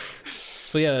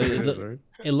 so yeah, Spoilers, right?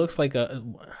 it looks like a.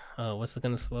 What was I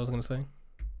gonna say?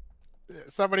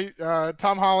 Somebody,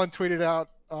 Tom Holland tweeted out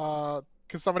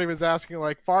because somebody was asking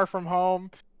like Far From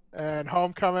Home and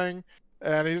Homecoming,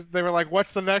 and they were like,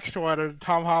 "What's the next one?" And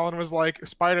Tom Holland was like,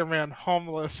 "Spider-Man: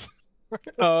 Homeless."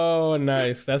 Oh,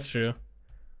 nice. That's true.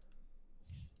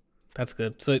 That's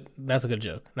good. So that's a good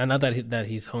joke. Not that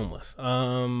he's homeless.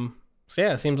 So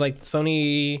yeah, it seems like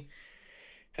Sony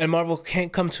and Marvel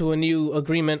can't come to a new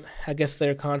agreement. I guess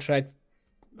their contract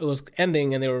was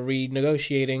ending and they were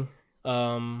renegotiating.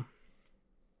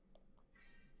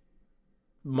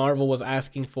 Marvel was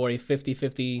asking for a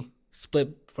 50-50 split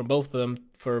from both of them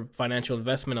for financial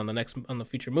investment on the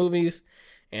future movies,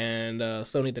 and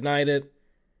Sony denied it.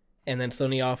 And then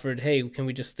Sony offered, "Hey, can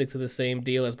we just stick to the same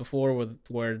deal as before,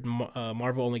 where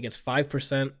Marvel only gets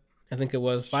 5%? I think it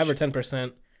was 5 or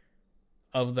 10%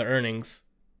 of the earnings."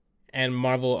 And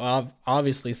Marvel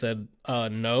obviously said,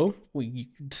 "No,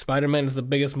 Spider-Man is the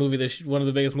biggest movie one of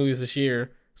the biggest movies this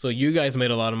year. So you guys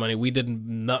made a lot of money. We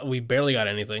barely got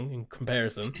anything in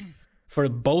comparison for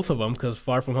both of them, because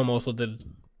Far From Home also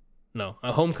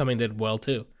Homecoming did well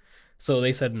too." So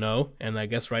they said no, and I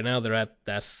guess right now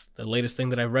that's the latest thing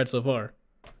that I've read so far,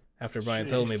 after Brian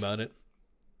told me about it.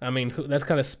 I mean, that's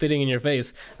kind of spitting in your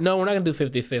face. No, we're not going to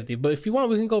do 50-50, but if you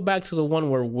want, we can go back to the one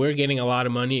where we're getting a lot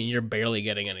of money and you're barely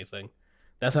getting anything.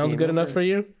 That sounds good enough for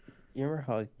you? You remember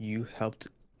how you helped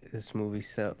this movie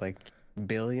sell like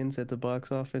billions at the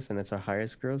box office and it's our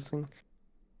highest grossing?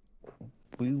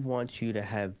 We want you to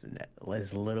have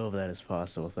as little of that as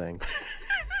possible, thanks.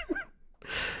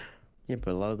 Yeah,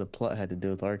 but a lot of the plot had to do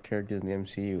with our characters in the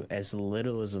MCU. As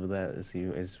little of that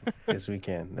as we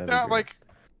can. Yeah, like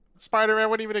Spider-Man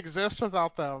wouldn't even exist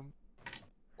without them.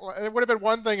 It would have been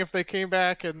one thing if they came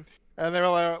back and they were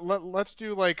like, let's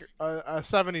do like a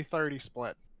 70-30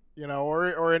 split,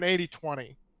 or an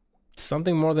 80-20.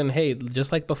 Something more than, hey,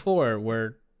 just like before,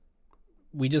 where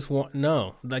we just want,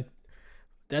 no, like,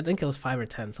 I think it was 5 or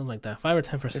 10, something like that. 5 or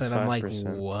 10%. I'm like,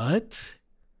 what?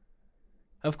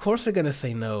 Of course they're gonna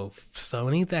say no.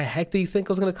 Sony, the heck do you think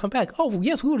was gonna come back? Oh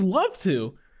yes, we would love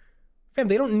to. Fam,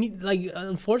 they don't need,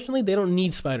 unfortunately, they don't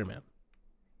need Spider-Man.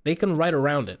 They can write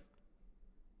around it.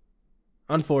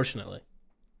 Unfortunately.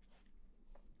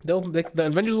 The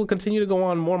Avengers will continue to go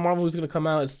on. More Marvel is gonna come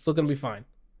out. It's still gonna be fine.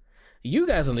 You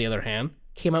guys, on the other hand,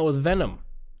 came out with Venom,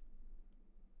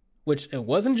 which it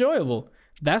was enjoyable.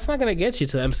 That's not gonna get you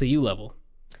to the MCU level.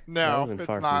 No, wasn't it's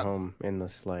Far not. From Home in the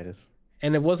slightest.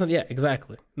 And it wasn't, yeah,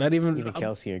 exactly. Not even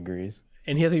Kelsey agrees.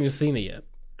 and he hasn't even seen it yet.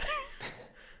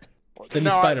 The new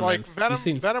No, Spider-Man. Venom was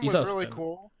really Spider-Man.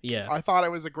 cool. Yeah. I thought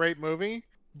it was a great movie,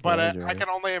 but Yeah, I you're right. can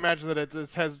only imagine that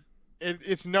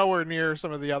it's nowhere near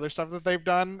some of the other stuff that they've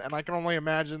done, and I can only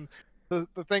imagine the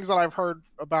things that I've heard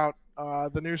about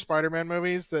the new Spider-Man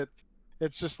movies, that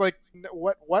it's just like,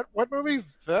 what movie?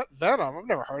 Venom? I've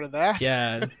never heard of that.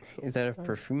 Yeah. Is that a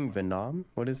perfume, Venom?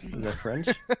 Is that French?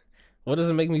 What does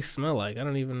it make me smell like? I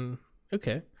don't even.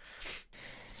 Okay.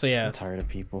 So yeah. I'm tired of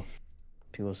people.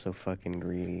 People are so fucking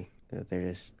greedy that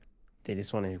they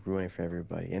just want to ruin it for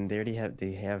everybody. And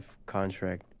they have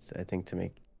contracts, I think, to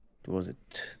make, what was it,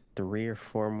 3 or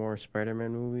 4 more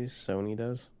Spider-Man movies? Sony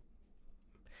does.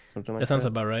 Something like That sounds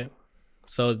about right.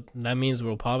 So that means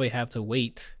we'll probably have to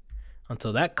wait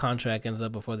until that contract ends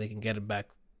up before they can get it back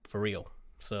for real.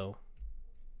 So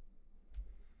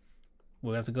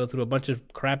we'll have to go through a bunch of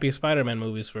crappy Spider-Man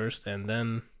movies first, and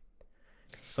then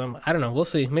some. I don't know. We'll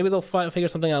see. Maybe they'll figure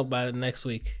something out by next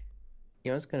week. You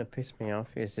know what's gonna piss me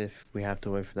off is if we have to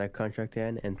wait for that contract to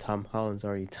end and Tom Holland's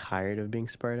already tired of being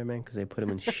Spider-Man because they put him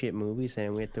in shit movies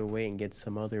and we have to wait and get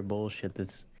some other bullshit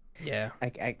that's Yeah.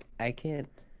 I can't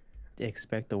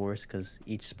expect the worst because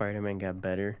each Spider-Man got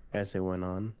better as it went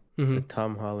on. Hmm. But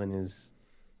Tom Holland is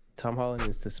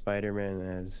the Spider-Man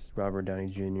as Robert Downey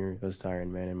Jr. was to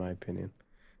Iron Man in my opinion.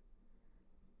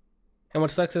 And what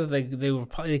sucks is they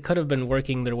could have been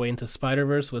working their way into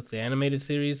Spider-Verse with the animated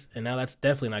series, and now that's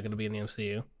definitely not going to be in the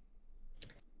MCU.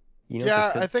 You know Yeah,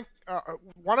 what they I think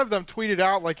one of them tweeted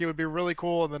out like it would be really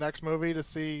cool in the next movie to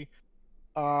see,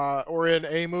 or in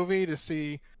a movie to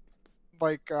see,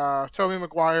 like Tobey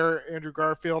Maguire, Andrew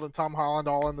Garfield, and Tom Holland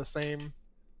all in the same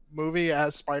movie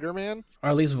as Spider-Man.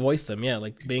 Or at least voice them, yeah,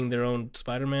 like being their own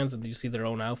Spider-Mans, and you see their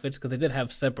own outfits, because they did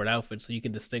have separate outfits, so you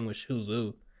can distinguish who's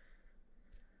who.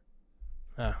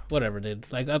 Whatever, dude.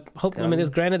 Like, I hope. I mean,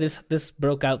 granted, this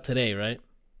broke out today, right?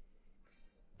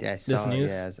 Yeah, I saw it.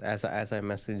 news? Yeah, as I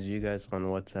messaged you guys on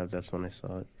WhatsApp, that's when I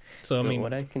saw it. So I So mean,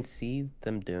 what I can see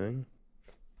them doing,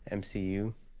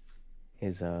 MCU,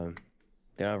 is they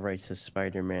don't have rights to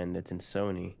Spider-Man that's in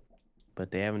Sony,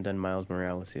 but they haven't done Miles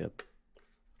Morales yet.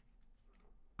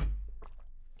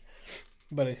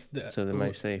 but it's, So they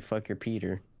might say, "Fuck your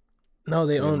Peter." no,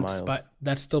 they with own Miles.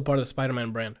 That's still part of the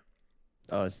Spider-Man brand.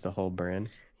 Oh, it's the whole brand.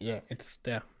 Yeah,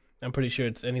 I'm pretty sure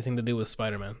it's anything to do with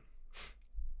Spider-Man.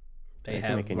 They can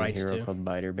have make a new rights hero to. called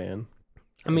Biter-Man.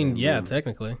 I mean, yeah, boom.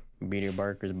 technically. Peter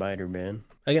Parker's Biter-Man.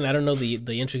 Again, I don't know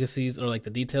the intricacies or like the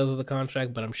details of the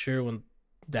contract, but I'm sure when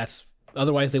that's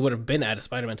otherwise they would have been added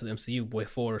Spider-Man to the MCU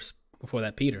before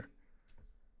that Peter.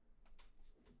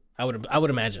 I would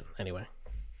imagine anyway.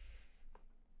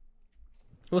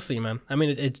 We'll see, man. I mean,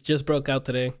 it just broke out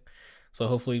today, so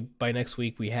hopefully by next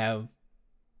week we have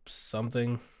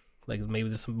something like maybe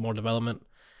there's some more development.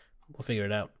 We'll figure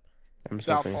it out. I'm just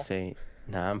hoping to Doubtful. say,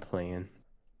 "Nah, I'm playing."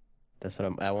 That's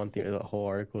what I want. The whole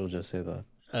article to just say that.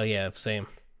 Oh yeah, same.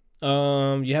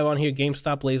 You have on here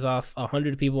GameStop lays off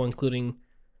 100 people, including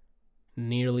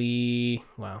nearly.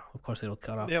 Wow, of course it'll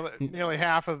cut off. Nearly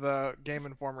half of the Game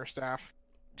Informer staff.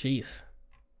 Jeez.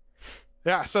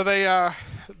 Yeah, so they're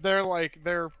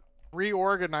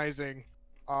reorganizing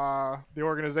the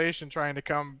organization, trying to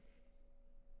come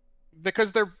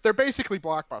because they're basically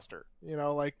Blockbuster,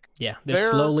 like Yeah,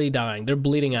 they're slowly dying. They're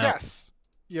bleeding out. yes,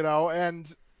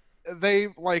 and they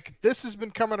this has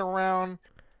been coming around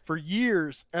for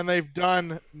years and they've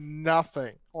done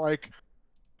nothing. Like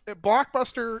at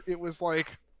Blockbuster, it was like,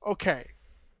 okay,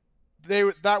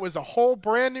 that was a whole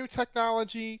brand new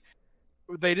technology.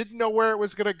 They didn't know where it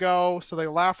was going to go, so they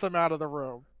laughed them out of the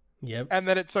room. Yep. And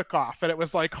then it took off, and it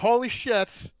was like, holy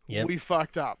shit, Yep. we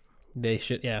fucked up. They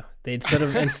should. Yeah. They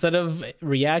instead of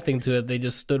reacting to it, they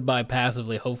just stood by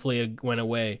passively. Hopefully, it went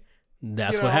away.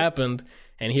 That's what happened.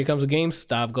 And here comes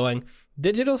GameStop going,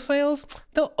 digital sales?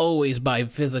 They'll always buy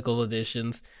physical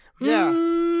editions. Yeah.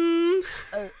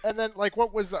 Mm. And then,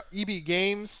 what was EB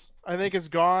Games, I think, is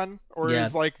gone, or Yeah.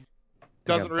 is,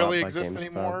 doesn't got really bought by exist GameStop.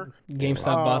 anymore.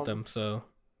 GameStop bought them, so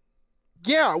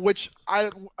Yeah, which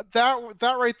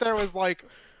that right there was like,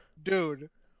 dude,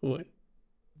 what?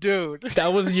 dude.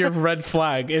 That was your red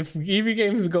flag. If EV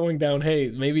Games is going down, hey,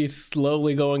 maybe it's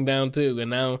slowly going down too.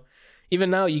 And now, even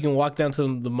now, you can walk down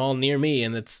to the mall near me,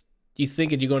 and you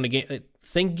think you're going to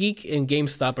ThinkGeek and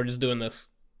GameStop are just doing this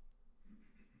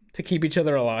to keep each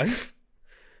other alive.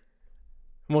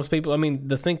 Most people, I mean,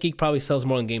 the ThinkGeek probably sells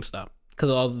more than GameStop because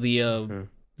of all the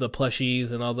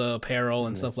plushies and all the apparel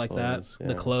and The stuff like clothes, that.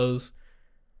 The yeah. clothes.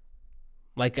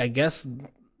 Like, I guess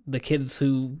the kids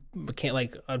who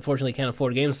unfortunately can't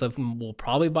afford game stuff will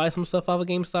probably buy some stuff off of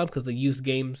GameStop because the used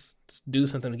games do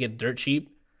something to get dirt cheap.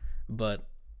 But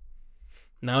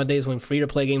nowadays, when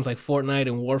free-to-play games like Fortnite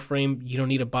and Warframe, you don't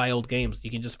need to buy old games.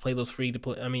 You can just play those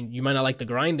free-to-play. I mean, you might not like the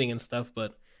grinding and stuff,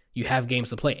 but you have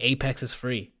games to play. Apex is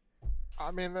free. I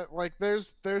mean,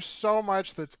 there's so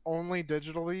much that's only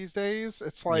digital these days.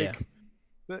 It's like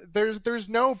there's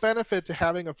no benefit to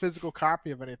having a physical copy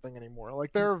of anything anymore.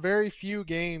 Like there are very few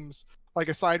games,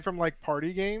 aside from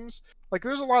party games.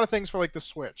 There's a lot of things for the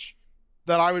Switch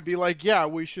that I would be like, yeah,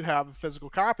 we should have a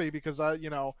physical copy because if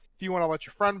you want to let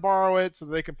your friend borrow it so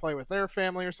they can play with their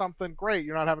family or something, great.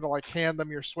 You're not having to hand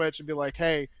them your Switch and be like,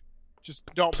 hey, just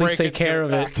don't Please break take it, give care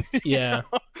of it. back. Yeah.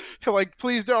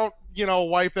 Please don't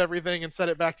wipe everything and set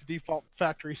it back to default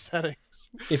factory settings.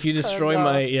 If you destroy And,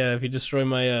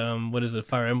 my what is it,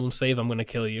 Fire Emblem save, I'm gonna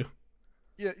kill you.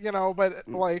 Yeah, but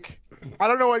I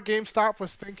don't know what GameStop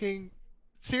was thinking.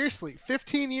 Seriously,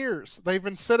 15 years they've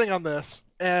been sitting on this,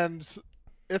 and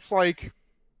it's like,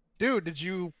 dude, did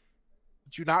you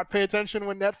not pay attention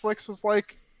when Netflix was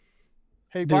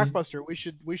 "Hey, Dude. Blockbuster,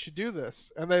 we should do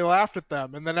this," and they laughed at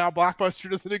them, and then now Blockbuster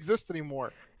doesn't exist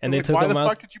anymore. And I they was took "Why them the out.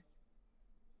 fuck did you?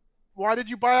 Why did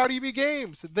you buy out EB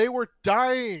Games? They were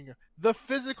dying. The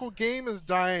physical game is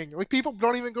dying. Like people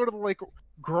don't even go to the like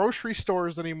grocery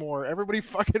stores anymore. Everybody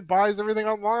fucking buys everything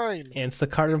online." And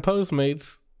Instacart and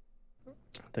Postmates.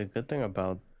 The good thing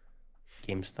about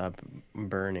GameStop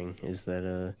burning is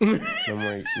that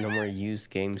no more used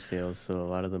game sales, so a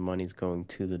lot of the money's going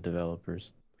to the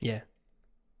developers. Yeah.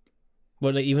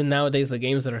 But like, even nowadays, the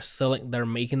games that are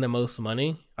making the most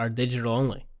money are digital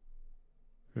only.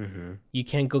 Mm-hmm. You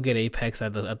can't go get Apex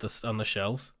on the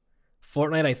shelves.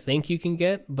 Fortnite, I think you can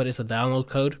get, but it's a download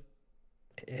code,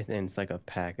 And it's like a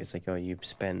pack. It's like, oh, you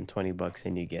spend $20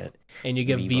 and you get and you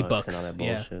get V-Bucks. and all that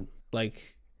Yeah, bullshit.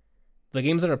 like the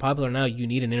games that are popular now, you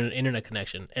need an internet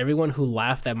connection. Everyone who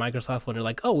laughed at Microsoft when they're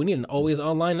like, "Oh, we need an always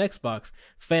online Xbox,"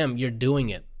 fam, you're doing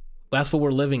it. That's what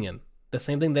we're living in. The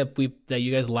same thing that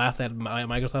you guys laughed at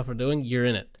Microsoft for doing, you're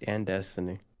in it. And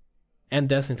Destiny. And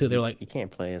Destiny too. They're like, You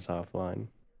can't play us offline.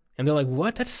 and they're like,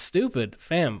 "What? That's stupid,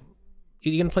 fam.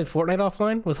 You gonna play Fortnite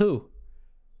offline with who?"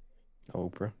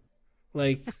 Oprah.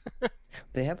 Like,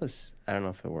 They have I don't know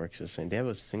if it works the same. They have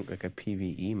like a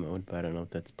PvE mode, but I don't know if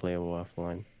that's playable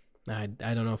offline. I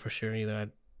don't know for sure either.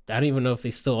 I don't even know if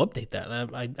they still update that.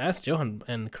 I asked Johan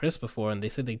and Chris before, and they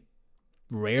said they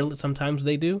rarely, sometimes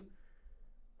they do.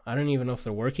 I don't even know if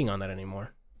they're working on that anymore.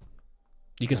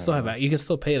 You can still you can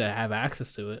still pay to have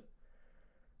access to it.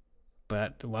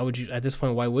 But why would you, at this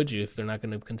point, why would you if they're not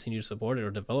going to continue to support it or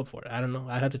develop for it? I don't know.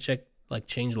 I'd have to check like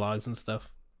change logs and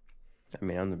stuff. I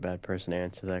mean, I'm the bad person to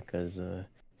answer that because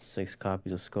 6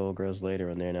 copies of Skullgirls later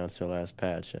when they announced their last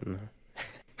patch, and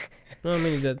No, I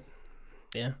mean that,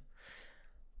 yeah.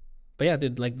 But yeah,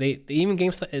 dude, like they even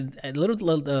GameStop a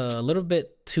little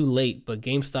bit too late, but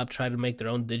GameStop tried to make their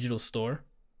own digital store,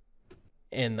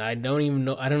 and I don't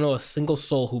know a single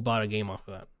soul who bought a game off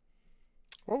of that.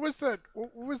 What was that?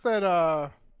 What was that?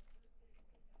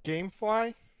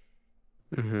 GameFly?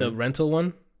 Mhm. The rental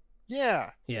one,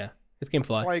 Yeah, yeah, it's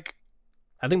GameFly. like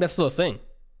I think that's still a thing.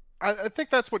 I think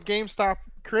that's what GameStop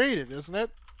created, isn't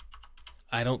it?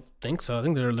 I don't think so. I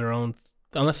think they're their own,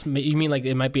 unless you mean like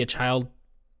it might be a child.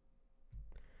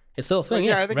 It's still a thing. Like,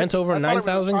 Yeah, I think rent it's- over I thought it was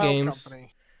a 9,000 child games. company.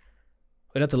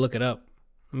 We'd have to look it up.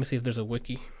 Let me see if there's a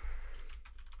wiki.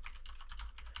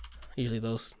 Usually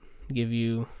those give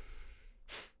you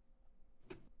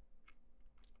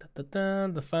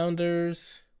the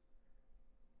founders.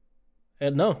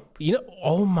 No,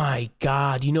 oh my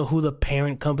God, you know who the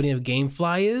parent company of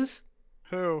GameFly is?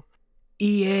 Who?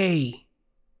 EA.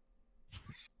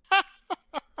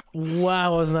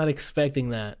 Wow, I was not expecting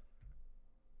that.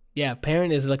 Yeah,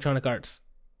 parent is Electronic Arts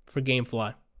for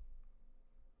GameFly.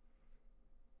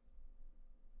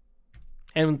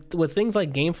 And with things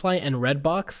like GameFly and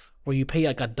Redbox, where you pay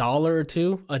like $1 or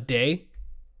 $2 a day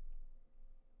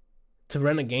to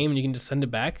rent a game and you can just send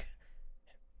it back,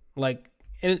 like,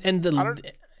 and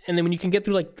then when you can get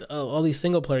through like all these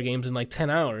single player games in like 10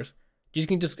 hours, you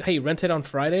can just rent it on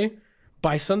Friday,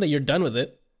 by Sunday you're done with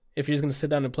it. If you're just gonna sit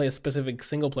down and play a specific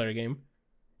single player game,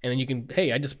 and then you can,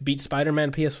 I just beat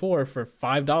Spider-Man PS4 for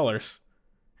 $5,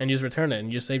 and you just return it, and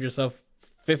you just save yourself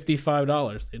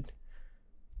 $55, dude.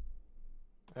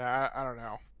 Yeah, I don't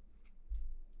know.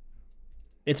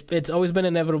 It's always been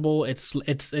inevitable. It's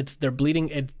they're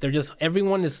bleeding. They're just,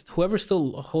 everyone is, whoever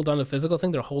still hold on to the physical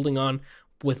thing, they're holding on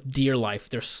with dear life.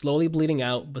 They're slowly bleeding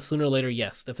out, but sooner or later,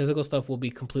 yes, the physical stuff will be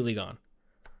completely gone.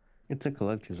 It's a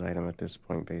collector's item at this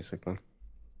point, basically.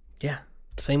 Yeah.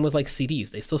 Same with like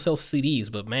CDs. They still sell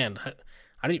CDs, but man,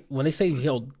 when they say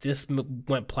this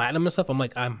went platinum and stuff, I'm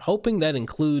like, I'm hoping that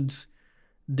includes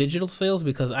digital sales,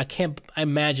 because I can't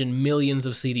imagine millions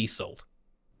of CDs sold.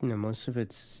 Most of it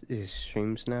is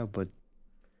streams now, but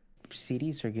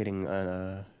CDs are getting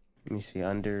let me see,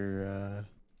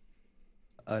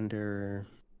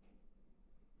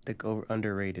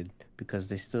 underrated, because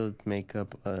they still make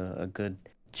up a good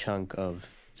chunk of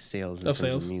sales in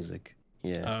terms of music.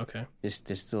 Yeah. Oh, okay.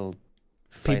 They're still People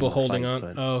fighting the holding fight, on.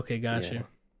 but Oh, okay, got yeah. you.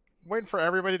 Waiting for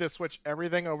everybody to switch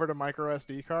everything over to micro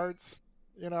SD cards.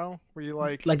 Where you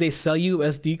like Like they sell you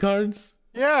SD cards?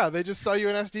 yeah, they just sell you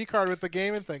an SD card with the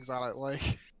game and things on it.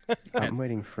 Like I'm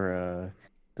waiting for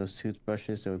those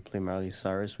toothbrushes that would play Miley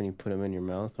Cyrus when you put them in your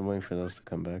mouth. I'm waiting for those to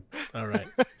come back. All right.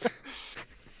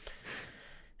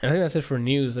 And I think that's it for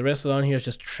news. The rest of it on here is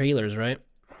just trailers, right?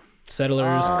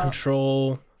 Settlers,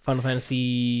 Control, Final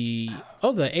Fantasy.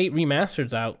 Oh, the 8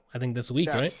 remastered's out, I think, this week,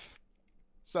 right?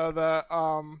 So the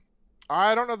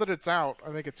I don't know that it's out.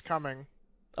 I think it's coming.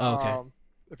 Oh, okay.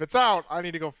 If it's out, I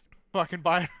need to go fucking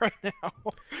buy it right now.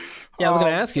 Yeah, I was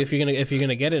gonna ask you if you're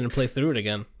gonna get it and play through it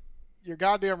again. You're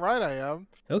goddamn right, I am.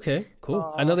 Okay,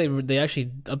 cool. I know they actually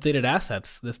updated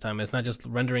assets this time. It's not just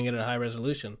rendering it at high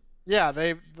resolution. Yeah,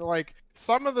 they like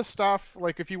some of the stuff.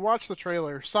 Like if you watch the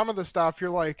trailer, some of the stuff you're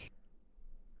like,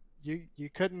 you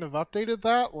couldn't have updated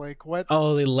that. Like what?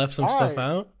 Oh, they left some stuff Why?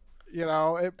 out. You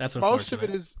know, That's most of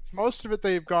it unfortunate. is most of it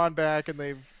they've gone back and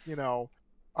they've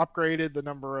upgraded the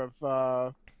number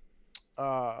of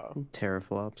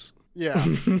Teraflops. yeah.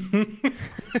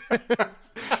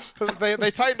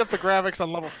 they tightened up the graphics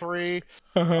on level 3.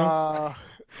 Uh-huh.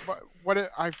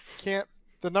 I can't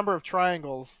the number of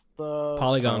triangles, the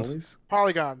Polygons.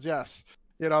 polygons, yes.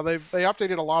 They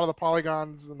updated a lot of the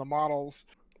polygons and the models,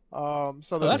 so Oh,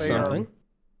 that that's something.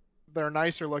 they're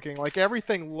nicer looking. Like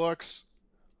everything looks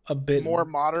A bit more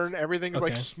modern. Everything's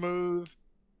like Okay. smooth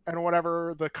and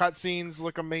whatever. The cutscenes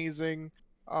look amazing.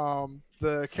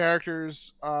 The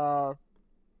characters. Oh,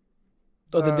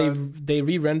 did they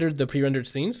re-rendered the pre-rendered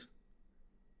scenes,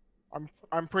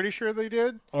 I'm pretty sure they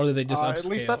did. or did they just At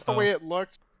least upscale? that's the Oh, way it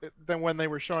looked than when they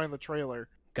were showing the trailer.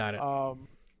 Got it.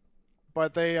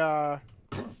 But they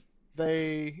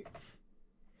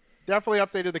definitely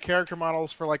updated the character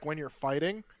models for like when you're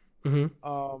fighting,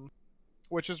 Mm-hmm.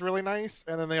 which is really nice.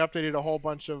 And then they updated a whole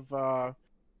bunch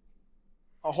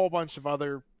of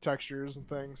other textures and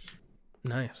things.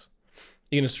 Nice.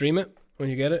 You gonna stream it when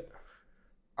you get it?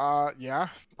 Yeah,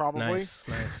 probably. Nice,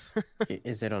 nice.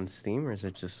 Is it on Steam or is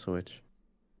it just Switch?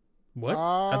 What?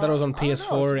 I thought it was on I don't know, it's a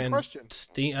PS4 good and question.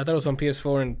 Steam. I thought it was on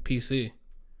PS4 and PC.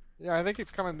 Yeah, I think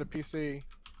it's coming to PC.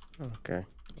 Okay.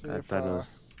 See I if, thought it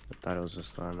was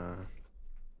just on I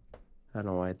don't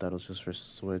know why I thought it was just for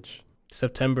Switch.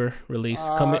 September release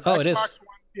coming. Oh, it is.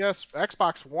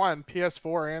 Xbox One,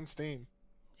 PS4, and Steam.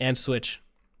 And Switch.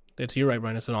 You're right,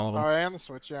 Brian. It's on all of them. And the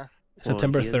Switch, yeah.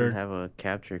 September Well, he doesn't 3rd. have a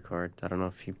capture card. I don't know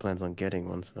if he plans on getting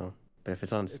one. So, but if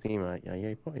it's on Steam,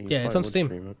 he probably it's on would Steam.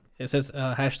 stream it. It says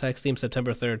hashtag Steam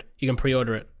September 3rd. You can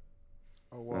pre-order it.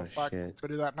 Oh well, Oh, fuck. shit. Let's go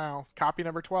do that now. Copy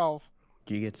number 12.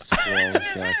 Do you get Squall's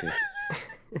jacket?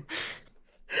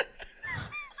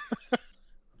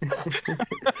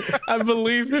 I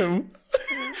believe him.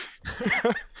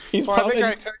 He's So probably.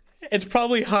 I think It's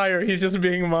probably higher. He's just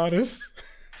being modest.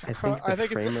 I think I the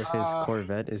think it's, frame of his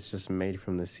Corvette is just made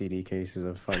from the CD cases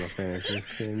of Final Fantasy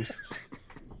games.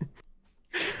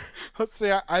 let's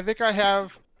see. I think I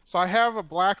have. So I have a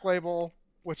Black Label,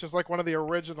 which is like one of the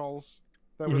originals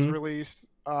that was Mhm. released,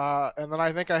 and then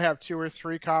I think I have 2 or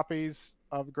 3 copies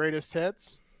of Greatest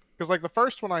Hits, because like the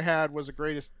first one I had was a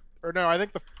Greatest, or no, I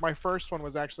think my first one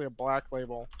was actually a Black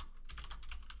Label,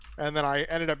 and then I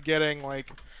ended up getting like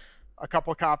a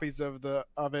couple copies of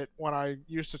it when I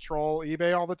used to troll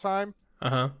eBay all the time. Uh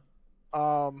huh.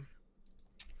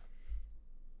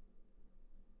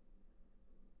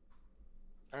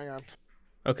 Hang on.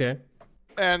 Okay.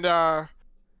 And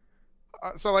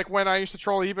so like when I used to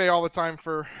troll eBay all the time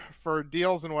for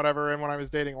deals and whatever, and when I was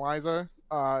dating Liza,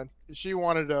 she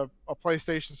wanted a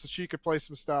PlayStation so she could play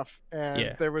some stuff, and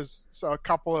Yeah. there was a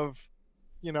couple of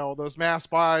those mass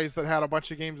buys that had a bunch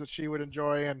of games that she would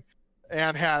enjoy,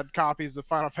 and had copies of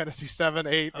Final Fantasy 7,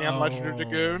 8, and Legend of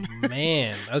Dragoon.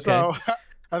 Man. Okay. So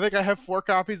I think I have 4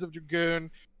 copies of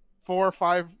Dragoon, 4 or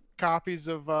 5 copies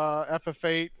of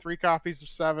FF8, 3 copies of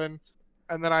 7,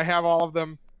 and then I have all of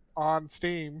them on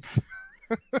Steam.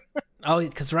 Oh,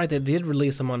 because right, they did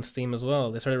release them on Steam as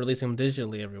well. They started releasing them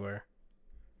digitally everywhere.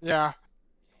 Yeah.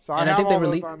 So I And I have think they all those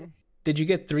released. on. Did you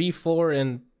get 3, 4,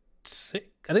 and 6?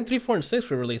 I think 3, 4, and 6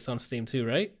 were released on Steam too,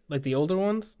 right? Like the older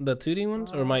ones, the 2D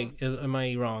ones, or am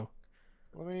I wrong?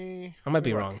 Let me. I might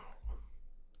be wrong.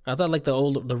 I thought like the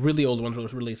really old ones were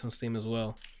released on Steam as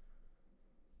well.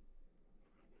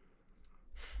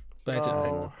 But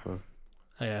So, oh,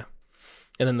 yeah.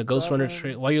 And then the Ghost Runner 7.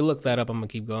 trailer. While you look that up, I'm gonna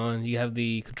keep going. You have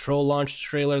the Control launch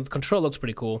trailer. The Control looks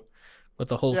pretty cool, with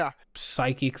the whole Yeah.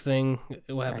 psychic thing.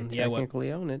 What I happened? Yeah, what?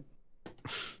 technically own it.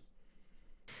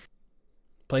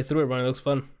 Play through it, Ron. It looks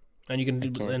fun, and you can I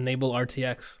can't. enable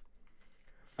RTX.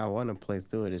 I want to play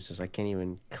through it. It's just I can't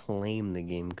even claim the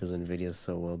game because Nvidia's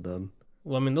so well done.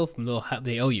 Well, I mean,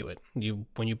 they owe you it.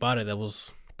 When you bought it, that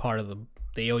was part of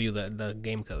they owe you the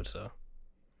game code. So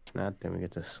If not, then we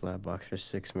get to slapbox for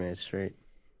 6 minutes straight.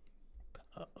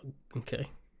 okay.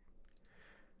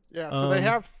 Yeah. So they Um,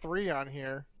 have 3 on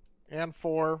here, and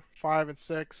 4, 5, and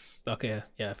 6. Okay,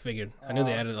 yeah, I figured. I knew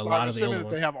they added a So lot I'm of the assuming old that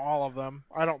ones. they have all of them.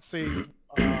 I don't see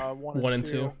 1 and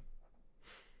 2.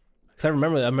 Because I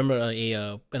remember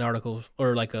an article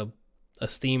or like a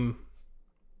Steam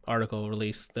article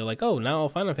release. They're like, oh, now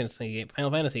Final Fantasy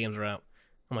games are out.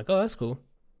 I'm like, oh, that's cool.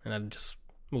 And I just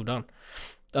moved on.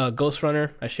 Ghost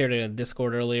Runner, I shared it in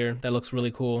Discord earlier. That looks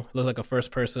really cool. It looks like a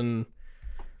first person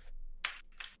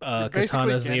Basically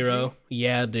Katana Genji, Zero.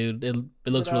 Yeah, dude, it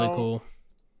looks really know? cool.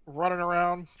 running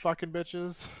around, fucking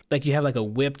bitches. Like you have like a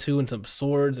whip too and some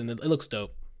swords, and it looks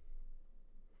dope.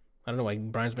 I don't know why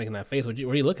Brian's making that face. What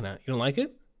are you looking at? You don't like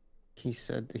it? He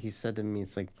said to me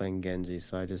it's like playing Genji,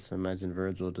 so I just imagine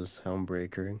Virgil just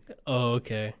helmbreakering. Oh,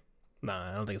 okay.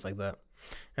 Nah, I don't think it's like that.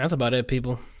 And that's about it,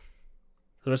 people.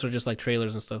 The rest are just like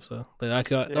trailers and stuff. So the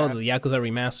Yakuza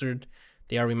remastered.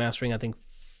 They are remastering, I think,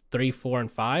 3, 4,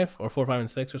 and 5, or 4, 5,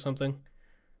 and 6, or something.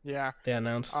 Yeah. They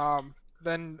announced.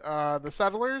 Then the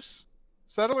Settlers.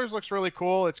 Settlers looks really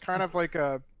cool. It's kind of like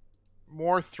a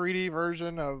more 3D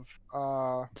version of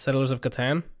Settlers of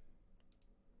Catan.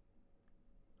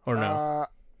 Or no?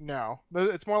 No.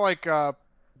 It's more like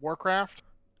Warcraft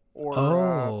or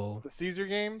Oh. the Caesar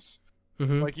games.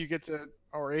 Mm-hmm. Like you get to,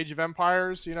 or Age of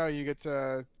Empires. You know, you get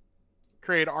to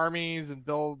create armies and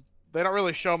build. They don't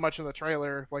really show much in the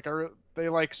trailer. Like they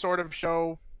like sort of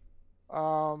show.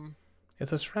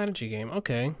 It's a strategy game.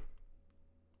 Okay.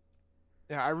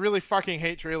 Yeah, I really fucking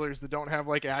hate trailers that don't have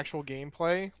like actual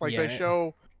gameplay. Like Yeah. they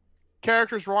show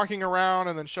characters walking around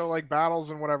and then show like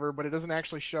battles and whatever, but it doesn't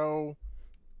actually show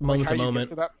Moment how to you moment.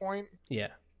 get to that point. Yeah.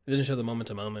 It doesn't show the moment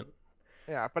to moment.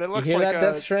 Yeah, but it You looks hear like that,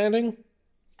 Death Stranding?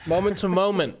 Moment to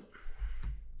moment.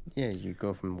 Yeah, you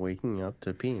go from waking up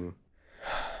to peeing.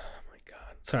 Oh my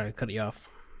god. Sorry, I cut you off.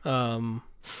 Nah.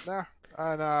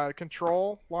 And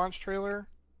Control launch trailer.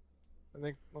 I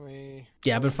think. Let me.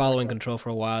 Yeah, I've been following Control for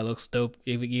a while. It looks dope.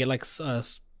 You get like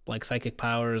psychic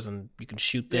powers and you can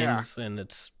shoot things, and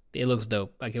it looks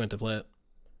dope. I can't wait to play it.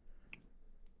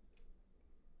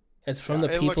 It's from the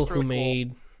it people looks who really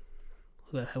made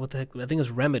what the heck? I think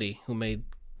it's Remedy who made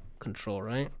Control,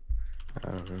 right? I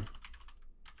don't know.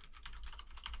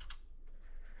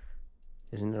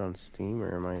 Isn't it on Steam,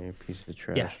 or am I a piece of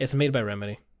trash? Yeah, it's made by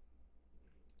Remedy.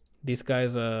 These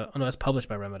guys, oh no, it's published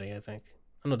by Remedy, I think.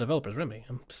 Oh no, developers Remedy.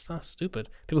 I'm so stupid.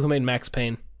 People who made Max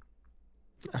Payne.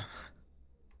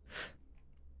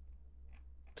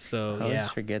 So I always yeah,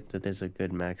 forget that there's a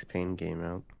good Max Payne game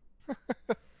out.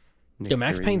 yeah.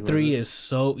 Max Nick Payne 3, 3 was it? is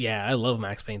so yeah. I love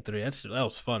Max Payne 3. That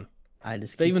was fun. I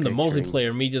just So keep even the picturing-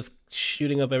 multiplayer, me just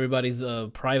shooting up everybody's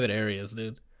private areas,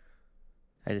 dude.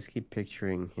 I just keep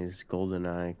picturing his golden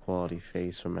eye quality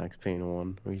face from Max Payne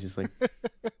 1, where he's just like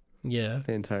Yeah.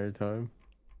 the entire time.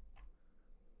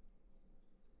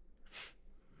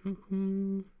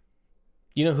 You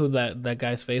know who that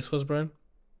guy's face was, Brian?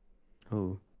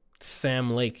 Who?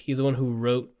 Sam Lake. He's the one who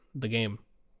wrote the game.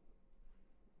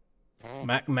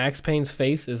 Max Payne's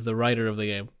face is the writer of the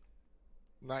game.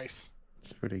 Nice.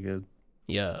 It's pretty good.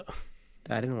 Yeah.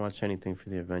 I didn't watch anything for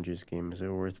the Avengers game. Is it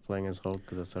worth playing as Hulk?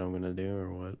 Because that's what I'm gonna do,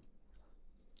 or what?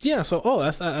 Yeah, so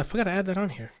I forgot to add that on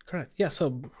here. Correct. Yeah,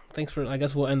 so thanks for I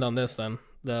guess we'll end on this then.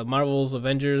 The Marvel's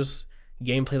Avengers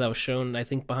gameplay that was shown, I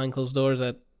think, behind closed doors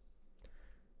at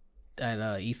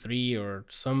E3 or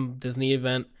some Disney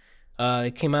event.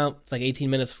 It came out, it's like 18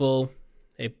 minutes full.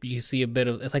 You see a bit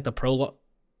of it's like the prologue.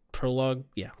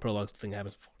 Yeah, prologue thing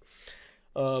happens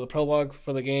before. The prologue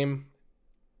for the game.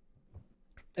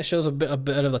 It shows a bit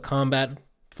of the combat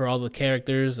for all the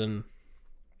characters, and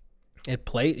it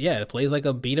plays like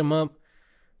a beat 'em up.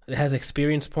 It has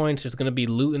experience points. There's gonna be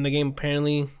loot in the game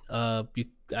apparently. I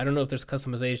don't know if there's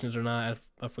customizations or not.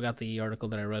 I forgot the article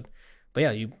that I read, but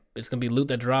yeah, it's gonna be loot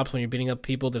that drops when you're beating up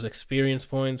people. There's experience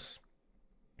points.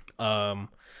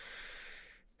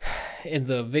 In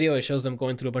the video, it shows them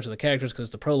going through a bunch of the characters because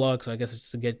it's the prologue. So I guess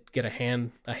it's to get a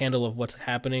handle of what's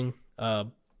happening.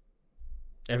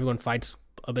 Everyone fights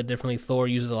a bit differently. Thor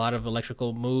uses a lot of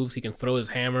electrical moves. He can throw his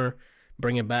hammer,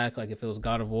 bring it back like if it was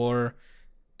God of War.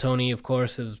 Tony, of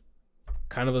course, is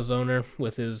kind of a zoner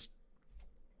with his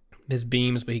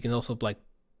beams, but he can also like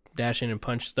dash in and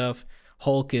punch stuff.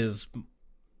 Hulk is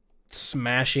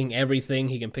smashing everything.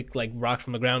 He can pick like rocks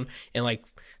from the ground and like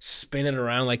spin it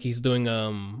around like he's doing a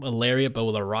lariat, but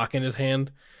with a rock in his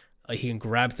hand. He can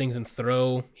grab things and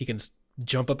throw. He can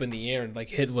jump up in the air and like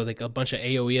hit with like a bunch of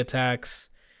AoE attacks.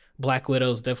 Black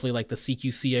Widow's definitely like the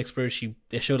CQC expert.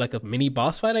 They showed like a mini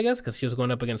boss fight, I guess, because she was going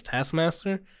up against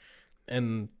Taskmaster,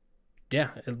 and yeah,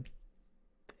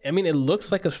 I mean, it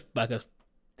looks like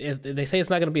they say it's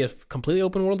not going to be a completely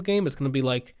open world game. It's going to be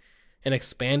like an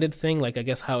expanded thing, like I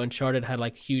guess how Uncharted had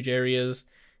like huge areas,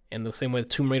 and the same way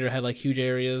Tomb Raider had like huge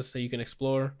areas that you can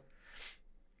explore.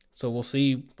 So we'll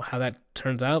see how that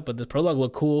turns out. But the prologue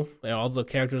looked cool. All the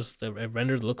characters that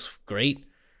rendered looks great.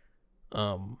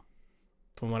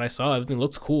 From what I saw, everything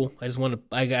looks cool.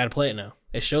 I gotta play it now.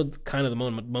 It showed kind of the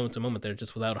moment to moment there,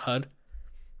 just without HUD,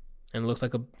 and it looks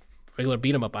like a regular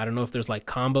beat 'em up. I don't know if there's like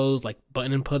combos, like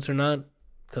button inputs or not,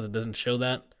 because it doesn't show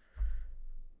that.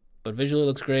 But visually, it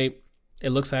looks great. It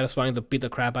looks satisfying to beat the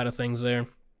crap out of things there.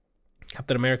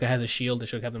 Captain America has a shield. They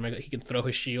show Captain America. He can throw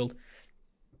his shield.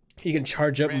 He can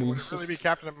charge up I mean, would moves. it really be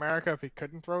Captain America if he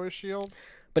couldn't throw his shield?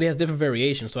 But he has different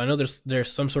variations. So I know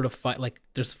there's some sort of fight, like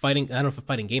there's fighting. I don't know if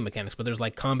fighting game mechanics, but there's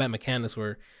like combat mechanics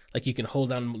where like you can hold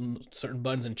down certain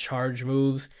buttons and charge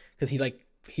moves. Because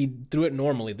he threw it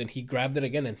normally, then he grabbed it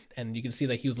again, and you can see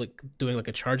that he was like doing like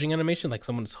a charging animation, like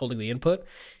someone's holding the input,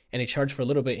 and he charged for a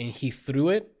little bit, and he threw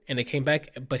it, and it came back,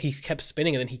 but he kept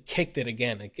spinning, and then he kicked it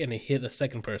again, and it hit the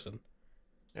second person.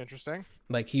 Interesting.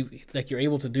 Like you're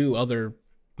able to do other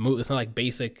moves. It's not like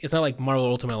basic. It's not like Marvel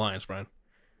Ultimate Alliance, Brian,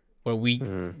 where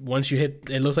once you hit,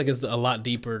 it looks like it's a lot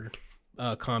deeper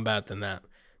combat than that,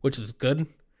 which is good.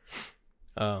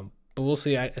 But we'll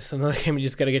see. It's another game you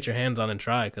just got to get your hands on and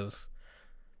try, because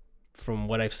from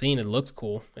what I've seen, it looks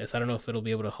cool. I don't know if it'll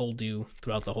be able to hold you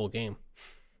throughout the whole game,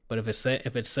 but if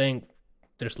it's saying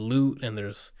there's loot and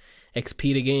there's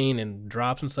XP to gain and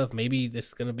drops and stuff, maybe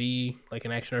it's gonna be like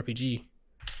an action RPG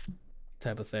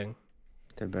type of thing.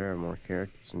 They better have more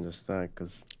characters than just that,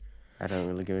 because I don't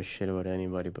really give a shit about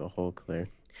anybody but Hulk there.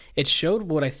 It showed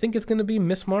what I think is gonna be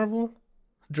Miss Marvel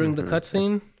during the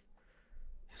cutscene.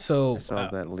 So I saw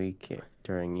that leak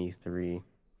during E3.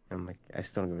 I'm like, I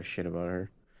still don't give a shit about her.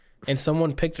 And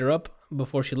someone picked her up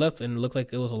before she left, and it looked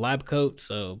like it was a lab coat.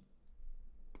 So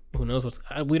who knows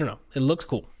we don't know. It looks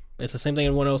cool. It's the same thing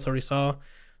everyone else already saw.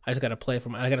 I just gotta play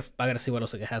from. I gotta see what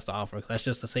else it has to offer. 'Cause that's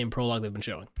just the same prologue they've been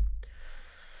showing.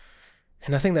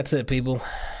 And I think that's it, people.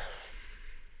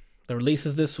 The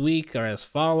releases this week are as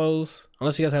follows.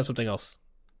 Unless you guys have something else.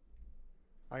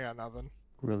 I got nothing.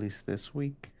 Released this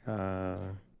week.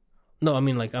 No, I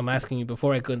mean, like, I'm asking you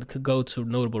before I could go to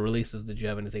notable releases. Did you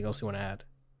have anything else you want to add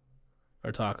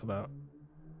or talk about?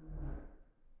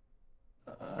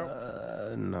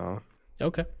 No.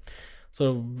 Okay.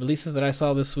 So releases that I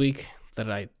saw this week that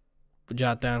I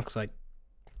jot down because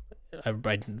I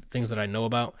write things that I know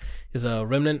about is a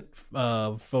Remnant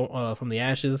from the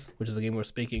Ashes, which is a game we were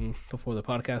speaking before the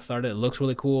podcast started. It looks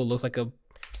really cool. It looks like a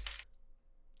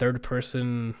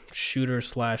third-person shooter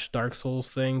 / Dark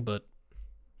Souls thing, but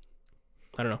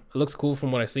I don't know. It looks cool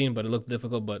from what I've seen, but it looked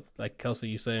difficult. But like Kelsey,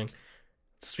 you saying,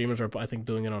 streamers are, I think,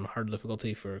 doing it on hard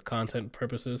difficulty for content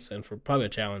purposes and for probably a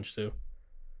challenge too.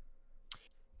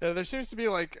 Yeah, there seems to be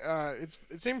like it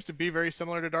seems to be very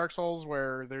similar to Dark Souls,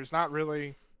 where there's not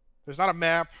a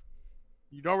map.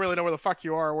 You don't really know where the fuck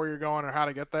you are, where you're going, or how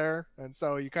to get there, and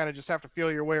so you kind of just have to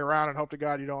feel your way around and hope to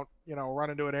God you don't, run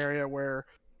into an area where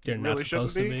You're you not really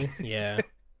supposed shouldn't to be. Yeah.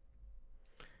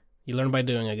 You learn by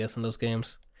doing, I guess, in those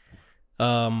games.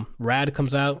 Rad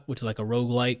comes out, which is like a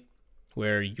roguelite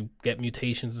where you get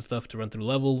mutations and stuff to run through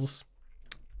levels.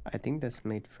 I think that's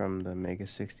made from the Mega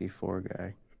 64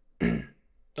 guy.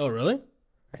 Oh, really?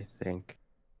 I think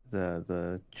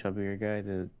the chubbier guy,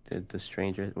 the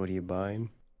stranger. What are you buying?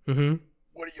 Mm-hmm.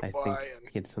 What are you I buying? think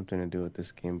he had something to do with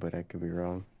this game, but I could be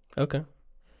wrong. Okay.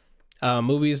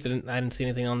 Movies, I didn't see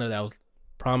anything on there that was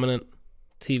prominent.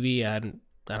 TV, I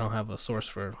don't have a source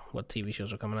for what TV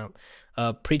shows are coming out.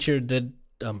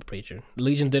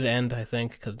 Legion did end, I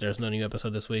think, because there's no new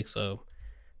episode this week, so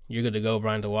you're good to go,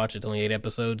 Brian, to watch. It's only 8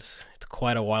 episodes. It's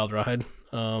quite a wild ride.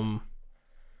 8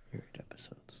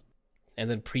 episodes. And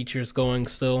then Preacher's going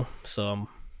still, so I'm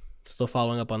still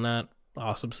following up on that.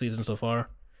 Awesome season so far.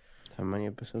 How many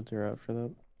episodes are out for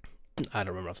that? I don't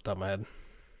remember off the top of my head.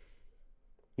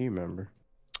 You remember.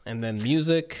 And then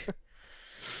music.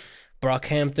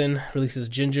 Brockhampton releases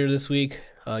Ginger this week.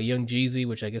 Young Jeezy,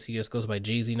 which I guess he just goes by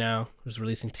Jeezy now, is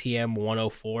releasing TM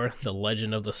 104, The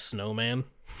Legend of the Snowman.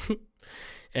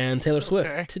 And Taylor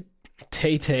Swift,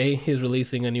 Tay-Tay, is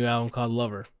releasing a new album called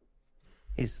Lover.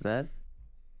 Is that...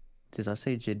 Does that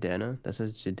say Jidenna? That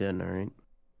says Jidenna, right?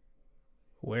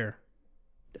 Where?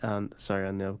 Sorry,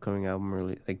 on the upcoming album,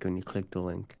 really, like when you click the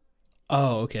link.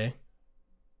 Oh, okay.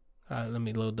 Let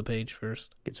me load the page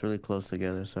first. It's really close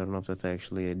together, so I don't know if that's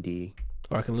actually a D.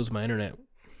 Or I can lose my internet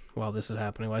while this is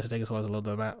happening. Why does it take us a while to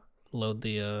load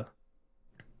the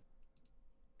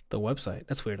website?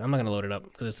 That's weird. I'm not gonna load it up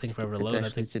because it's taking forever to load. It's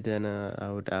actually Jidenna.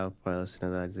 I would probably listen to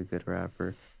that. He's a good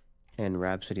rapper, and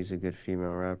Rhapsody's a good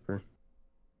female rapper.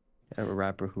 A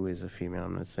rapper who is a female.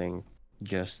 I'm not saying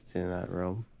just in that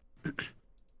realm.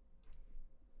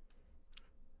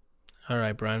 All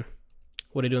right, Brian.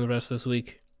 What are you doing the rest of this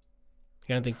week? You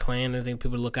got anything planned? Anything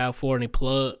people to look out for? Any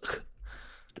plug?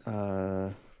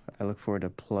 I look forward to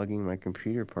plugging my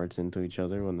computer parts into each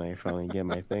other when I finally get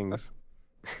my things.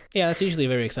 Yeah, that's usually a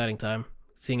very exciting time.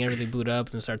 Seeing everything boot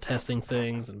up and start testing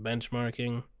things and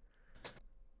benchmarking.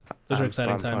 Those are I'm,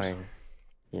 exciting I'm times. probably,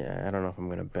 yeah, I don't know if I'm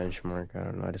gonna benchmark. I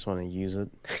don't know. I just want to use it.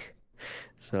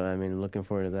 So I mean, looking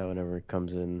forward to that whenever it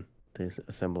comes in to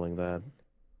assembling that.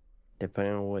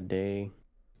 Depending on what day,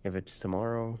 if it's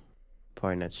tomorrow,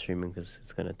 probably not streaming because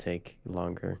it's gonna take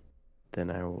longer than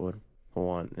I would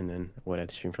want, and then what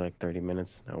I'd stream for like 30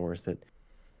 minutes, not worth it.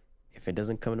 If it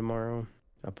doesn't come tomorrow,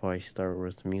 I'll probably start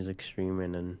with music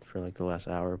streaming and for like the last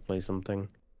hour play something.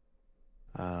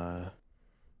 Uh,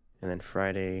 and then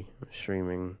Friday I'm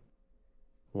streaming.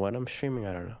 What I'm streaming,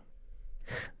 I don't know.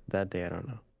 That day, I don't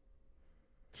know.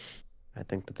 I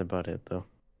think that's about it though.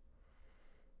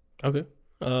 Okay.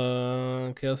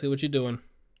 Kelsey, what you doing?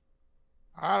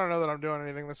 I don't know that I'm doing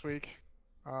anything this week.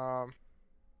 Trying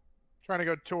to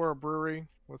go tour a brewery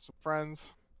with some friends,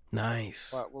 Nice.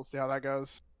 but we'll see how that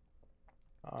goes.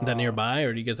 Is that nearby,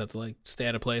 or do you guys have to like stay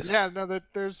at a place? Yeah, no,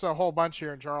 there's a whole bunch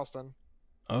here in Charleston.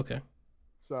 Okay.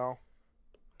 So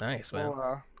Nice, man.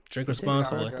 we'll, Drink Is it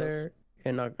responsibly. cold there?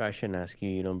 And I shouldn't ask you.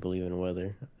 You don't believe in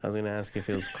weather. I was gonna ask if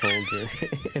it was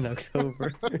cold in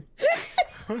October.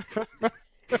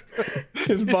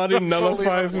 His body Don't believe in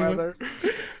nullifies him. weather.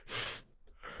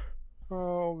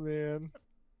 Oh man.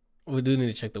 We do need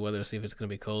to check the weather to see if it's going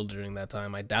to be cold during that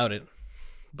time. I doubt it,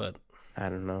 but I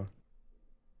don't know.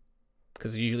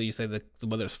 because usually you say that the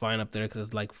weather's fine up there because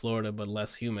it's like Florida but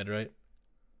less humid, right?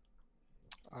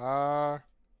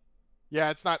 Yeah,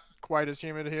 it's not quite as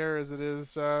humid here as it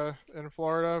is in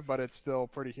Florida, but it's still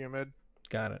pretty humid.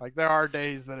 Got it. Like there are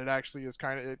days that it actually is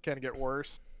it can get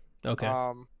worse. Okay.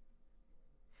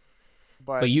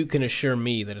 But But you can assure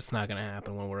me that it's not going to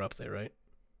happen when we're up there, right?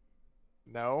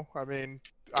 no, I mean,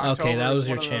 Okay, that October was is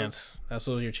your one of chance. That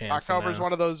was your chance. October's now.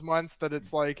 one of those months that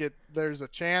it's like there's a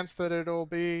chance that it'll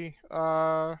be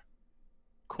cool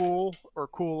or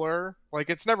cooler. Like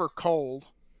it's never cold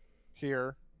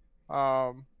here.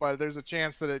 But there's a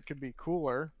chance that it could be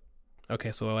cooler.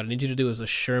 Okay, so what I need you to do is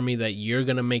assure me that you're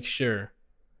going to make sure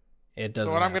it doesn't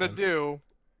So what I'm happen. gonna do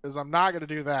is I'm not gonna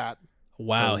do that.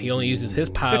 Wow, he only uses his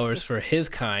Ooh. powers for his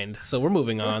kind. So we're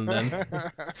moving on then.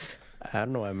 I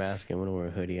don't know why I'm asking. I'm gonna wear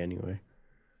a hoodie anyway.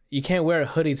 You can't wear a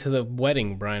hoodie to the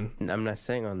wedding, Brian. I'm not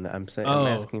saying on that. I'm saying Oh. I'm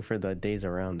asking for the days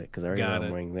around it because I already know Got I'm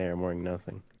it. wearing there. I'm wearing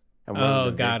nothing. I'm wearing Oh,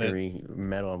 the got it. victory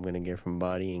medal I'm gonna get from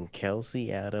Body and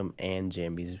Kelsey, Adam, and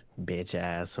Jambi's bitch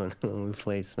ass when we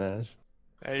play Smash.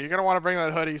 Hey, you're gonna want to bring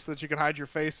that hoodie so that you can hide your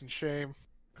face in shame.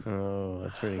 Oh,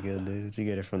 that's pretty good, dude. Did you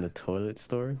get it from the toilet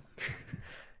store?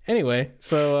 Anyway,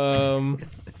 so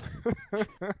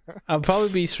I'll probably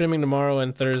be streaming tomorrow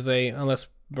and Thursday unless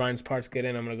Brian's parts get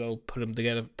in. I'm gonna go put them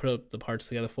together, put up the parts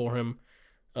together for him.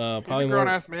 He's a Probably grown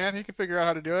more. ass man. He can figure out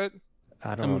how to do it.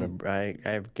 I don't want to.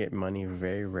 I get money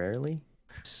very rarely,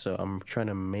 so I'm trying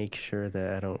to make sure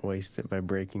that I don't waste it by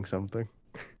breaking something.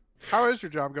 How is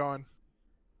your job going?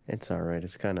 It's all right.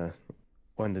 It's kind of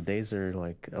when the days are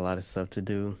like a lot of stuff to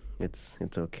do. It's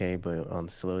okay, but on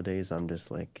slow days, I'm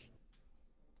just like,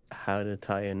 how to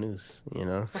tie a noose, you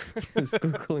know? Just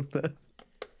googling that.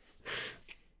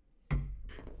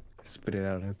 Spit it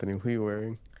out, Anthony. Who are you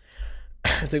wearing?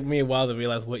 It took me a while to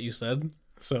realize what you said.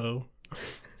 So,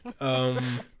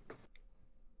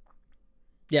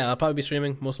 yeah, I'll probably be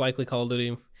streaming. Most likely Call of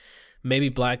Duty, maybe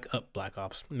Black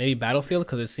Ops, maybe Battlefield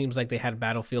because it seems like they had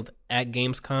Battlefield at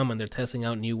Gamescom and they're testing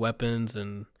out new weapons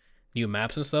and new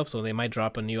maps and stuff. So they might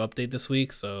drop a new update this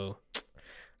week. So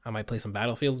I might play some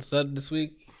Battlefield instead this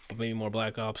week. Maybe more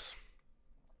Black Ops.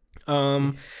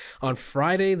 On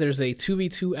Friday, there's a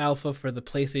 2v2 alpha for the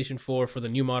PlayStation 4 for the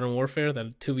new Modern Warfare,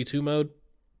 that 2v2 mode.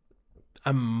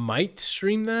 I might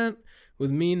stream that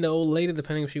with me and the old lady,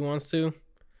 depending if she wants to,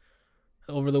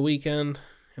 over the weekend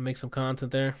and make some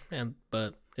content there.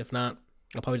 But if not,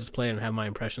 I'll probably just play it and have my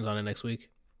impressions on it next week.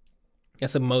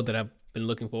 That's a mode that I've been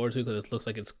looking forward to because it looks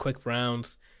like it's quick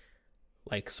rounds,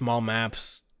 like small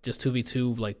maps, just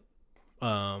 2v2, like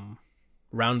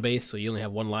round based, so you only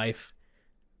have one life.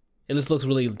 It just looks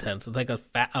really intense. It's like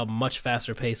a much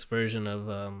faster paced version of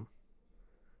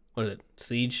what is it,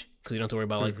 Siege? Because you don't have to worry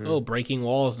about like breaking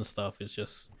walls and stuff. It's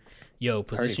just position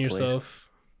placed. yourself.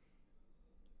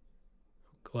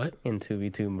 What? In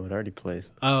 2v2 mode, already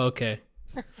placed. Oh, okay.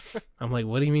 I'm like,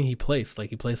 what do you mean he placed? Like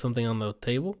he placed something on the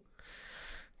table?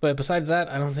 But besides that,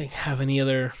 I don't think I have any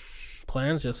other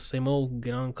plans. Just same old,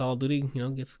 get on Call of Duty,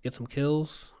 get some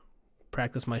kills,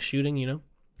 practice my shooting,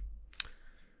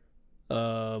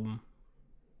 or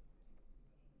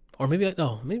maybe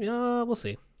we'll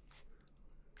see.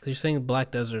 Because you're saying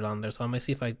Black Desert on there, so I might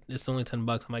see if it's only $10.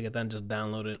 I might get that and just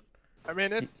download it. I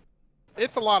mean,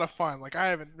 it's a lot of fun. Like I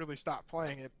haven't really stopped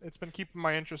playing it. It's been keeping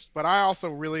my interest, but I also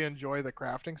really enjoy the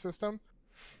crafting system.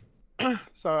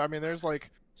 So I mean, there's like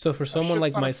So for someone shit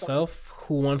like ton of stuff. myself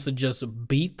who wants to just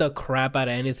beat the crap out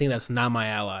of anything that's not my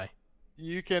ally.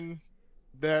 You can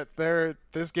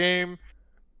this game,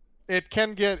 it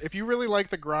can get, if you really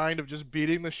like the grind of just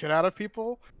beating the shit out of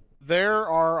people, there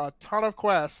are a ton of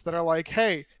quests that are like,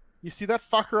 hey, you see that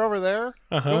fucker over there?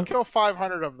 Go Uh-huh. kill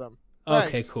 500 of them.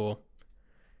 Okay, Thanks. cool.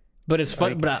 But it's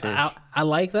fun. Like But fish. I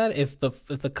like that if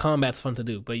the combat's fun to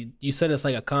do. But you said it's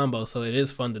like a combo, so it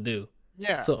is fun to do.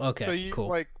 Yeah. So okay, So you cool.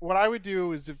 like what I would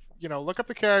do is, if look up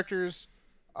the characters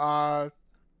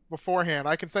beforehand.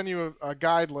 I can send you a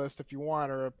guide list if you want,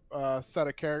 or a set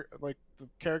of the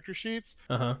character sheets,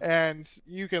 Uh-huh. and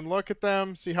you can look at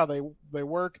them, see how they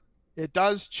work. It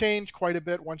does change quite a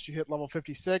bit once you hit level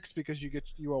 56 because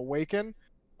you awaken,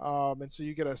 and so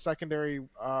you get a secondary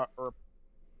or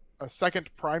a second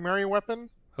primary weapon.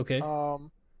 Okay.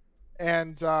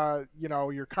 And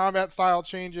your combat style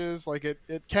changes. Like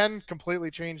it can completely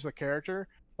change the character.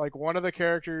 Like one of the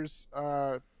characters,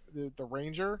 the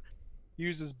ranger,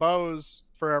 uses bows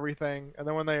for everything, and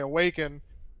then when they awaken,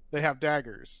 they have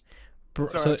daggers. So,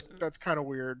 So that's kind of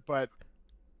weird, but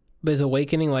is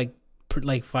Awakening like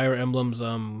Fire Emblem's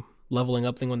leveling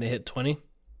up thing when they hit 20?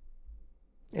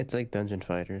 It's like Dungeon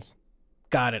Fighters.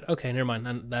 Got it. Okay, never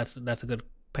mind. That's a good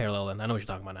parallel then. I know what you're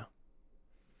talking about now.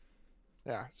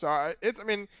 yeah. So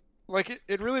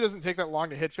it really doesn't take that long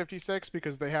to hit 56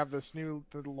 because they have the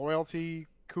loyalty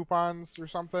coupons or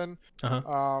something,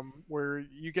 Uh-huh. where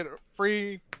you get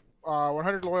free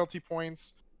 100 loyalty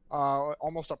points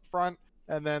almost up front,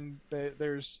 and then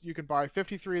you can buy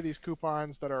 53 of these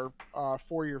coupons that are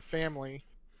for your family.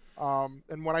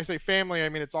 And when I say family, I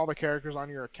mean it's all the characters on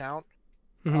your account.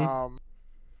 Mhm.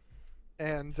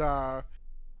 And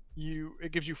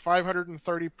it gives you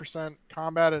 530%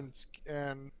 combat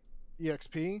and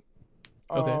EXP.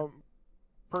 Okay.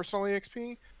 Personal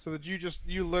EXP, so that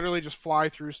you literally just fly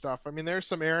through stuff. I mean, there's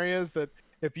some areas that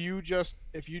if you just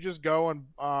go and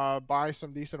buy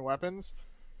some decent weapons,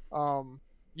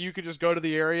 you could just go to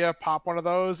the area, pop one of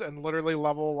those, and literally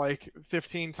level like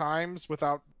 15 times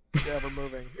without ever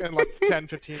moving in like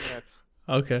 10-15 minutes.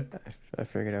 Okay. I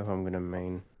figured out who I'm gonna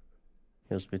main.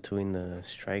 It was between the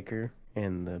Striker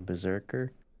and the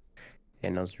Berserker,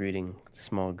 and I was reading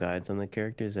small guides on the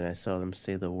characters, and I saw them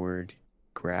say the word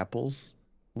grapples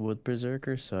with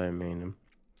Berserker, so I main him.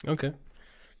 Okay.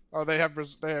 Oh, they have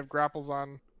grapples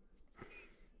on.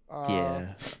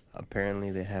 Yeah, apparently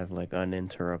they have like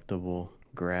uninterruptible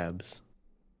grabs.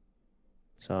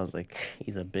 So I was like,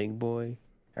 he's a big boy.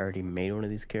 I already made one of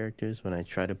these characters when I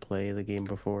tried to play the game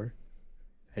before.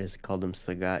 I just called him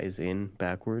Sagat is in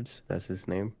backwards. That's his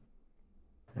name.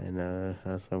 And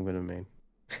that's what I'm gonna main.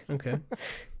 Okay.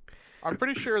 I'm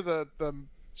pretty sure the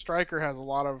Striker has a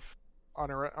lot of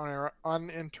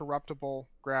uninterruptible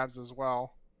grabs as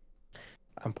well.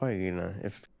 I'm probably gonna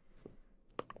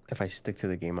if I stick to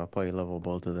the game, I'll probably level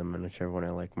both of them, and whichever one I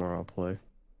like more, I'll play.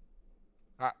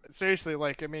 Seriously,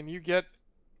 like I mean, you get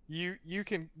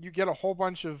a whole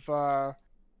bunch of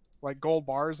like gold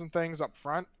bars and things up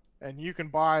front, and you can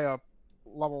buy a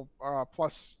level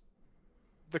plus.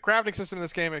 The crafting system in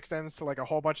this game extends to like a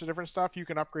whole bunch of different stuff. You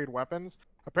can upgrade weapons.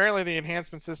 Apparently, the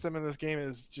enhancement system in this game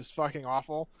is just fucking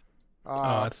awful.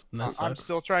 Oh, that I'm sucks.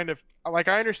 still trying to I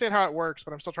understand how it works,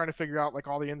 but I'm still trying to figure out like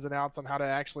all the ins and outs on how to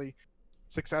actually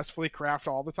successfully craft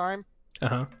all the time.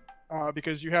 Uh-huh.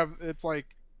 Because you have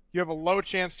a low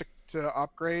chance to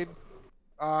upgrade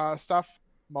stuff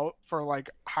for like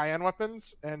high-end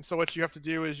weapons, and so what you have to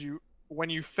do is when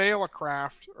you fail a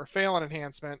craft or fail an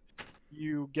enhancement,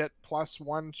 you get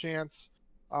 +1 chance,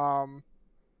 a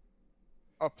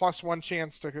 +1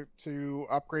 chance to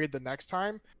upgrade the next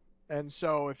time. And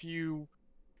so if you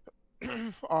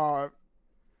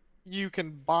you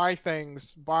can buy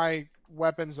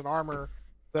weapons and armor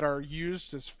that are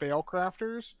used as fail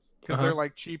crafters because Uh-huh. they're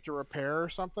like cheap to repair or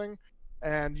something,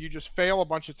 and you just fail a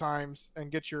bunch of times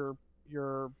and get your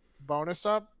bonus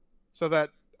up so that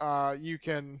you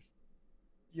can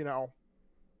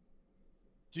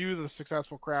do the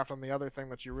successful craft on the other thing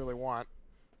that you really want.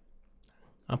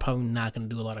 I'm probably not gonna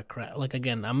do a lot of crap. Like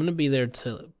again, I'm gonna be there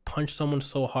to punch someone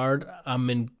so hard.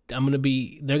 They're gonna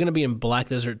be in Black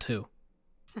Desert too.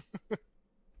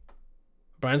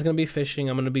 Brian's gonna be fishing.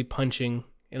 I'm gonna be punching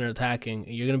and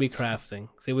attacking. You're gonna be crafting.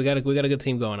 See, we got a good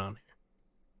team going on here.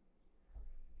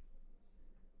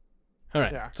 All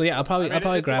right. Yeah. So yeah, I'll probably it's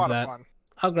a grab lot of that. fun.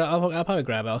 I'll probably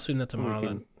grab it. I'll shoot that tomorrow We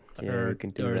can, then. yeah, we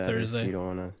can do or that Thursday.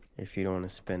 if you don't wanna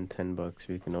spend $10.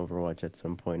 We can Overwatch at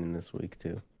some point in this week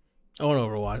too. I want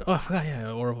Overwatch. Oh, I forgot.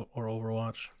 Yeah, or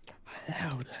Overwatch.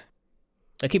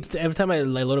 I keep every time I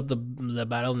load up the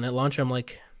Battle.net launcher, I'm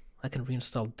like, I can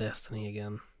reinstall Destiny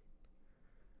again.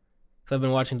 because I've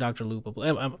been watching Dr. Lupo.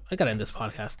 I gotta end this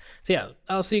podcast. So yeah,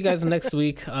 I'll see you guys next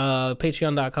week.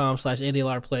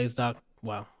 Patreon.com/ADLRplays.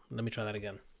 Wow, let me try that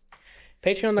again.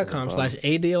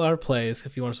 Patreon.com/ADLRplays.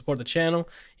 If you want to support the channel,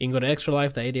 you can go to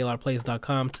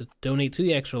extralife.adlrplays.com to donate to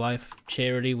the Extra Life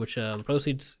charity, which the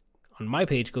proceeds on my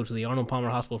page go to the Arnold Palmer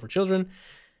Hospital for Children.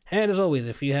 And as always,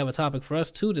 if you have a topic for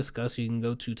us to discuss, you can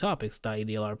go to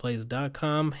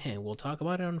topics.adlrplays.com and we'll talk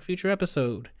about it on a future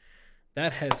episode.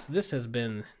 This has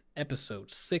been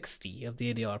episode 60 of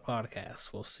the ADLR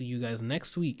podcast. We'll see you guys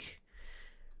next week.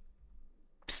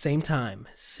 Same time,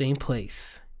 same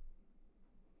place.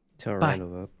 Tell Bye.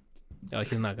 Randall up. Oh,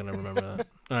 he's not going to remember that.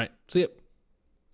 All right. See ya.